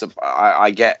 of course,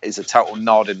 I get is a total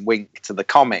nod and wink to the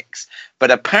comics. But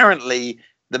apparently,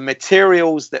 the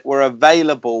materials that were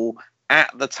available at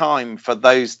the time for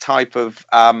those type of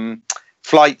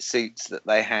flight suits that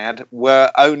they had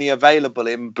were only available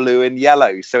in blue and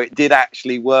yellow. So it did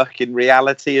actually work in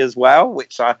reality as well,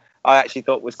 which I actually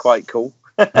thought was quite cool.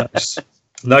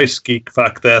 Nice geek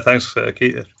fact there. Thanks for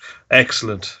Keith.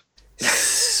 Excellent.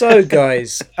 So,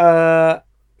 guys,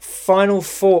 final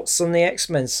thoughts on the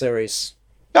X-Men series?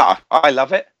 Yeah, I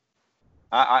love it.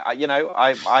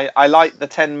 I like the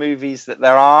 10 movies that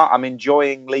there are. I'm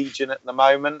enjoying Legion at the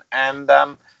moment, and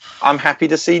I'm happy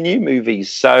to see new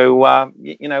movies. So,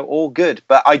 all good.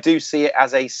 But I do see it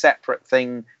as a separate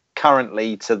thing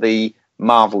currently to the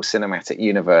Marvel Cinematic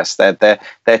Universe. They're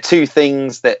two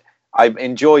things that I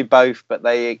enjoy both, but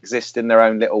they exist in their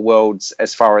own little worlds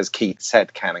as far as Keith's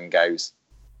headcanon goes.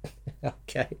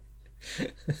 Okay.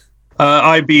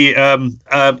 I'd be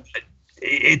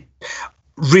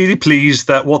really pleased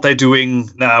that what they're doing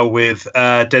now with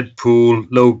Deadpool,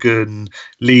 Logan,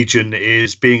 Legion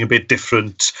is being a bit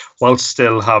different while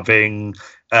still having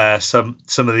some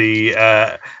of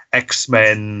the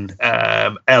X-Men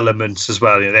elements as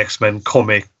well. The X-Men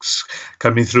comics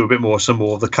coming through a bit more, some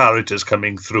more of the characters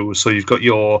coming through. So you've got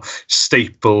your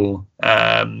staple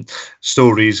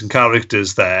stories and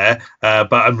characters there.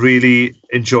 But I'm really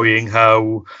enjoying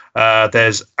how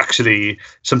there's actually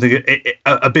something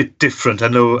a bit different. I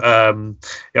know,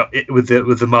 with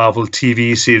the Marvel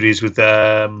TV series with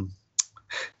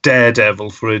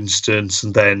Daredevil, for instance,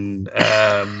 and then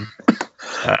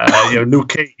Luke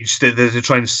Cage, they're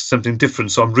trying something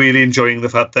different. So I'm really enjoying the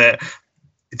fact that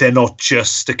they're not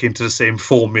just sticking to the same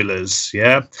formulas.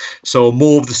 Yeah, so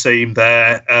more of the same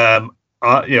there.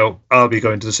 I'll be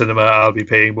going to the cinema. I'll be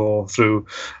paying more through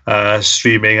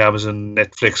streaming, Amazon,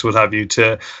 Netflix, what have you,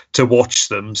 to watch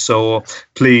them. So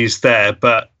please there.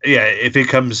 But yeah, if it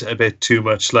comes a bit too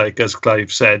much, like as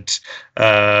Clive said,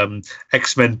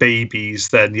 X-Men babies,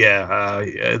 then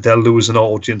they'll lose an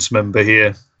audience member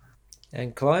here.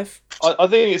 And Clive? I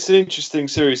think it's an interesting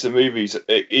series of movies.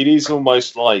 It is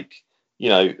almost like,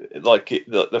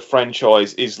 the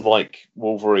franchise is like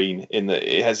Wolverine in that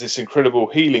it has this incredible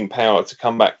healing power to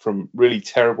come back from really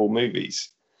terrible movies.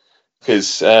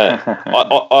 Because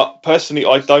I personally,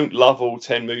 I don't love all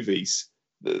 10 movies.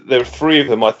 There are 3 of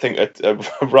them I think are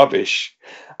rubbish.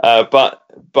 But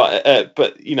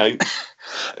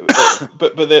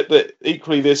but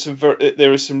equally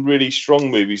there are some really strong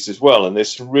movies as well, and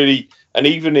there's some really, and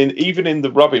even in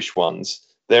the rubbish ones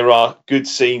there are good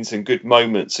scenes and good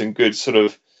moments and good sort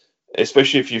of,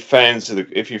 especially if you're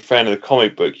a fan of the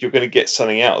comic book, you're going to get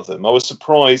something out of them. I was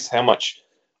surprised how much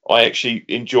I actually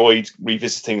enjoyed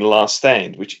revisiting The Last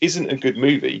Stand, which isn't a good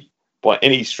movie by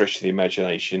any stretch of the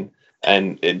imagination.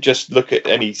 And just look at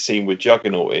any scene with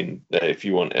Juggernaut in, if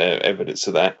you want evidence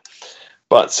of that.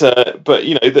 But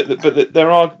you know,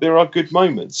 there are good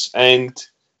moments, and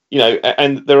you know,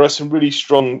 and there are some really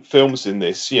strong films in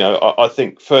this. You know, I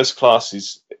think First Class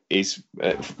is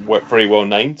very well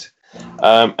named,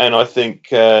 and I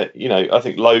think you know, I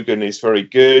think Logan is very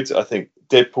good. I think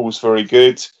Deadpool's very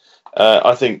good.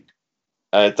 I think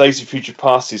Days of Future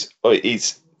Past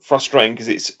is frustrating because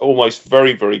it's almost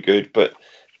very, very good, but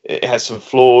it has some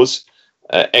flaws.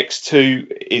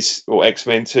 X2 or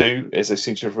X-Men 2, as they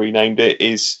seem to have renamed it,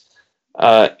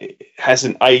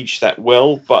 hasn't aged that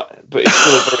well, but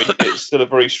it's still a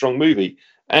very strong movie.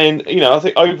 And you know, I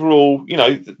think overall, you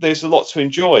know, there's a lot to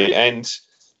enjoy, and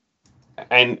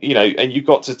you know, and you've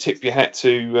got to tip your hat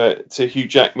to Hugh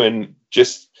Jackman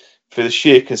just for the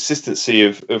sheer consistency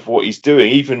of what he's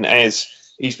doing, even as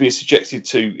he's been subjected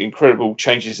to incredible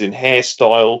changes in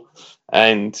hairstyle.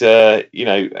 And you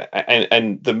know,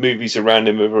 and the movies around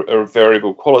him are of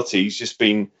variable quality. He's just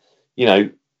been, you know,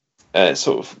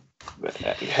 sort of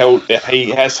held. He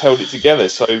has held it together.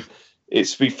 So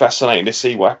it's been fascinating to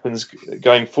see what happens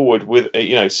going forward with,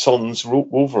 you know, Son's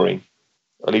Wolverine,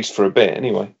 at least for a bit,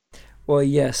 anyway. Well,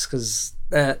 yes, because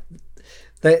I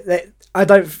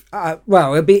don't.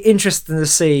 Well, it'd be interesting to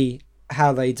see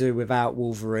how they do without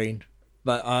Wolverine,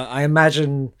 but I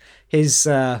imagine his.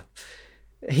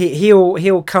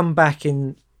 He'll come back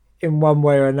in one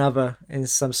way or another in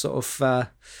some sort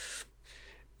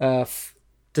of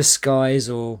disguise,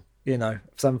 or you know,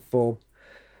 some form.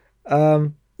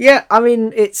 Yeah, I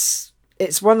mean, it's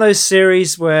one of those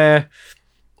series where,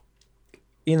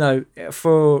 you know,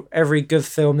 for every good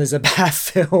film there's a bad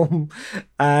film,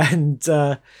 and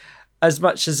as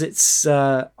much as it's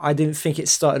I didn't think it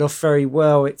started off very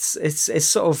well, it's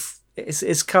sort of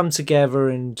it's come together,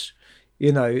 and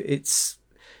you know, it's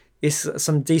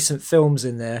some decent films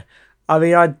in there. I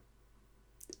mean,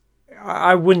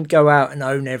 I wouldn't go out and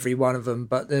own every one of them,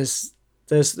 but there's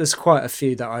quite a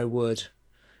few that I would.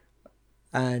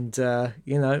 And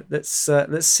you know, let's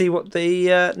see what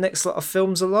the next lot of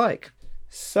films are like.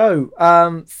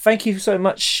 So thank you so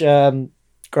much, Graham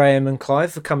and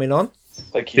Clive, for coming on.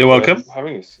 Thank you. You're welcome. For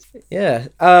having us. Yeah.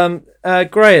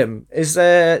 Graham,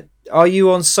 are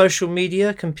you on social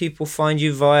media? Can people find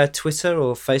you via Twitter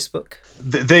or Facebook?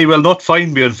 They will not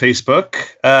find me on Facebook.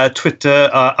 Twitter,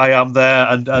 I am there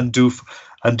and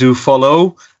do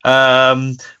follow.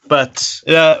 But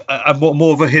I'm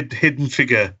more of a hidden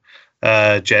figure,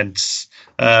 gents,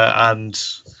 and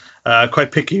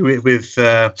quite picky with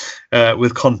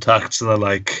contacts and the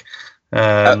like.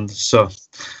 So,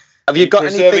 have you got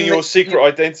preserving your secret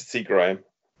identity, Graham?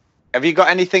 Have you got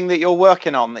anything that you're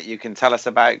working on that you can tell us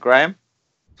about, Graham?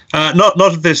 Not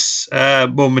at this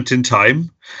moment in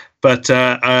time, but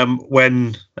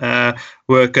when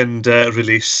work and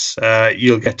release,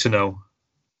 you'll get to know.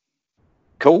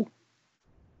 Cool.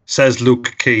 Says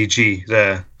Luke KG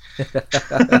there.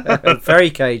 Very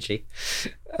cagey.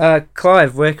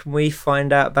 Clive, where can we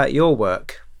find out about your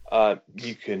work?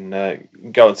 You can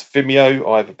go onto Vimeo.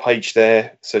 I have a page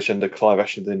there. Search under Clive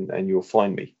Ashenden and you'll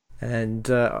find me. And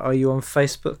are you on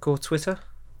Facebook or Twitter?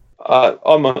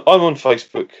 I'm on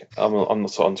Facebook. I'm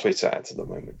not on Twitter at the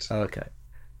moment. Okay.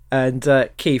 And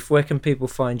Keith, where can people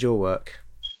find your work?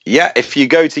 Yeah, if you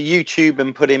go to YouTube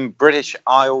and put in British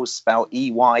Isles, spell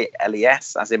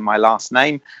EYLES, as in my last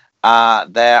name,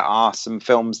 there are some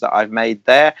films that I've made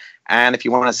there. And if you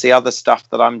want to see other stuff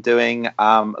that I'm doing,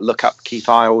 look up Keith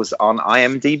Isles on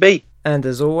IMDb. And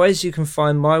as always, you can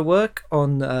find my work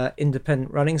on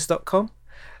independentrunnings.com.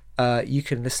 You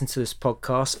can listen to this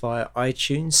podcast via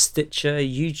iTunes, Stitcher,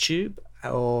 YouTube,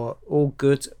 or all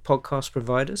good podcast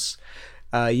providers.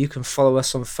 You can follow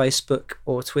us on Facebook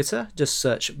or Twitter. Just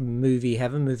search Movie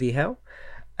Heaven, Movie Hell.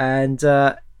 And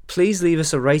please leave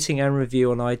us a rating and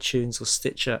review on iTunes or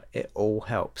Stitcher. It all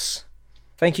helps.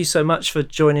 Thank you so much for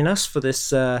joining us for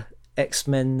this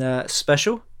X-Men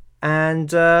special. And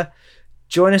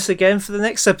join us again for the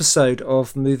next episode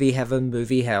of Movie Heaven,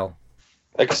 Movie Hell.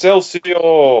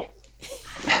 Excelsior!